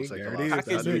 you I were going think to say there it Colossus. is. How That's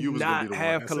I can knew it. you you was going to not be the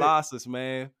have one. That's it. Colossus,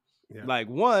 man? Yeah. Like,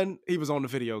 one, he was on the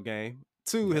video game.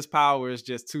 Two, his power is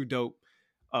just too dope.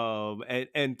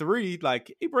 And three,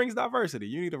 like, he brings diversity.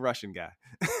 You need a Russian guy.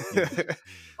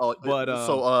 Oh, But,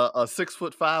 so a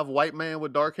 6'5" white man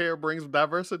with dark hair brings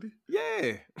diversity.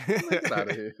 Yeah. Get out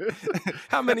of here.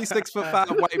 How many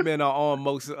 6'5" white men are on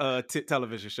most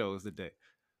television shows today?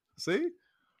 See?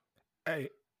 Hey,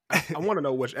 I want to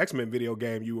know which X-Men video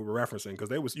game you were referencing,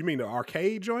 because you mean the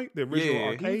arcade joint, the original Yeah,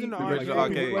 arcade, the original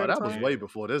arcade. arcade. That was way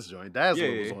before this joint.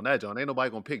 Dazzler was on that joint. Ain't nobody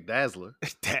gonna pick Dazzler.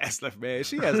 Dazzler, man.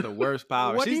 She has the worst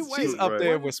power. She's up right.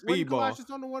 there with Wasn't Speedball. Colossus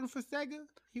on the one for Sega?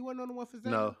 He wasn't on the one for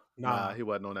Sega? Nah, he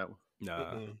wasn't on that one.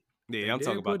 Nah. Mm-mm. Yeah, I'm They talking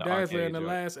did about put the Dazzler arcade in the joint.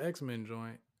 last X-Men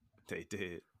joint. They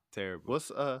did. Terrible.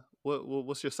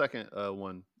 What's your second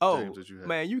one? Oh, James, that you had?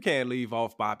 man, you can't leave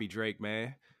off Bobby Drake,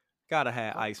 man. Gotta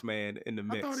have Iceman in the I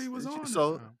mix. thought he was on.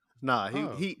 So there. nah,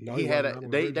 Oh. he No, he he had wasn't. a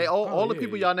That was they original. all the yeah,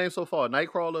 people yeah. y'all named so far,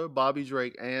 Nightcrawler, Bobby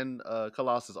Drake, and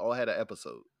Colossus all had an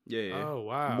episode. Yeah. Oh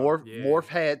wow. Morph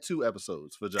had 2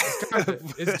 episodes for John.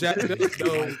 It's jacked up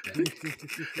though.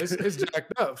 It's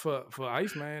jacked up for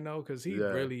Iceman though, because he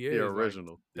really is the like,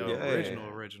 original. the Yeah.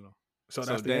 original. So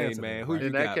So that's the Dane, answer, man, then, who right? you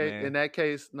in that got, case, man? in that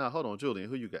case, hold on, Julian,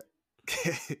 who you got?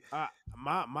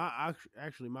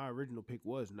 My original pick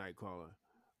was Nightcrawler.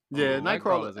 Yeah,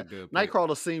 Nightcrawler's a good pick.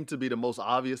 Nightcrawler seemed to be the most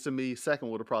obvious to me. Second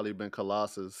would have probably been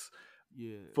Colossus.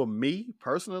 Yeah. For me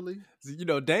personally, You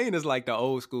know, Dane is like the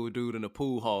old school dude in the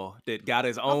pool hall that got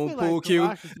his own feel pool like cue.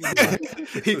 Colossus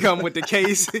is- He come with the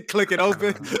case, click it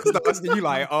open. Starts, you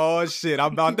like, oh shit,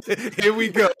 I'm about to, here we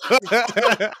go.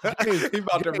 He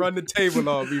about to run the table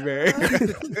on me, man.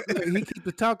 he keep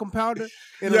the talcum powder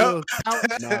in Yup. a little pouch.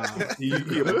 Nah,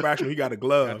 he a professional. He got a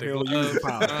glove. Got the He don't use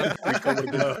glove. powder. He come with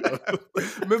a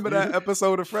glove. Remember that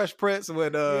episode of Fresh Prince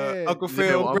with Yeah. Uncle Yeah,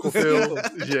 Phil? Uncle Phil.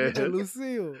 Yeah. Yeah,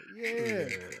 Lucille. Yeah.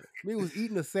 Me was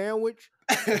eating a sandwich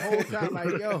the whole time,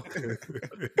 like, yo.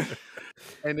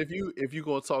 And if you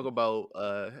gonna talk about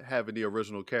having the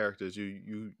original characters,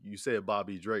 you said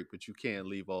Bobby Drake, but you can't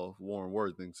leave off Warren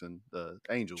Worthington, the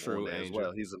Angel, True, on there Angel. as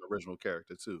well. He's an original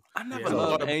character too. I never Yeah,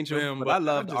 loved I Angel, him, but but I I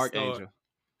loved just Archangel.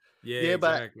 Yeah,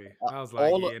 but, exactly. I was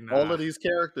like, all nah. of these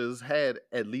characters had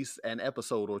at least an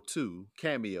episode or 2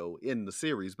 cameo in the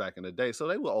series back in the day, so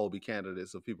they would all be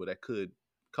candidates of people that could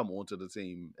come onto the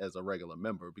team as a regular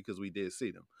member because we did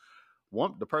see them.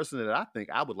 The person that I think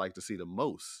I would like to see the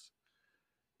most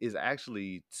is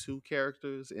actually 2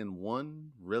 characters in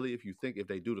one. Really, if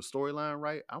they do the storyline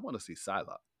right, I want to see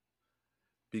Psylocke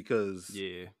because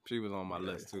Yeah, she was on my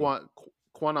list too.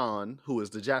 Kwannon, who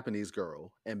is the Japanese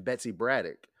girl, and Betsy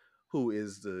Braddock, who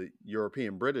is the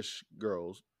European British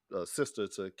girl's sister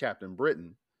to Captain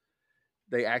Britain,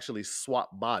 they actually swap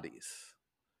bodies.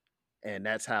 And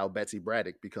that's how Betsy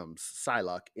Braddock becomes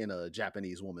Psylocke in a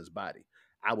Japanese woman's body.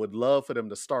 I would love for them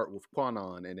to start with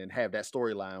Kwannon and then have that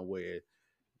storyline where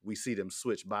we see them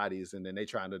switch bodies and then they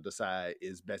trying to decide,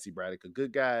 is Betsy Braddock a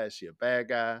good guy? Is she a bad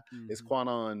guy? Is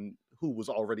Kwannon, who was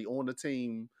already on the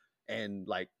team, and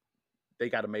like they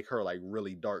got to make her like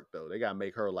really dark though. They got to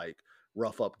make her like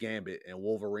rough up Gambit and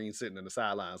Wolverine sitting in the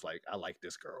sidelines like, I like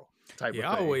this girl type Yeah,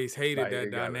 of I thing. always hated Like, they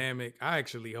that gotta- dynamic. I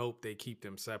actually hope they keep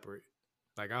them separate.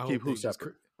 Like I hope Keep who they just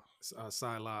separate?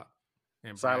 Psylocke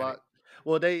and Psylocke. Braddock.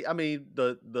 Well,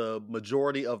 the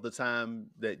majority of the time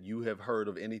that you have heard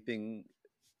of anything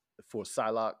for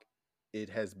Psylocke, it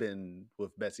has been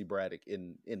with Betsy Braddock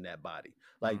in that body.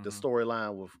 Like the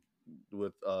storyline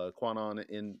with Kwannon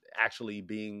in actually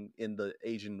being in the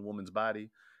Asian woman's body,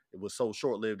 it was so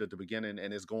short-lived at the beginning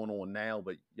and it's going on now,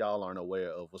 but y'all aren't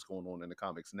aware of what's going on in the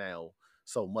comics now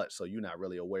so much, so you're not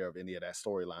really aware of any of that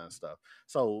storyline stuff.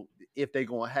 So if they're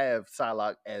going to have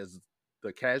Psylocke as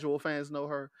the casual fans know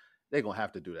her, they're going to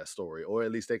have to do that story, or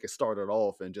at least they could start it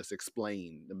off and just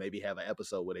explain, and maybe have an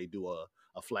episode where they do a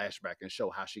flashback and show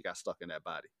how she got stuck in that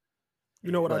body.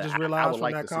 You know what But I just I realized would from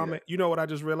like that to see comment? You know what I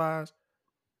just realized?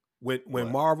 When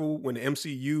the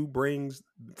MCU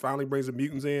finally brings the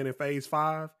mutants in Phase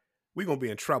 5, we're gonna be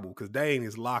in trouble because Dane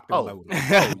is locked and loaded.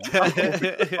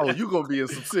 Oh, you gonna be in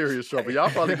some serious trouble. Y'all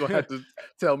probably gonna have to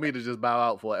tell me to just bow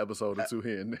out for an episode or 2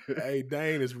 here and there. Hey,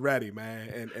 Dane is ready,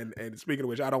 man. And speaking of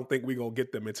which, I don't think we're gonna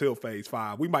get them until Phase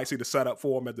 5. We might see the setup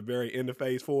for them at the very end of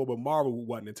Phase 4, but Marvel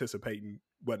wasn't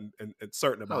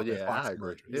certain about. Oh yeah, that Fox I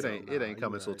agree. merger. It ain't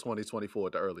coming until 2024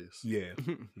 at the earliest. Yeah,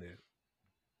 yeah.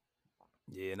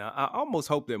 Yeah, and I almost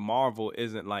hope that Marvel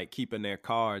isn't like keeping their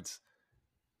cards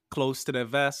close to their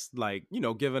vest, like, you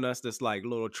know, giving us this like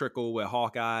little trickle with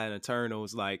Hawkeye and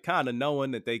Eternals, like kind of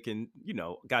knowing that they can, you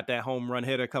know, got that home run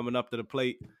hitter coming up to the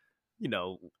plate, you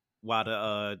know, while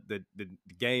the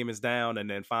game is down, and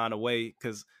then find a way,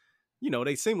 because, you know,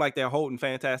 they seem like they're holding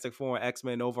Fantastic Four and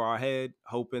X-Men over our head,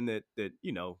 hoping that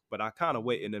you know, but I kind of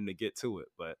waiting them to get to it,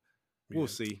 but we'll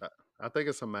see. I think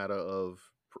it's a matter of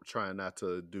trying not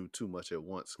to do too much at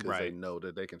once, because they know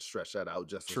that they can stretch that out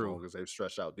just as long as they've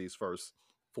stretched out these first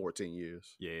 14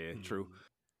 years. Yeah, true.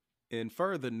 In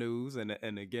further news, and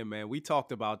again, man, we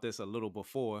talked about this a little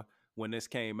before, when this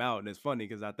came out. And it's funny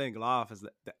because I think Loft is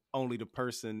the only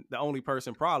person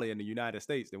probably in the United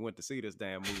States that went to see this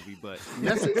damn movie, but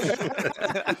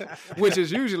which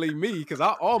is usually me because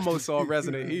I almost saw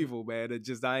Resident Evil, man. It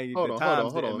just the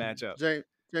times didn't match up. James,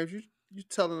 you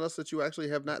telling us that you actually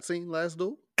have not seen Last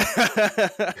Duel?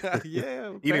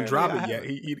 Yeah, he didn't drop it yet.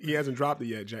 He hasn't dropped it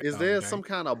yet. Is there some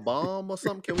kind of bomb or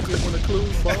something? Can we get one of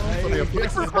Clue's bombs? Or their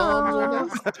Flix's bombs on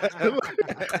that?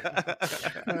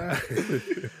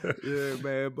 Yeah,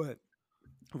 man. But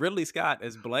Ridley Scott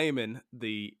is blaming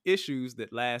the issues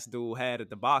that Last Duel had at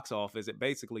the box office. It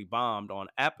basically bombed on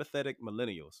apathetic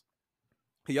millennials.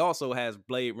 He also has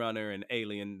Blade Runner and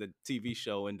Alien, the TV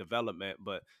show, in development.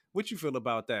 But what you feel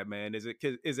about that, man? Is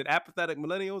it apathetic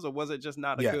millennials, or was it just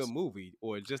not a good movie,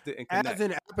 or it just didn't connect? As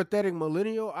an apathetic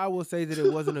millennial, I will say that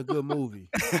it wasn't a good movie.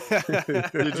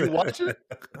 Did you watch it?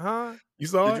 Huh? You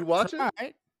saw it? Did you watch it?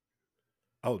 Right.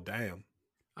 Oh, damn.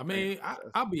 I mean,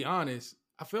 I'll be honest.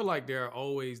 I feel like there are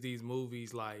always these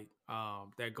movies like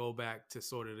that go back to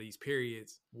sort of these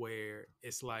periods where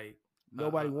it's like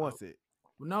nobody wants it.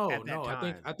 No.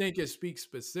 I think it speaks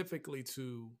specifically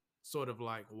to sort of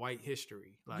like white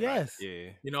history. Like, yes. Yeah.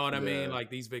 You know what I mean? Like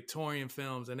these Victorian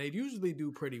films, and they usually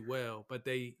do pretty well, but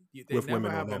they never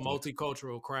have a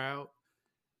multicultural crowd.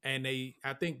 And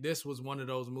I think this was one of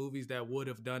those movies that would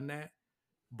have done that.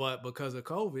 But because of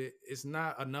COVID, it's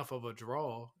not enough of a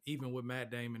draw, even with Matt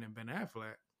Damon and Ben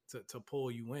Affleck, to pull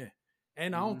you in.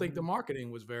 And I don't think the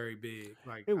marketing was very big.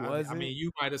 Like it wasn't. I mean, you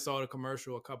might have saw the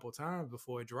commercial a couple of times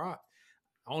before it dropped.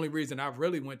 The only reason I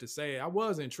really went to say it, I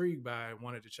was intrigued by it,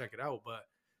 wanted to check it out, but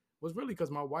was really because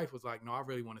my wife was like, "No, I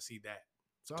really want to see that."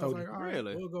 So I was like, "All right,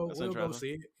 really? we'll go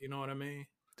see it." You know what I mean?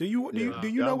 Do you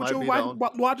know what your wife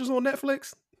watches on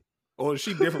Netflix? Or is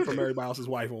she different from everybody else's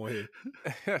wife on here?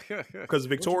 Because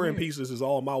Victorian Pieces is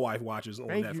all my wife watches on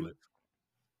Netflix. You.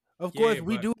 Of course,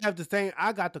 we do have the same.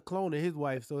 I got the clone of his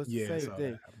wife, so it's the same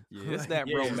thing. Yeah, it's that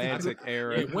romantic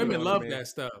era. Yeah, women love that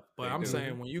stuff. But I'm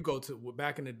saying when you go to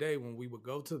back in the day when we would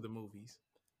go to the movies,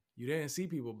 you didn't see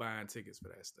people buying tickets for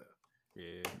that stuff.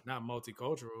 Yeah, not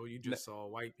multicultural. You just saw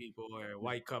white people or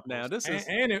white couples. Now this is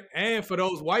and for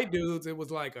those white dudes, it was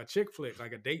like a chick flick,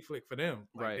 like a date flick for them.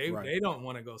 Like right. They don't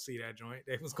want to go see that joint.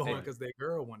 They was going because their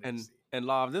girl wanted to see. And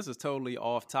Love, this is totally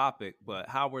off topic, but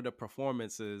how were the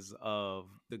performances of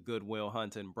the Good Will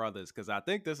Hunting brothers? Because I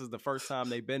think this is the first time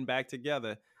they've been back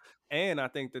together, and I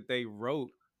think that they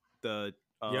wrote the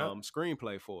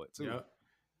screenplay for it too. Yep.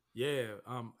 Yeah,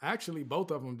 actually,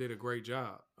 both of them did a great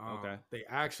job. Okay, they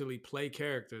actually play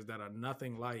characters that are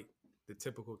nothing like the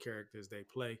typical characters they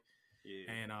play.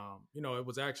 Yeah. And it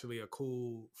was actually a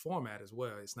cool format as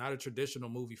well. It's not a traditional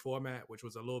movie format, which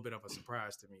was a little bit of a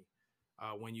surprise to me.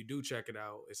 When you do check it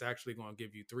out, it's actually going to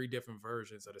give you 3 different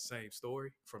versions of the same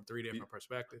story from 3 different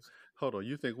perspectives. Hold on,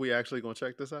 you think we actually going to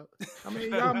check this out? I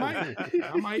mean, y'all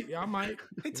might.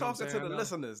 He talking to the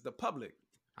listeners, the public.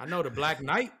 I know the Black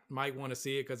Knight might want to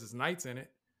see it because it's knights in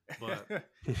it, but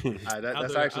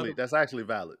that's actually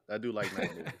valid. I do like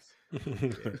night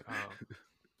movies.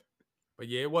 But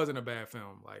yeah, it wasn't a bad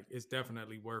film. Like it's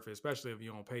definitely worth it, especially if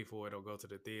you don't pay for it or go to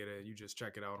the theater. You just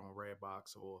check it out on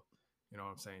Redbox or, you know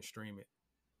what I'm saying, stream it.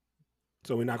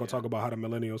 So we're not gonna talk about how the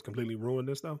millennials completely ruined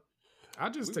this though. I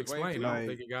just explained. I don't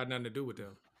think it got nothing to do with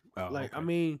them. Okay. I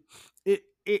mean,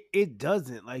 it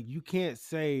doesn't. Like you can't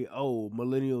say, "Oh,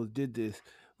 millennials did this."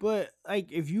 But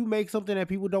like, if you make something that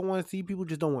people don't want to see, people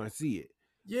just don't want to see it.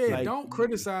 Yeah, like, don't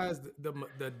criticize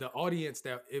the audience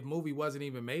that if movie wasn't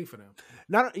even made for them.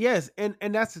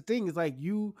 And that's the thing is like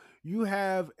you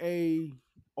have a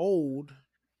old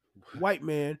white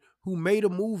man who made a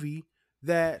movie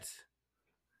that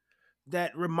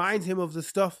reminds him of the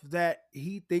stuff that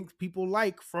he thinks people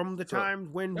like from the times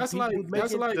when that's like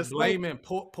blaming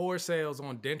poor sales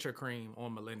on denture cream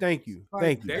on millennials. Thank you.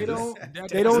 They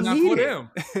don't need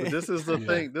them. But this is the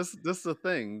thing. This is the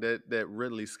thing that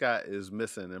Ridley Scott is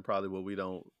missing, and probably what we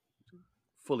don't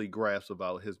fully grasp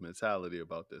about his mentality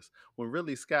about this. When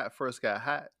Ridley Scott first got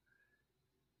hot,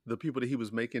 the people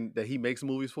that he makes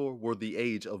movies for were the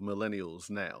age of millennials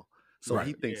now. So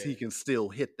he thinks he can still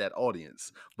hit that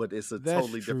audience, but it's that's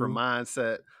totally different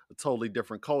mindset, a totally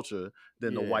different culture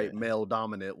than the white male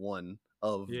dominant one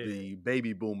of the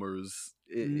baby boomers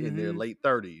in their late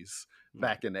 30s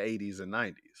back in the 80s and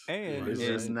 90s. And it's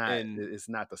just not, it's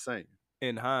not the same.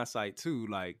 In hindsight too,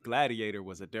 like Gladiator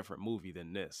was a different movie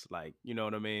than this. Like, you know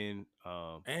what I mean?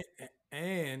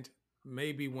 And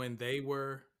maybe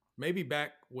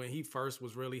back when he first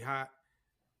was really hot,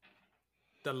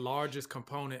 the largest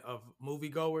component of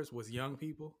moviegoers was young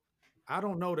people. I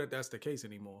don't know that that's the case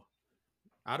anymore.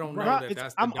 I don't know Bruh,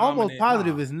 that's the I'm almost dominant.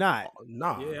 positive it's not.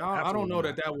 Nah, Yeah, I don't know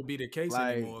absolutely that would be the case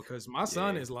Like, anymore because my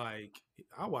son yeah. is like,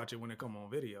 I watch it when it come on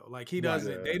video. Like he Right.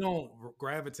 doesn't, they don't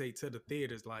gravitate to the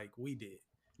theaters like we did.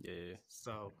 Yeah,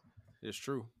 So it's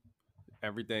true.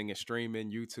 Everything is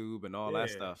streaming, YouTube, and all that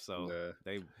stuff. So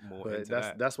they more But into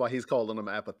that. that's why he's calling them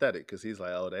apathetic, because he's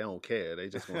like, oh, they don't care. They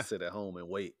just gonna sit at home and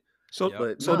wait. So,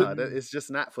 But so nah, it's just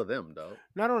not for them, though.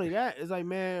 not only that, it's like,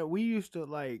 man, we used to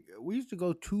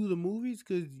go to the movies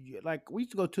because like we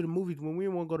used to go to the movies when we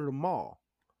didn't want to go to the mall.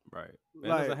 Right. And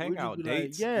Like, there's a we just hangout. be like,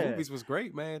 Dates, yeah. movies was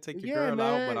great, man. Take your Yeah, girl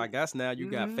out. But man. I guess now you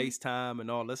got Mhm. FaceTime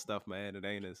and all this stuff, man. It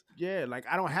ain't as Yeah, like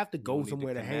I don't have to don't go need to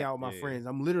somewhere to hang connect, out with my yeah. friends.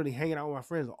 I'm literally hanging out with my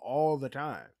friends all the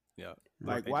time. yeah.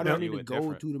 Like, They why do just I need view to it go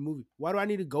different. to the movie? Why do I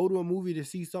need to go to a movie to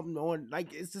see something on?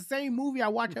 Like, it's the same movie I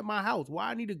watch at my house. Why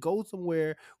I need to go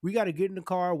somewhere? We got to get in the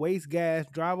car, waste gas,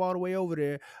 drive all the way over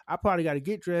there. I probably got to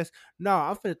get dressed. No,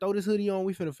 I'm finna throw this hoodie on.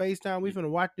 We finna FaceTime. We finna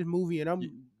watch this movie, and I'm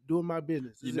doing my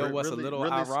business. You Is know it- what's really- a little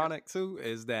really ironic too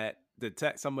is that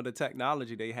some of the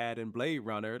technology they had in Blade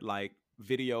Runner, like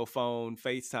video phone,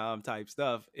 FaceTime type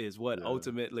stuff, is what Yeah.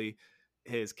 ultimately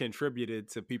has contributed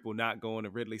to people not going to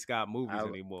Ridley Scott movies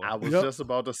anymore. I was Yep. just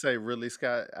about to say Ridley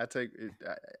Scott.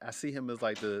 I see him as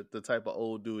like the type of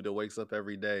old dude that wakes up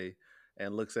every day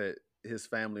and looks at his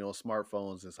family on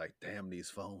smartphones. And it's like, damn, these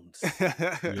phones.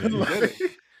 You did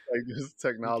it. Like this He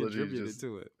technology contributed just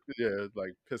to it.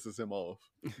 like pisses him off.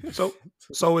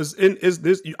 So is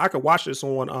this? I could watch this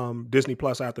on Disney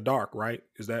Plus After Dark, right?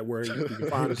 Is that where you can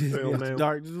find this Disney film After now?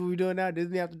 Dark. This is what we doing now.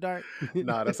 Disney After Dark.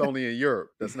 Nah, that's only in Europe.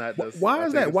 That's not. That's, Why I is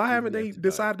think that? it's Why haven't Disney they After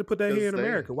Dark. decided to put that here in 'Cause they-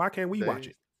 America? Why can't we they- watch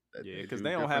it? Yeah, They because do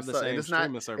they don't different have the stuff. same And it's not,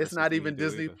 streaming services. It's not we even do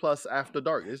Disney either. Plus After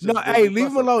Dark. It's just No, Disney hey, leave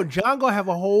him Plus, I alone. think. John gonna have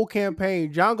a whole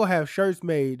campaign. John gonna have shirts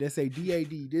made that say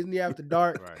DAD, Disney After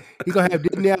Dark. Right. He gonna have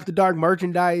Disney After Dark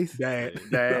merchandise. Dad,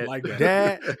 Dad. I like that.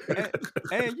 Dad.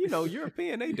 And you know,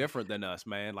 European, they different than us,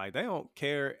 man. Like they don't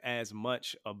care as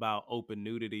much about open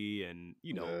nudity and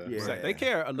Yeah. sex. They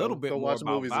care a little bit Go more watch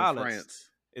about movies in violence. France.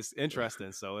 It's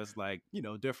interesting. So it's like,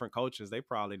 different cultures, they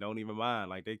probably don't even mind.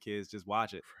 Like their kids just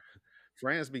watch it.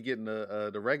 France be getting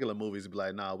the regular movies. Be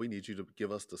like, nah, we need you to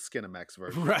give us the Skinamax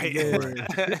version. Right.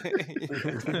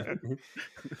 Yeah.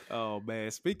 Oh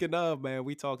man. Speaking of, man,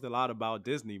 we talked a lot about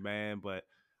Disney, man, but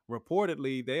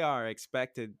reportedly they are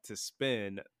expected to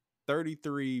spend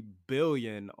 $33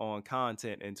 billion on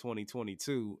content in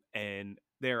 2022, and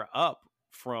they're up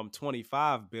from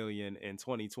 $25 billion in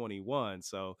 2021.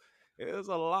 So there's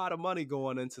a lot of money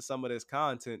going into some of this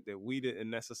content that we didn't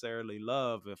necessarily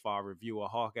love if our review of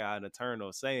Hawkeye and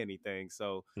Eternal say anything.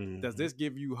 So does this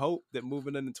give you hope that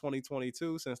moving into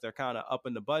 2022, since they're kind of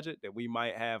upping the budget, that we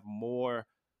might have more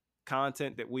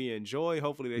content that we enjoy?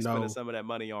 Hopefully they spending some of that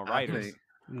money on I writers. think,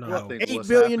 No. I think $8 what's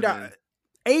billion. happening-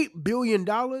 $8 billion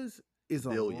is a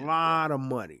Billion, lot of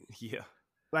money. Yeah.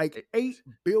 Like $8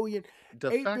 billion. the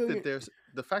 $8 fact billion.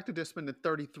 that they're spending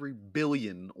 $33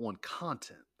 billion on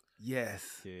content.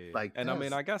 Yes. Yeah. Like, and I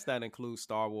mean, that's- I guess that includes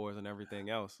Star Wars and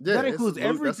everything else. Yeah, That it's includes That's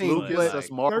everything. Lucas, but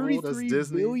that's Marvel, that's $33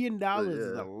 Disney. billion is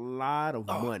Yeah. a lot of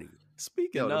money.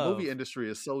 Speaking The of movie industry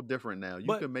is so different now. You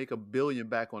But- can make $1 billion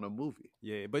back on a movie.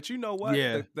 yeah, but you know what?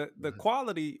 Yeah. The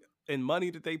quality and money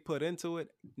that they put into it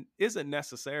isn't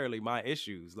necessarily my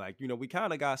issues. Like, we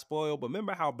kind of got spoiled, but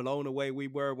remember how blown away we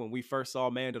were when we first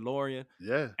saw Mandalorian?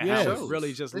 Yeah, And Yes. how it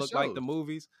really just It looked like the shows.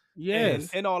 movies.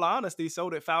 Yes. And in all honesty, so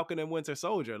did Falcon and Winter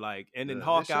Soldier. Like, and in Yeah, it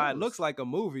Hawkeye, it shows. looks like a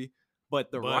movie,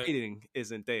 but the But- writing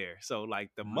isn't there. So, like,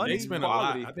 the money They spent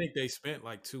quality, a lot. I think they spent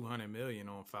like $200 million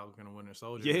on Falcon and Winter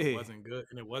Soldier. Yeah. It wasn't good,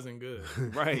 and it wasn't good.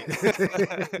 right?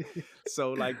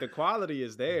 So, like, the quality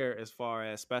is there as far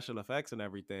as special effects and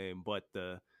everything, but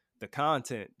the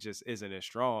content just isn't as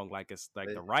strong. Like, it's like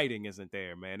They- the writing isn't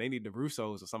there, man. They need the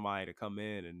Russos or somebody to come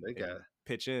in and, They got- and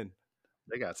pitch in.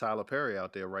 They got Tyler Perry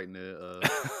out there writing the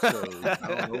shows. I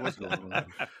don't know what's going on.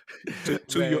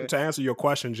 To answer your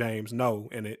question, James, no,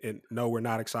 and no, we're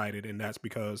not excited, and that's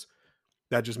because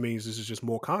that just means this is just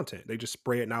more content. They just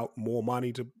spreading out more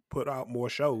money to put out more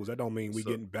shows. That don't mean we So-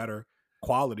 getting better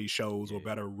quality shows or Yeah.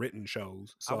 better written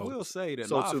shows. I So will say that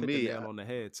so Live to hit me, the nail on the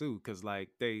head too, because like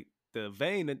the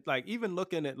vein, like even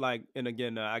looking at like, and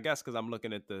again, I guess because I'm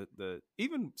looking at the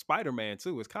even Spider-Man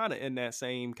too, is kind of in that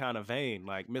same kind of vein.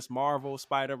 Like Miss Marvel,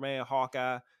 Spider-Man,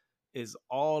 Hawkeye is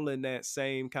all in that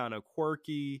same kind of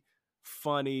quirky,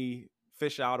 funny,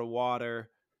 fish out of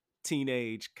water,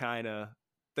 teenage kind of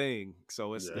thing.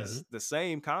 So it's the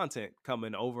same content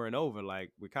coming over and over.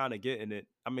 Like we're kind of getting it.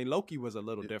 I mean, Loki was a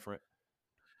little different.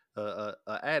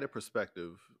 Added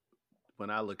perspective, when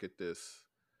I look at this,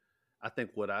 I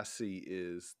think what I see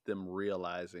is them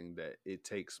realizing that it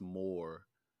takes more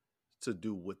to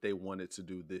do what they wanted to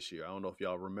do this year. I don't know if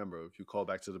y'all remember, if you call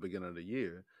back to the beginning of the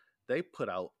year, they put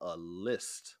out a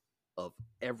list of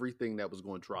everything that was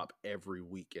going to drop every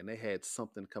week. And they had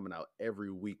something coming out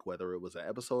every week, whether it was an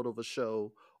episode of a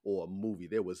show or a movie.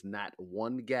 There was not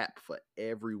one gap for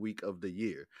every week of the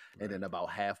year. Right. And then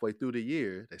about halfway through the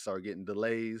year, they started getting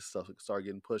delays, stuff started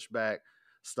getting pushed back.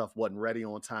 Stuff wasn't ready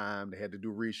on time. They had to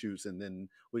do reshoots. And then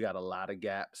we got a lot of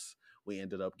gaps. We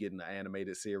ended up getting an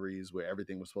animated series where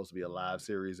everything was supposed to be a live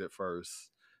series at first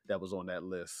that was on that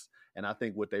list. And I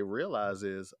think what they realize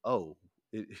is,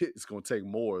 it's going to take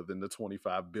more than the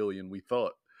 $25 billion we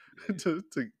thought to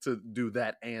do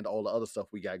that and all the other stuff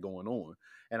we got going on.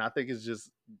 And I think it's just,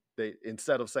 they,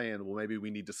 instead of saying, well, maybe we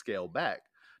need to scale back,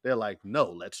 they're like,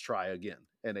 no, let's try again.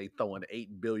 And they throwing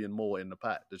 $8 billion more in the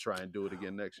pot to try and do it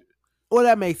again next year. Well,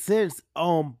 that makes sense.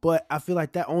 But I feel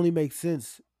like that only makes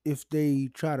sense if they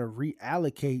try to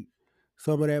reallocate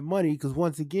some of that money. Because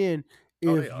once again,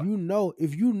 if you know,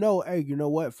 hey, you know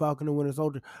what, Falcon and Winter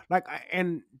Soldier, like,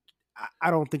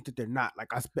 I don't think that they're not.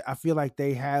 Like, I feel like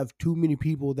they have too many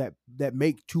people that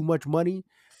make too much money,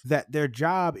 that their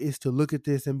job is to look at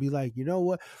this and be like, you know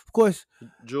what? Of course,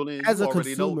 Julian, as a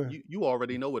consumer, you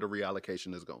already know where the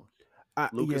reallocation is going.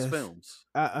 Lucasfilms.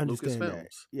 I understand Lucasfilms. that.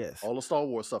 Yes. All the Star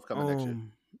Wars stuff coming next year.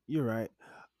 You're right.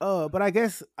 But I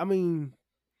guess, I mean,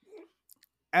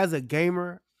 as a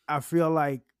gamer, I feel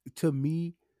like, to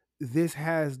me, this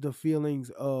has the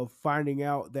feelings of finding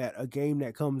out that a game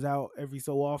that comes out every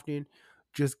so often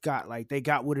just got, like, they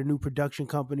got with a new production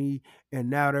company and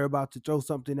now they're about to throw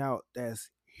something out that's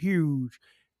huge,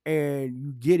 and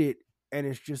you get it and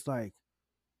it's just like,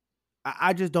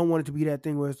 I just don't want it to be that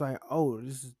thing where it's like, oh,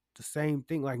 this is the same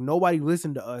thing. Like, nobody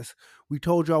listened to us. We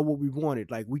told y'all what we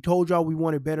wanted. Like, we told y'all we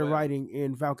wanted better writing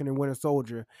in Falcon and Winter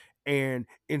Soldier, and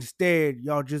instead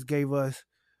y'all just gave us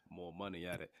more money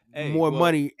at it.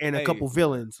 Money and a couple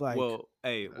villains. Like,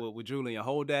 with Julian,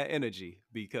 hold that energy,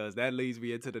 because that leads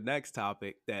me into the next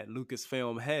topic. That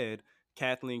Lucasfilm head,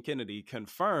 Kathleen Kennedy,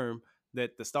 confirmed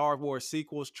that the Star Wars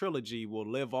sequels trilogy will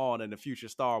live on in the future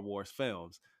Star Wars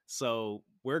films. So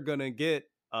we're gonna get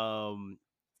Finn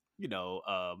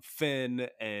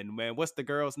and, man, what's the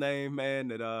girl's name, man,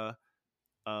 that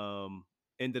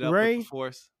ended up Rey? with the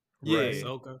Force? Rey.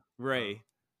 Rey.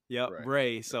 Yep,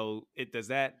 Rey. So does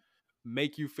that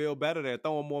make you feel better? They're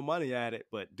throwing more money at it,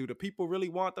 but do the people really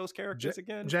want those characters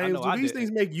again? James, do these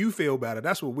things make you feel better?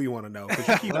 That's what we want to know, because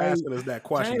you keep asking us that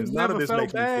question. James none of this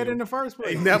makes me feel in the first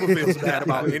place. He never feels bad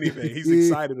about anything. He's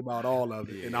excited about all of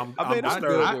it, and I'm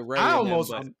disturbed with Rey.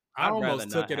 I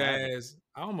almost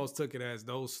took it as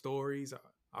those stories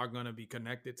are going to be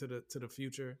connected to the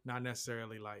future, not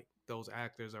necessarily like those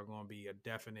actors are going to be a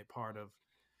definite part of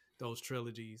those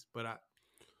trilogies, but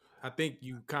I think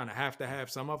you kind of have to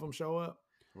have some of them show up.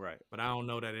 Right. But I don't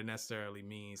know that it necessarily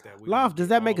means that Loft, does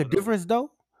that make a difference though?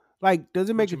 Like,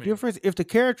 does it make a difference if the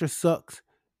character sucks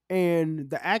and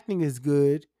the acting is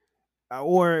good,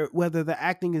 or whether the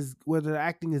acting is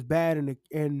bad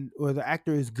or the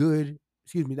actor is good?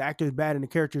 Excuse me, the actor is bad and the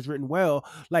character is written well.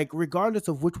 Like, regardless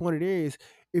of which one it is,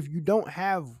 if you don't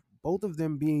have both of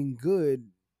them being good,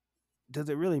 does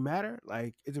it really matter?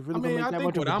 Like, is it really going to make that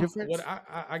much of a difference?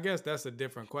 I guess that's a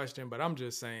different question, but I'm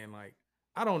just saying, like,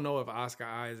 I don't know if Oscar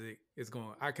Isaac is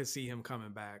going. I could see him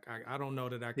coming back. I don't know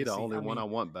that I could. He's the only one I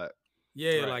want back.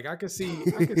 Yeah, right. Like I could see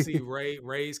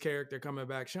Rey's character coming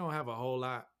back. She don't have a whole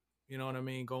lot, you know what I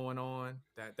mean, going on.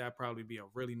 That probably be a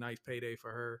really nice payday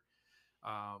for her.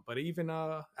 But even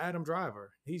Adam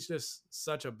Driver, he's just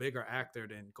such a bigger actor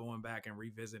than going back and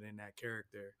revisiting that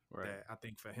character. Right. That I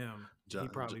think for him,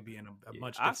 he'd probably be in a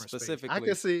much different space. I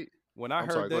can see. When I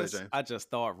heard this, I just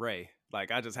thought Rey.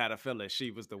 Like, I just had a feeling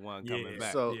she was the one coming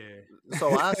back. So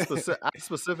I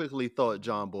specifically thought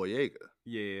John Boyega.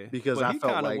 Yeah, because I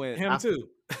felt like him too.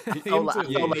 I felt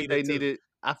like they needed.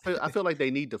 I feel like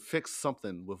they need to fix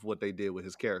something with what they did with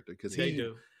his character, because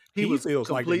he was feels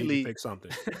completely like they need to fix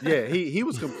something. Yeah, he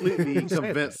was completely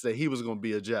convinced that he was going to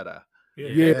be a Jedi.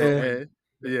 Yeah,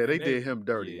 they did him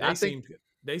dirty. Yeah,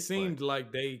 they seemed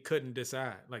like they couldn't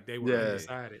decide, like they were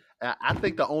undecided. I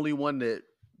think the only one that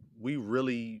we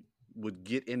really would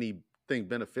get anything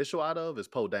beneficial out of is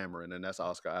Poe Dameron, and that's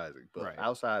Oscar Isaac. But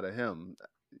outside of him,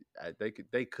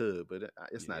 they could, but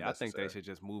it's not necessary. I think they should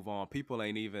just move on. People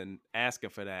ain't even asking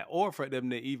for that, or for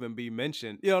them to even be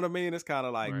mentioned. You know what I mean? It's kind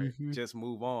of like just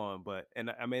move on. But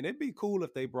I mean, it'd be cool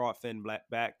if they brought Finn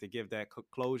back to give that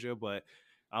closure. But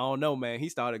I don't know, man. He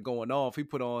started going off. He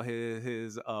put on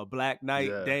his Black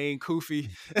Knight Dane Kufi.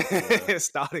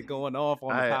 Started going off on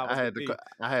the powers.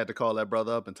 I had to call that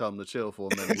brother up and tell him to chill for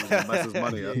a minute. He mess his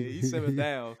money up. He simmered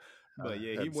down. But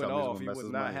yeah, he Had went somebody's off. gonna He mess was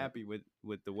his not mind. happy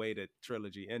with the way the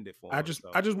trilogy ended for I him. just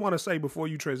So. I just want to say before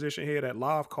you transition here that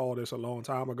Live called this a long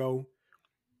time ago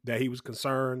that he was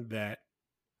concerned that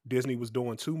Disney was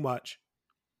doing too much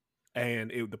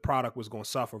and the product was going to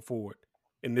suffer for it.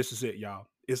 And this is it, y'all.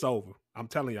 It's over. I'm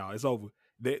telling y'all, it's over.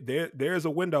 There's a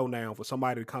window now for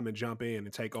somebody to come and jump in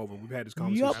and take over. We've had this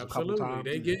conversation a couple Absolutely. times.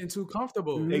 They getting too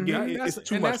comfortable. It's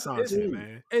too much content,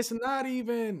 man. It's not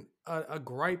even a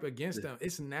gripe against them.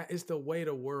 It's not. It's the way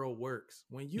the world works.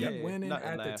 When you winning nothing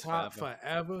at the lasts top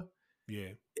forever. Yeah,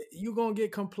 you're gonna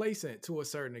get complacent to a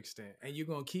certain extent, and you're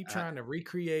gonna keep trying to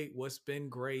recreate what's been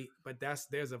great. But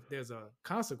there's a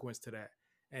consequence to that.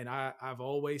 And I've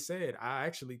always said I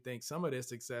actually think some of this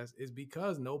success is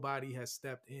because nobody has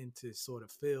stepped in to sort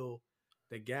of fill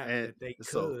the gap that they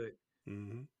could.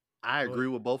 I agree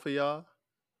with both of y'all,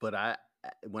 but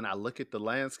when I look at the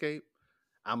landscape,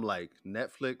 I'm like,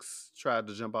 Netflix tried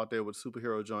to jump out there with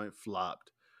superhero joint,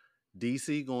 flopped.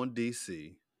 DC going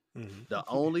DC. The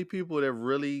only people that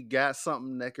really got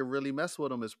something that could really mess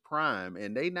with them is Prime,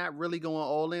 and they not really going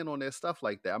all in on their stuff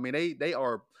like that. I mean, they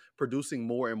are producing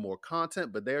more and more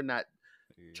content, but they're not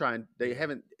trying. They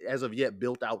haven't, as of yet,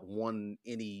 built out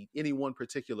any one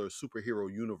particular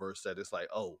superhero universe that is like,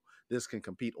 oh, this can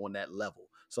compete on that level.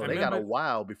 So they got a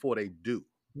while before they do.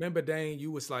 Remember, Dane,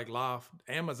 you was like,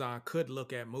 Amazon could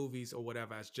look at movies or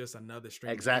whatever as just another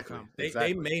stream. Exactly.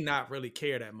 They may not really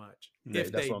care that much.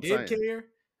 If that's they what I'm did saying. care,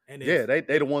 and they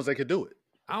the ones that could do it.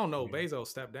 I don't know. Bezos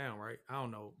stepped down, right? I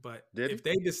don't know, but if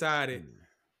they decided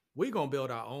we're gonna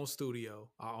build our own studio,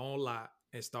 our own lot,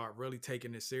 and start really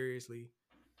taking it seriously,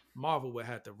 Marvel would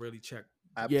have to really check.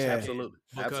 Absolutely.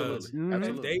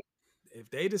 If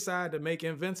they decide to make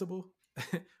Invincible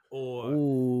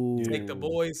or take the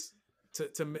boys to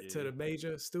the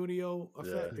major studio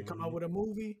effect to come out with a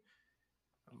movie,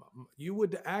 you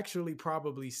would actually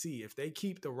probably see if they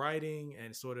keep the writing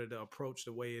and sort of the approach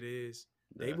the way it is,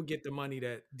 they would get the money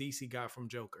that DC got from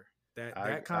Joker.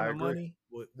 That kind of money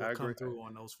would come through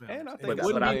on those films. And I think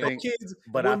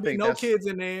wouldn't be no kids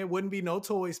in there, wouldn't be no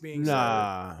toys being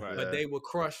sold, but they would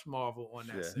crush Marvel on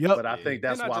that. But I think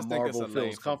that's why Marvel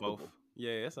feels comfortable.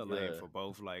 Yeah, it's a lane for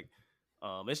both. Like,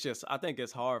 it's just, I think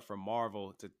it's hard for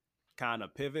Marvel to kind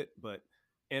of pivot, but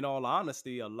in all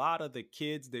honesty, a lot of the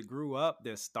kids that grew up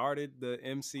that started the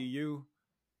MCU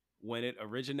when it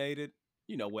originated,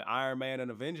 with Iron Man and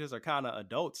Avengers are kind of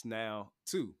adults now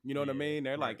too. You know what I mean?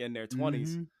 They're like in their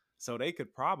 20s. So they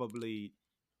could probably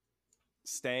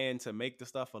stand to make the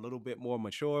stuff a little bit more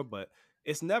mature, but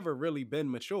it's never really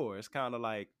been mature. It's kind of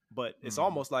like, but it's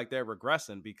almost like they're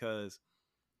regressing because,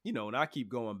 and I keep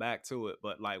going back to it,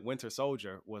 but like Winter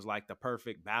Soldier was like the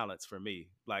perfect balance for me.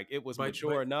 Like it was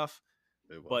mature enough,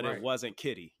 but it wasn't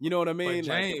kiddie. You know what I mean?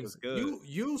 But James, like it was good.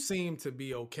 You seem to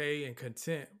be okay and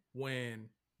content when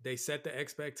they set the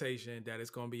expectation that it's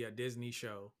going to be a Disney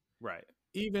show. Right.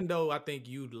 Even though I think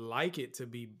you'd like it to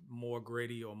be more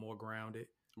gritty or more grounded,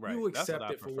 you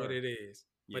accept it for what it is.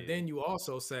 Yeah. But then you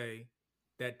also say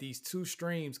that these two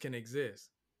streams can exist.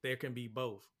 There can be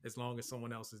both as long as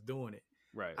someone else is doing it.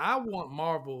 Right. I want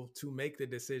Marvel to make the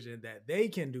decision that they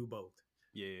can do both.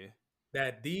 Yeah.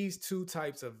 That these two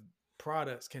types of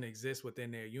products can exist within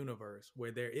their universe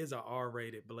where there is a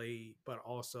R-rated Blade, but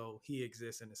also he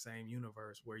exists in the same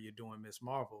universe where you're doing Miss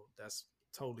Marvel. That's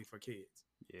totally for kids.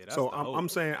 Yeah. So I'm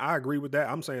saying I agree with that.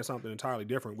 I'm saying something entirely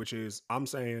different, which is I'm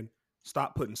saying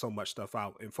stop putting so much stuff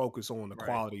out and focus on the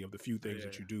quality of the few things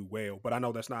that you do well. But I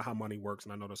know that's not how money works,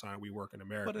 and I know that's how we work in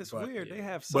America. But it's weird. They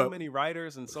have so many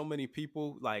writers and so many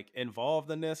people like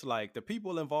involved in this. Like the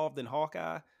people involved in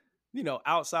Hawkeye,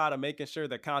 outside of making sure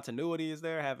the continuity is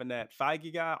there, having that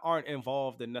Feige guy, aren't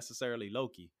involved in necessarily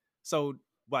Loki. So,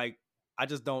 like, I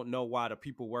just don't know why the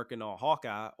people working on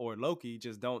Hawkeye or Loki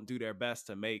just don't do their best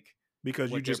to make.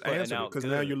 Because you just answered it. Because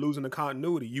now you're losing the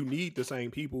continuity. You need the same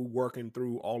people working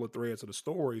through all the threads of the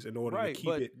stories in order to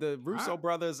keep it. The Russo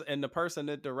brothers and the person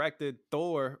that directed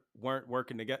Thor weren't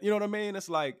working together. You know what I mean? It's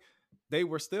like they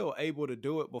were still able to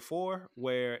do it before,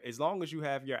 where as long as you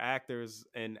have your actors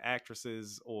and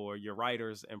actresses or your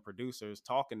writers and producers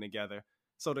talking together,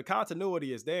 so the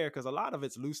continuity is there because a lot of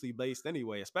it's loosely based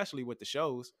anyway, especially with the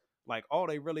shows. Like all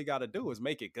they really got to do is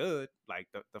make it good. Like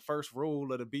the first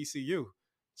rule of the BCU,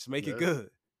 just make it good.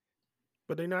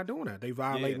 But they're not doing that. They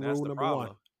violating rule number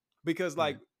one. Because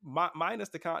like minus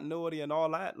the continuity and all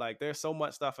that, like there's so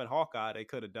much stuff in Hawkeye they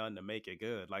could have done to make it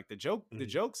good. Like the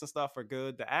jokes and stuff are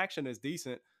good. The action is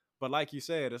decent. But like you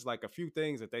said, it's like a few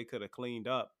things that they could have cleaned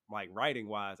up, like writing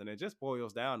wise. And it just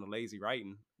boils down to lazy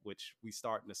writing which we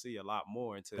starting to see a lot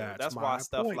more into. That's why my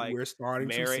stuff point. like We're starting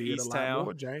to Mary see it a lot Easttown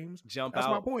more, James. jump That's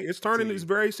out. my point. It's turning. to It's you.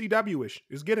 very CW-ish.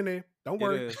 It's getting there. Don't It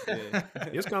worry. is, yeah.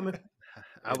 It's coming.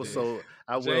 I It was is. so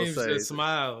I will James say just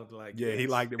smiled like, Yeah, he yes.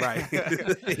 liked it, right?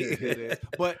 It is.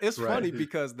 But it's Right. funny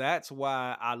because that's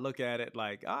why I look at it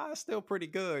like, it's still pretty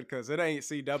good because it ain't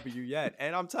CW yet.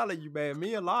 And I'm telling you, man,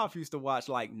 me and Lof used to watch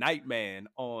like Nightman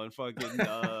on fucking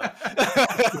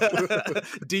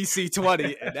DC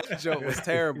 20, and that joke was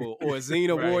terrible. Or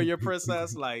Xena Right. Warrior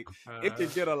Princess, like it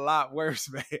could get a lot worse,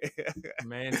 man.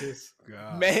 Mantis.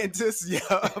 God. Mantis,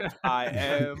 yup, I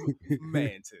am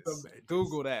Mantis.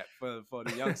 Google that for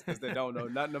the youngsters that don't know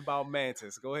nothing about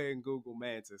Mantis. Go ahead and Google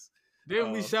Mantis.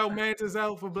 Didn't we shout Mantis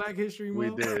out for Black History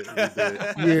we Month? did.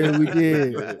 Yeah, we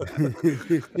did.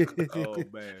 Oh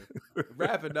man.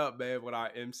 Wrapping up, man, with our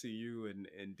MCU and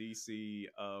DC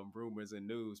rumors and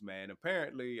news, man.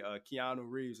 Apparently, Keanu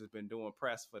Reeves has been doing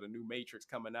press for the new Matrix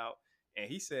coming out, and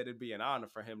he said it'd be an honor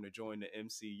for him to join the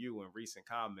MCU in recent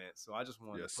comments. So I just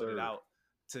wanted Yes, to put it sir. out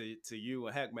to you,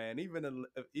 and heck, man, even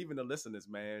the listeners,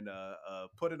 man,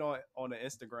 put it on the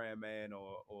Instagram, man,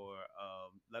 or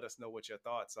let us know what your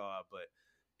thoughts are. But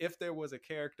if there was a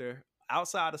character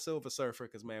outside of Silver Surfer,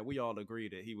 because man, we all agree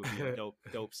that he would be a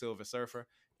dope Silver Surfer.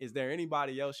 Is there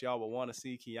anybody else y'all would want to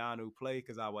see Keanu play?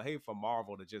 Because I would hate for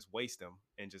Marvel to just waste him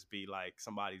and just be like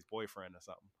somebody's boyfriend or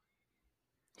something.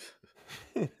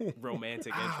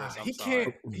 Romantic interest. I'm he sorry.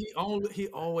 can't. He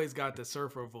always got the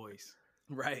surfer voice.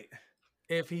 Right.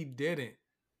 If he didn't,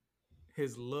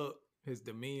 his look, his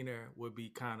demeanor would be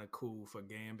kind of cool for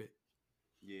Gambit.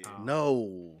 Yeah.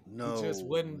 No. He just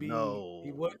wouldn't be. No.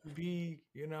 He wouldn't be.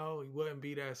 He wouldn't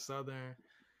be that Southern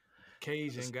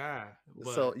Cajun guy.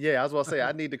 But So yeah, I was about to say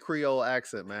I need the Creole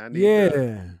accent, man. I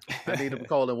need I need them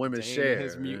calling women Dane and share.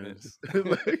 his mutants.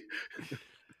 Like,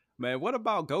 Man, what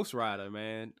about Ghost Rider,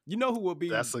 man? You know who would be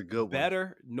that's a good one.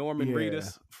 better? Norman Yeah.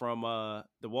 Reedus from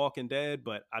The Walking Dead,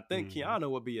 but I think Mhm.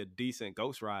 Keanu would be a decent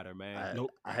Ghost Rider, man.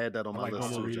 Nope. I had that on I my like list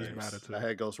Norman too, Reedus James. better, too. I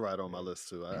had Ghost Rider on my list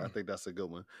too. I think that's a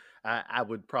good one. I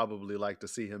would probably like to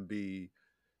see him be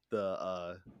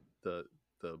the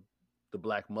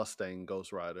Black Mustang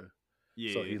Ghost Rider.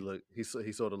 Yeah. So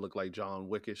he sort of looked like John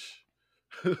Wickish.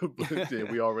 But yeah,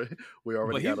 we already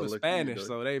but he got was Spanish,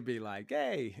 so they'd be like,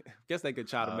 "Hey, guess they could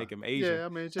try to make him Asian." Yeah, I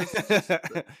mean,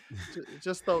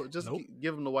 just Nope.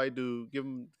 give him the white dude, give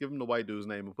him the white dude's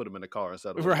name and put him in the car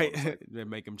instead of right. They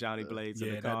make him Johnny Blades in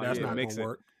Yeah, the car. that's not mix gonna it.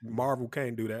 work. Marvel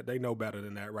can't do that. They know better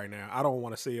than that right now. I don't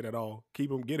want to see it at all.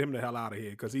 Get him the hell out of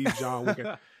here because he's John Wick.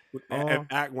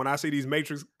 When I see these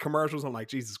Matrix commercials, I'm like,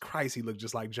 Jesus Christ, he looked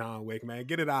just like John Wick, man.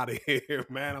 Get it out of here,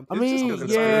 man. I It's just mean, 'cause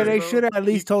it's yeah, Spanish, they bro. should have at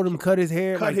least told him cut his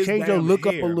hair, cut like his change your damn look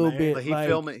up a hair, little man. bit. But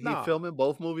Like, nah. filming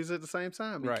both movies at the same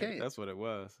time. He Right. can't. That's what it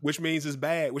was. Which means it's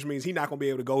bad. Which means he's not gonna be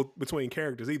able to go between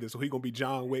characters either. So he's gonna be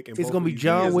John Wick and It's gonna be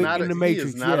John Wick in the Matrix. He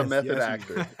is not a Yes. method Yes,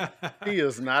 actor. He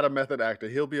is not a method actor.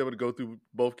 He'll be able to go through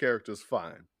both characters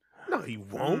fine. No, he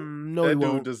won't. no, he That dude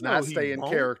won't. does No, not he stay in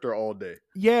won't. character all day.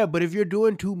 Yeah, but if you're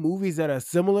doing two movies that are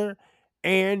similar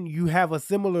and you have a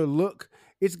similar look,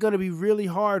 it's gonna be really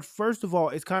hard. First of all,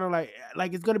 it's kind of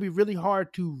like it's gonna be really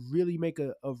hard to really make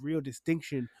a real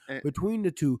distinction And- between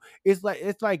the two. It's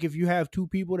like if you have two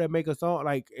people that make a song,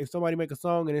 like if somebody make a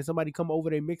song and then somebody come over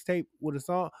their mixtape with a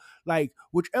song, like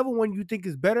whichever one you think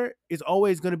is better is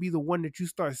always gonna be the one that you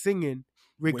start singing,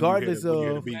 When you hear regardless the- when you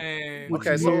hear the of. beat. Man, What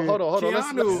Okay, you so hear- hold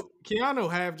on.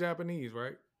 Keanu half Japanese,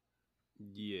 right?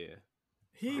 Yeah.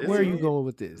 He Is Where are he? you going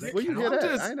with this? That Where you hear I'm that?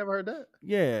 just- I ain't never heard that.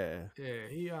 Yeah, Yeah,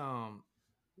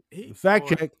 he fact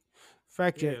boy, check.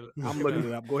 Fact check. Yeah, I'm looking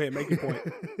it up. Go ahead, make your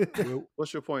point. Will.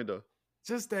 What's your point though?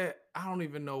 Just that I don't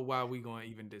even know why we gonna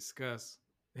even discuss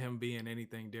him being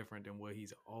anything different than what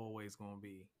he's always gonna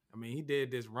be. I mean, he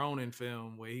did this Ronin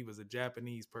film where he was a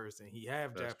Japanese person. He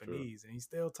half That's true. Japanese, and he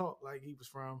still talked like he was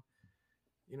from,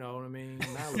 you know what I mean? So,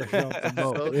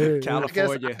 Malibu.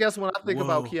 California. I guess when I think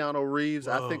about Whoa. Keanu Reeves,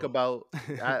 I think Whoa. about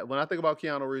when I think about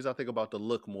Keanu Reeves, I think about the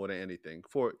look more than anything.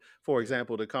 For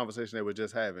example, the conversation they were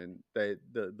just having, that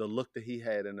the look that he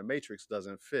had in The Matrix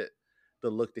doesn't fit the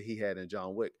look that he had in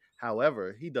John Wick.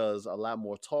 However, he does a lot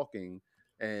more talking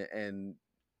and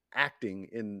acting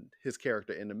in his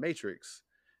character in The Matrix.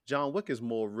 John Wick is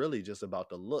more really just about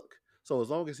the look. So as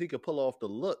long as he could pull off the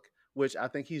look, which I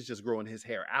think he's just growing his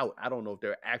hair out. I don't know if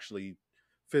they're actually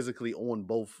physically on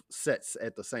both sets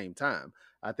at the same time.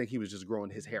 I think he was just growing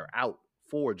his hair out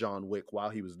for John Wick while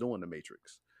he was doing The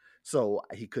Matrix. So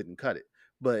he couldn't cut it.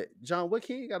 But John Wick,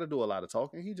 he ain't got to do a lot of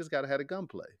talking. He just got to have a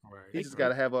gunplay. Right. He just got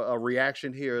to have a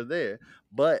reaction here or there.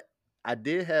 But I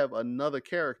did have another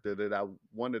character that I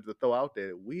wanted to throw out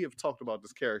there. We have talked about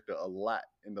this character a lot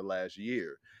in the last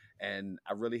year, and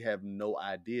I really have no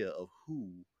idea of who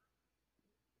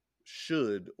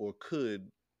should or could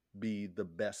be the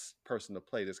best person to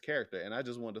play this character. And I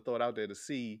just wanted to throw it out there to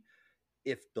see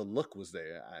if the look was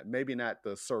there. Maybe not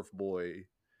the surf boy,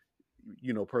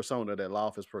 persona that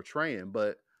Loth is portraying,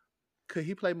 but could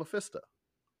he play Mephisto?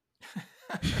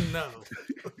 No,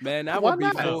 man, that Why would be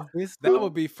not? full. That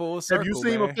would be full circle. Have you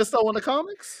seen man. Mephisto in the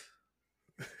comics?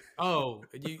 Oh,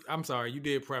 I'm sorry. You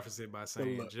did preface it by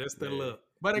saying look. just the Yeah. look.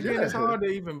 But again, Yeah. it's hard to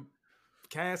even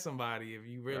cast somebody if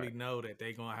you really know that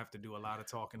they're gonna have to do a lot of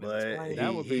talking. But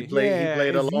That would he be- played Yeah, he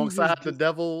played if you alongside just- the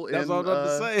devil That's in what I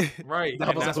was about to say. Right, and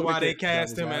Devil's that's why they Advocate.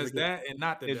 cast him Devil's as that and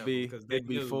not the It'd devil be- because it'd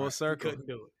be full he circle. couldn't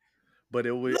do it. But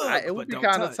it would Look, it would but be don't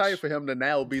kind of touch. tight for him to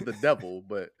now be the devil,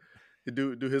 but to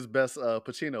do his best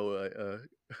Pacino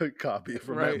copy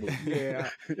from Right. that movie. Yeah.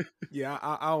 Yeah,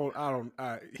 I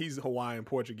don't. He's Hawaiian,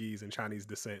 Portuguese, and Chinese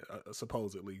descent,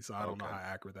 supposedly. So I don't know Okay. how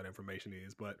accurate that information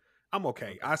is, but I'm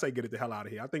okay. I say get it the hell out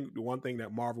of here. I think the one thing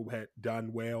that Marvel had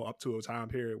done well up to a time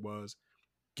period was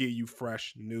give you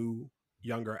fresh, new,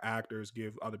 younger actors,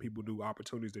 give other people new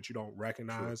opportunities that you don't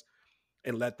recognize,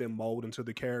 and let them mold into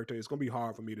the character. It's gonna be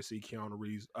hard for me to see Keanu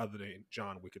Reeves other than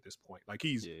John Wick at this point. Like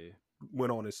he's Yeah.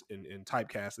 went on this and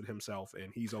typecasted himself,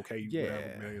 and he's okay Yeah.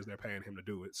 whatever millions they're paying him to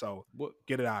do it. So What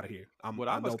get it out of here. what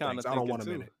I was kind of I don't thinking want him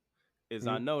too in it. is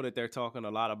I know that they're talking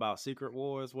a lot about Secret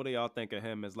Wars. What do y'all think of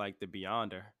him as like the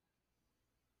Beyonder?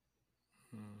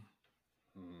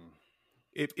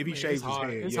 If he I mean, shaves it's his hard,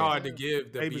 head, it's yeah. hard to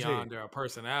give the Shave his head. Beyonder a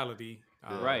personality,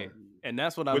 Right. And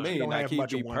that's what I Which he mean. don't Like have he'd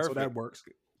much be of one, so that perfect works.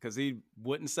 because he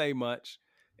wouldn't say much,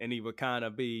 and he would kind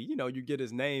of be, you get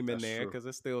his name in That's there true. because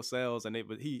it still sells, and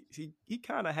he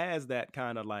kind of has that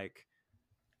kind of like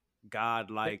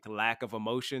godlike lack of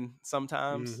emotion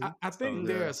sometimes. Mhm. I think So,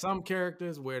 there yeah. are some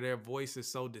characters where their voice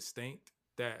is so distinct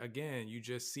that again you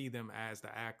just see them as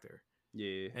the actor,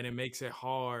 Yeah. and it makes it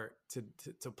hard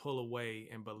to pull away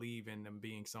and believe in them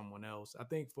being someone else. I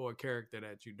think for a character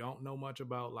that you don't know much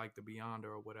about, like the Beyonder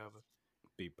or whatever,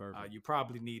 Be perfect. you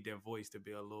probably need their voice to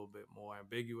be a little bit more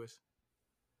ambiguous.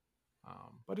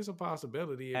 But it's a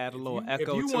possibility. Add a little if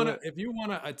echo you to wanna, it. If you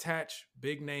want to attach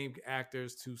big name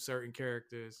actors to certain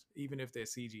characters, even if they're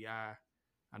CGI,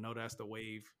 I know that's the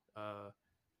wave.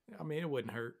 I mean, it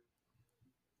wouldn't hurt.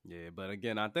 Yeah, but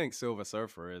again, I think Silver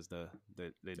Surfer is the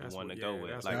That's one to what- go yeah,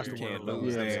 with. that's Like That's you the one can't to lose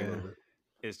lose. Yeah. there. Absolutely.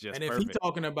 It's just And if perfect. he's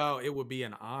talking about it would be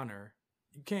an honor,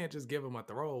 you can't just give him a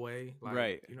throwaway. Like,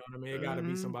 Right. You know what I mean? It got to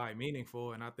be Mhm. somebody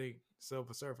meaningful. And I think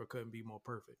Silver Surfer couldn't be more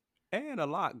perfect. And a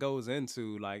lot goes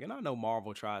into like, and I know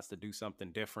Marvel tries to do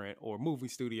something different or movie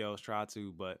studios try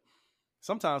to, but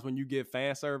sometimes when you get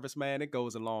fan service, man, it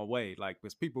goes a long way. Like,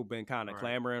 because people been kind of Right.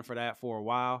 clamoring for that for a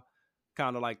while.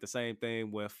 Kind of like the same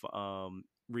thing with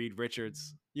Reed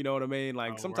Richards. You know what I mean?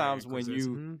 Like Oh, sometimes right, when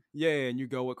Krasinski. and you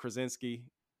go with Krasinski,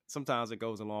 sometimes it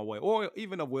goes a long way. Or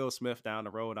even a Will Smith down the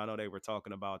road. I know they were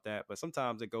talking about that, but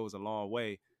sometimes it goes a long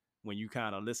way when you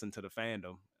kind of listen to the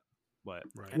fandom. But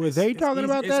Right. And Were they talking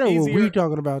about that, or were we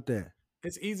talking about that?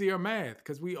 It's easier math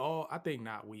because we all, I think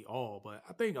not we all, but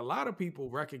I think a lot of people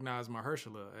recognize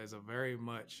Mahershala as a very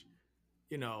much,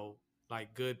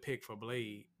 like good pick for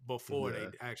Blade before they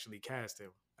actually cast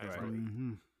him as Right. Blade.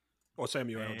 Mm-hmm. Or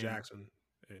Samuel L. And- Jackson.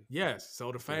 And, Yes,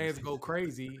 so the fans go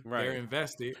crazy. Right. They're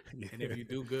invested, and if you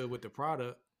do good with the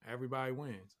product, everybody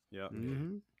wins. yeah.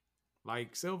 Mm-hmm.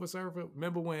 Like Silver Surfer,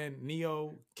 remember when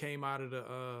Neo came out of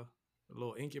the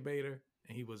little incubator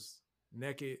and he was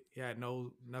naked? He had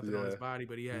nothing on his Yeah. body,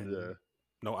 but he had. Yeah.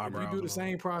 no If eyebrows. you do the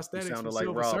same You prosthetics sounded with like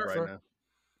Silver Rob Surfer, right now.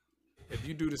 if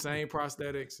you do the same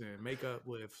prosthetics and makeup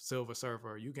with Silver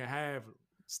Surfer, you can have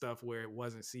stuff where it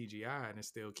wasn't CGI and it's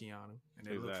still Keanu and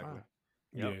it looks Exactly. fine.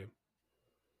 Yep. Yeah.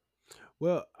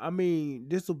 Well, I mean,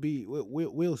 this will be.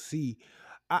 We'll see.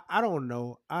 I don't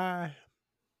know. I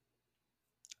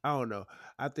don't know.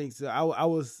 I think so. I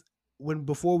was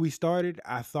before we started,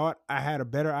 I thought I had a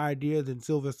better idea than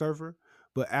Silver Surfer,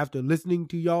 but after listening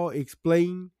to y'all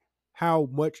explain how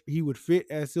much he would fit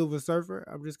as Silver Surfer,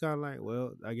 I'm just kind of like,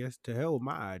 well, I guess to hell with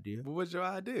my idea. What was your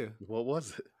idea? What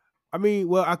was it? I mean,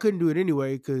 well, I couldn't do it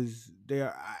anyway because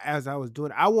as I was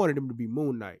doing, I wanted him to be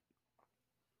Moon Knight.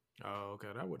 Oh, okay.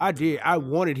 That would. I did. I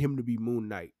wanted him to be Moon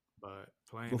Knight but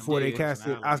playing him before with they casted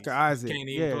personalities, Oscar Isaac. Can't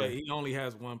even Yeah. play. He only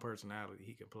has one personality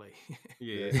he can play.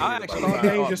 Yeah, Yeah, I he actually about Oh, to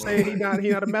they thought, just bro. saying he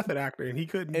not a method actor and he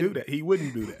couldn't do And- that. He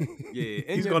wouldn't do that. yeah.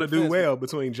 in He's your going to do defense- well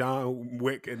between John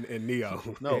Wick and Neo.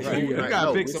 No, Right. Moon You Knight. gotta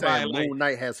No, pick we somebody saying like- Moon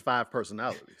Knight has 5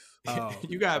 personalities. Oh,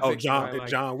 You gotta pick somebody like-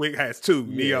 John Wick has 2,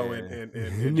 Neo Yeah.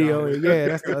 and Neo, John Wick. yeah,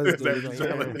 that's the other Is that thing. what Like, you're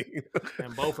yeah. telling me?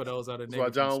 and both of those are the That's why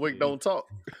niggas John from Wick Speed. don't talk.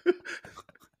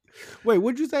 Wait,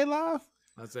 what'd you say live?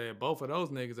 I said both of those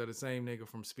niggas are the same nigga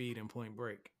from Speed and Point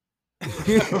Break.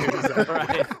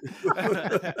 Right.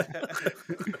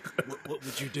 What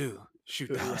would you do?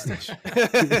 Shoot the hostage.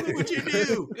 What would you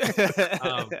do?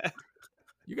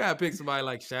 You gotta pick somebody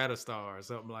like Shatterstar or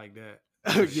something like that.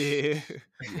 Oh, yeah.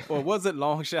 Or was it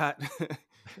Long Shot?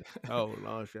 Oh,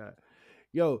 Long Shot.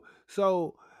 Yo,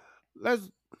 so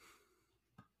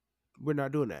we're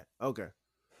not doing that. Okay.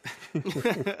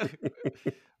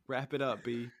 Wrap it up,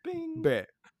 B. Bing. Bet.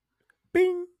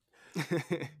 Bing.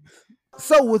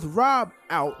 So with Rob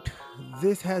out,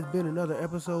 this has been another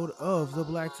episode of the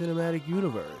Black Cinematic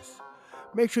Universe.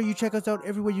 Make sure you check us out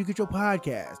everywhere you get your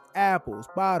podcast. Apple,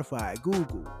 Spotify,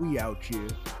 Google. We out here.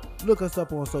 Look us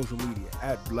up on social media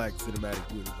at Black Cinematic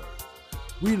Universe.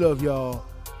 We love y'all.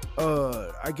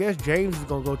 I guess James is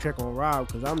gonna go check on Rob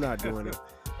because I'm not doing it.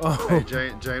 Hey,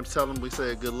 James, tell him we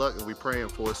said good luck and we praying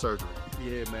for his surgery.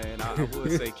 Yeah, man. I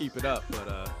would say keep it up, but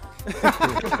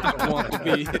I don't want to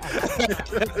be.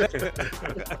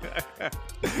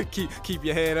 keep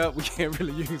your head up. We can't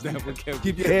really use that one.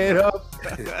 Keep your head up.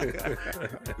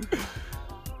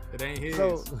 It ain't his.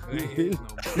 It ain't his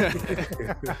no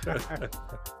more.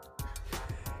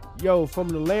 Yo, from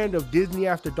the land of Disney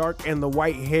After Dark and the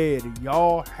White Head,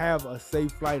 y'all have a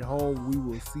safe flight home. We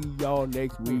will see y'all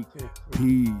next week.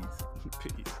 Peace.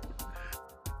 Peace.